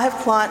 I have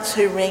clients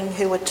who ring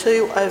who are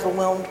too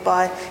overwhelmed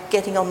by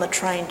getting on the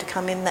train to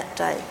come in that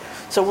day.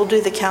 So we'll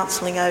do the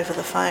counselling over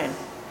the phone.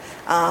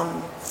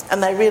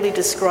 And they really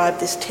describe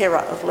this terror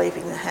of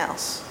leaving the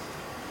house.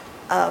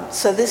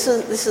 So this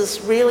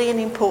is really an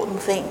important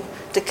thing,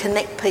 to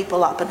connect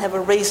people up and have a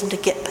reason to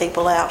get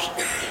people out.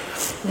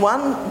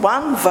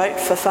 One vote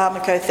for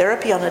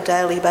pharmacotherapy on a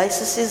daily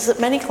basis is that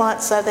many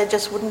clients say they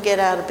just wouldn't get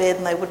out of bed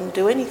and they wouldn't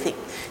do anything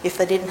if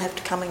they didn't have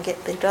to come and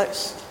get their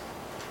dose.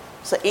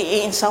 So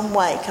in some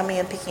way, coming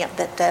and picking up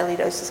that daily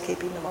dose is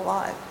keeping them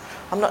alive.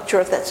 I'm not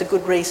sure if that's a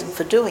good reason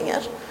for doing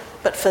it,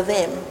 but for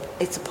them,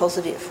 it's a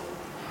positive.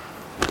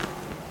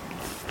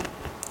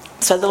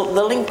 So the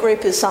link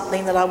group is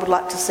something that I would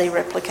like to see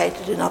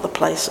replicated in other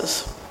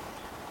places.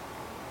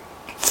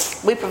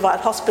 We provide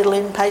hospital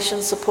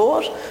inpatient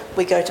support.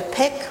 We go to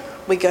PEC,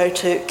 we go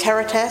to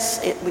Caritas,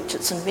 which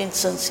at St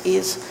Vincent's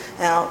is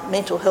our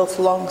mental health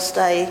long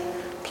stay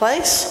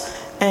place,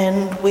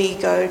 and we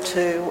go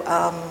to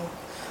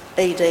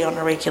ED on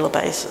a regular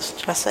basis.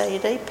 Did I say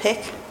ED?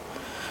 PEC.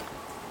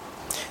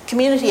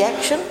 Community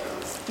action.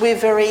 We're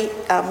very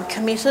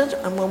committed,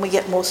 and when we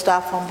get more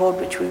staff on board,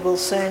 which we will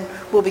soon,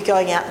 we'll be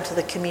going out into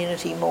the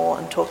community more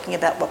and talking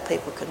about what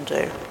people can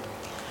do.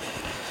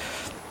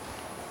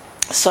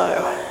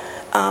 So,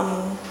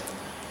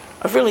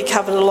 I've really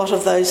covered a lot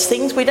of those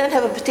things. We don't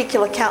have a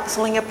particular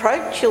counselling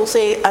approach. You'll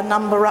see a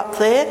number up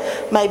there.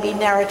 Maybe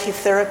narrative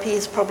therapy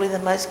is probably the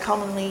most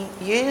commonly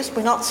used.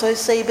 We're not so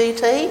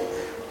CBT.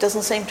 It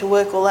doesn't seem to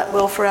work all that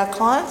well for our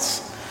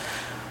clients.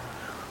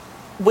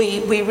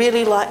 We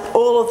really like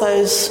all of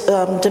those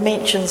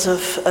dimensions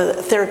of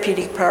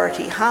therapeutic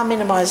priority: harm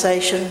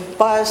minimisation,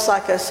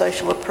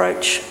 biopsychosocial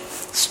approach,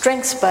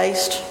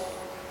 strengths-based,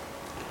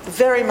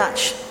 very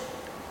much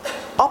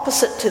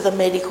opposite to the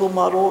medical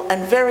model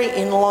and very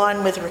in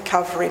line with the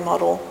recovery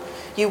model.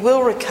 You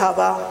will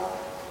recover.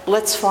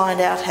 Let's find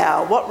out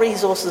how. What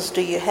resources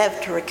do you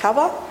have to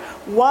recover?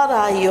 What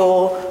are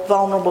your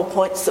vulnerable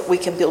points that we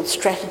can build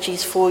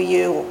strategies for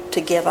you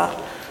together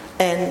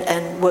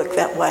and work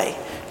that way?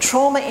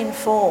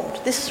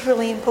 trauma-informed. This is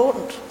really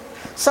important.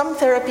 Some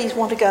therapies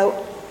want to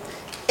go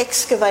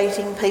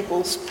excavating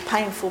people's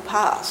painful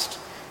past,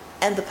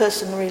 and the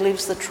person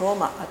relives the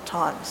trauma at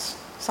times.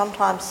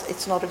 Sometimes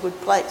it's not a good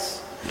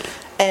place.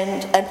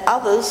 And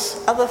other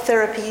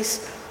therapies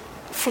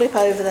flip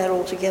over that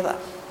altogether.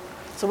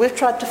 So we've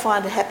tried to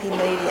find a happy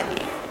medium.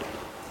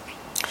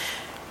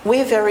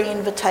 We're very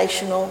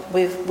invitational.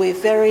 We're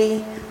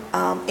very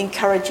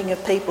encouraging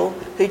of people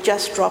who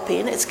just drop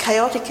in. It's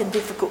chaotic and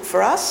difficult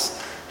for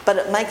us, but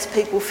it makes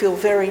people feel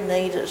very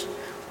needed.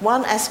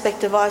 One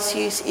aspect of ice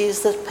use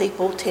is that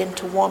people tend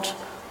to want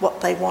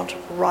what they want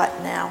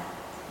right now.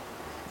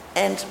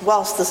 And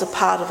whilst there's a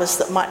part of us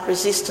that might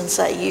resist and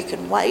say, you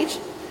can wait,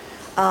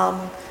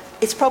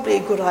 it's probably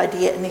a good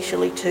idea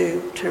initially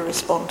to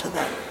respond to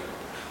that.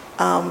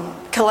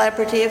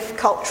 Collaborative,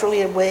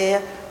 culturally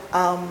aware,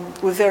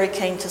 we're very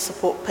keen to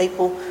support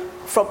people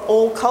from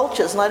all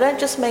cultures. And I don't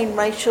just mean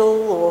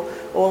racial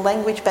or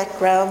language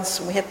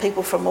backgrounds. We have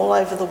people from all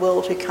over the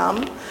world who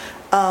come.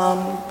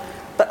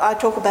 But I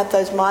talk about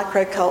those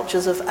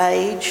microcultures of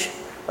age,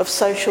 of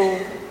social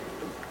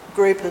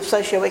group, of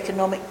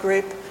socio-economic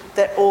group.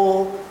 They're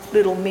all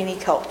little mini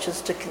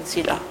cultures to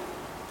consider.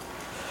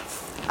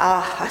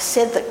 I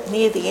said that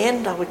near the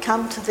end I would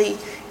come to the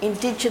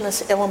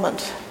Indigenous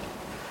element.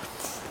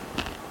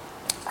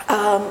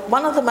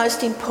 One of the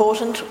most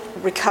important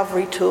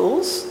recovery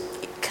tools,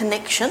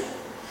 connection,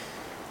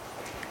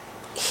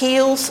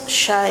 heals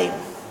shame.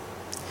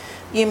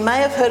 You may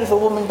have heard of a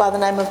woman by the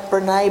name of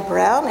Brené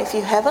Brown. If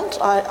you haven't,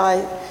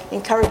 I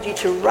encourage you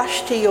to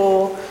rush to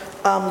your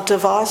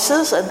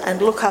devices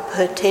and look up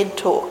her TED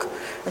Talk.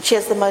 And she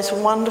has the most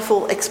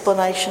wonderful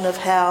explanation of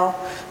how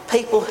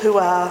people who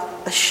are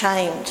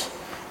ashamed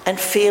and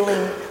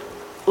feeling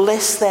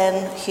less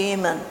than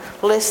human,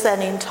 less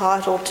than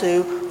entitled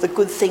to the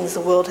good things the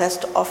world has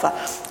to offer,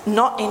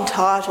 not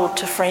entitled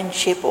to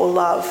friendship or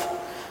love,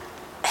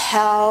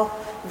 how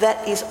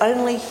that is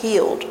only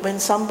healed when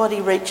somebody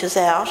reaches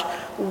out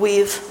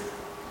with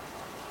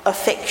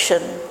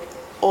affection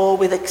or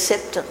with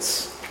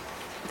acceptance.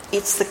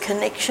 It's the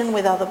connection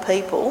with other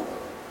people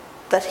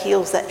that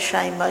heals that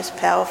shame most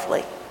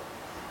powerfully.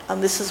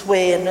 And this is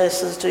where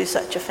nurses do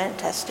such a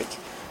fantastic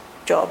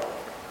job.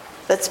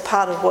 That's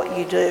part of what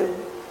you do.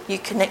 You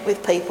connect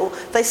with people.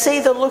 They see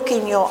the look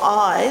in your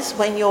eyes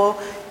when you're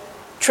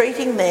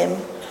treating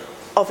them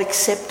of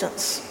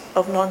acceptance,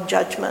 of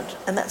non-judgment,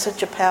 and that's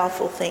such a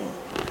powerful thing.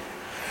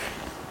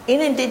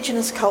 In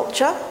Indigenous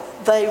culture,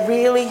 they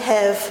really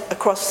have,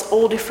 across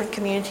all different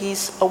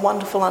communities, a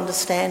wonderful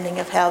understanding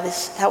of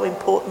how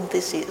important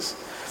this is.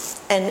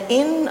 And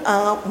in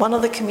one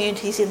of the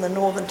communities in the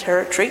Northern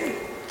Territory,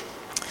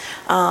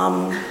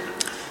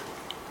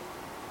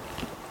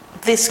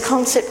 this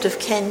concept of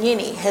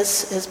Kanyini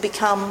has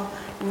become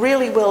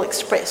really well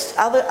expressed.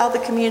 Other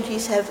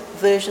communities have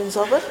versions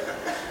of it.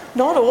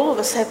 Not all of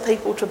us have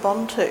people to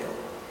bond to.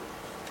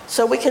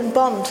 So we can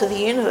bond to the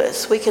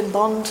universe, we can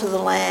bond to the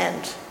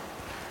land,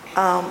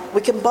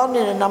 we can bond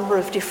in a number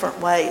of different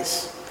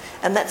ways.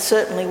 And that's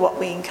certainly what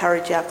we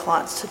encourage our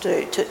clients to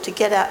do, to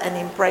get out and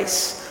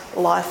embrace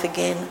life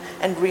again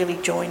and really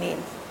join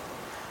in.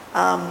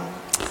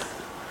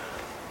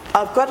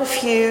 I've got a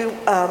few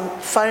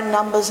phone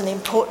numbers and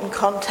important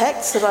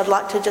contacts that I'd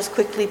like to just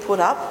quickly put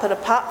up, but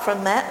apart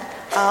from that,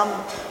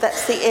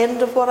 that's the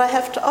end of what I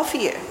have to offer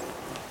you.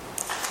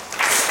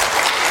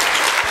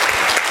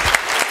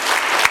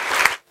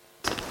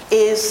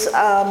 Is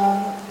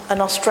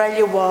an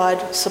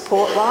Australia-wide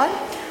support line.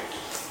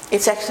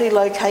 It's actually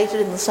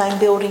located in the same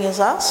building as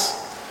us,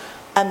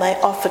 and they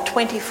offer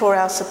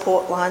 24-hour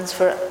support lines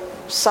for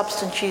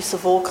substance use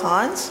of all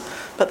kinds,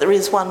 but there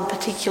is one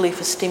particularly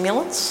for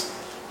stimulants.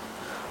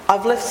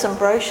 I've left some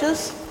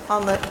brochures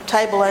on the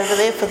table over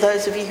there for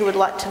those of you who would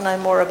like to know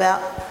more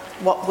about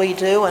what we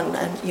do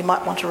and you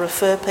might want to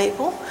refer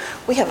people.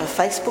 We have a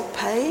Facebook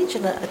page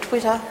and a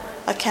Twitter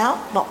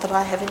account, not that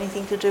I have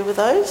anything to do with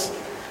those,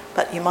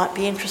 but you might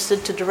be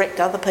interested to direct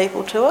other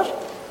people to it.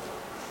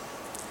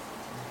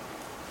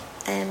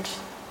 And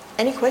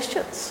any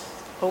questions?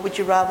 Or would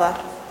you rather...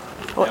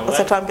 What's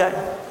the time going?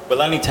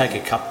 We'll only take a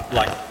couple,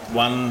 like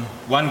one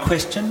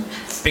question,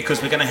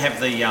 because we're going to have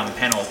the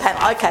panel.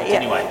 Okay, yeah.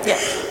 Anyway. Yeah.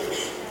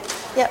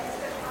 Yep.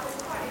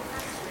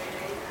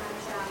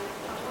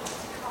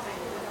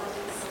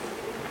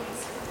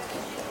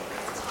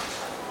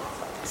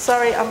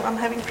 Sorry, I'm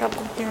having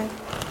trouble hearing.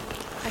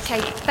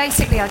 Okay,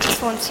 basically I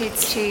just wanted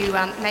to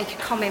make a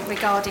comment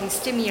regarding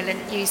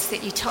stimulant use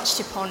that you touched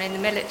upon in the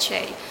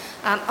military.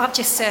 I've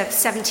just served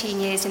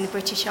 17 years in the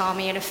British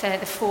Army and a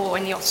further 4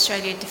 in the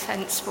Australian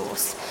Defence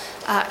Force.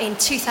 In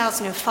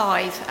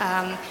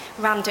 2005,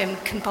 random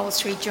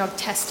compulsory drug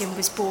testing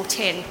was brought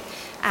in,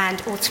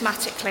 and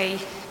automatically,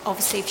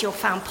 obviously, if you're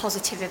found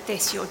positive of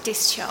this, you're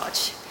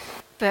discharged.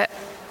 But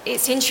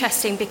it's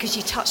interesting because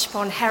you touched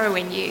upon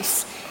heroin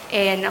use.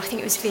 in, I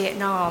think it was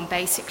Vietnam,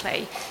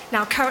 basically.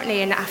 Now,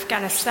 currently in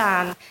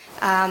Afghanistan,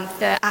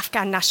 the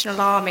Afghan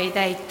National Army,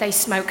 they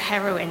smoke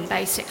heroin,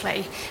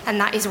 basically, and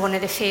that is one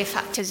of the fear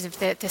factors of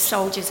the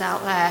soldiers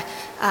out there.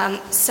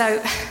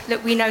 So,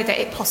 look, we know that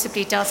it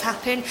possibly does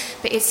happen,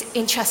 but it's,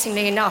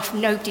 interestingly enough,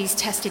 nobody's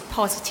tested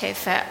positive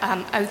for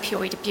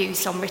opioid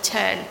abuse on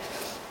return.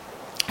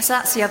 So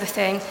that's the other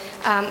thing.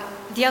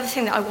 The other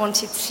thing that I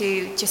wanted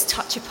to just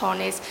touch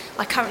upon is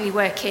I currently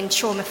work in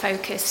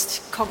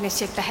trauma-focused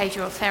cognitive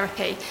behavioural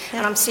therapy,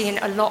 and I'm seeing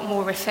a lot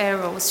more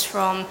referrals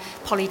from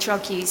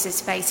polydrug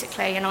users,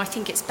 basically, and I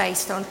think it's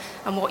based on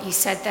what you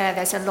said there.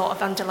 There's a lot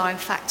of underlying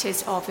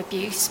factors of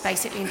abuse,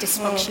 basically, and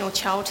dysfunctional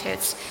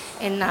childhoods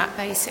in that,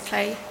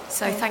 basically.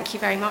 So thank you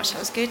very much. That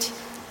was good.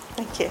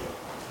 Thank you.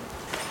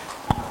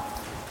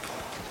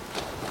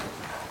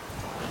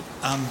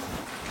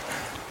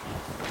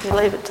 You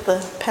leave it to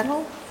the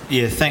panel?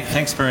 Yeah,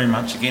 thanks very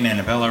much again,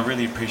 Annabel. I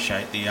really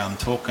appreciate the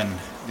talk and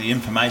the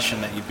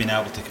information that you've been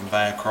able to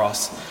convey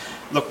across.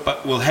 Look,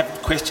 but we'll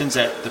have questions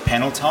at the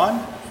panel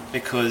time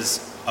because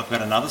I've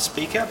got another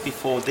speaker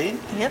before then.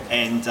 Yep.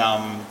 And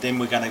then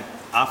we're going to,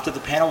 after the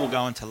panel, we'll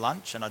go into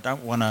lunch, and I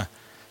don't want to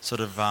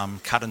sort of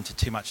cut into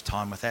too much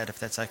time with that, if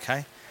that's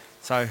okay.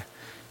 So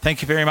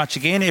thank you very much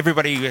again.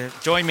 Everybody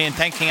join me in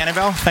thanking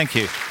Annabel. Thank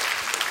you.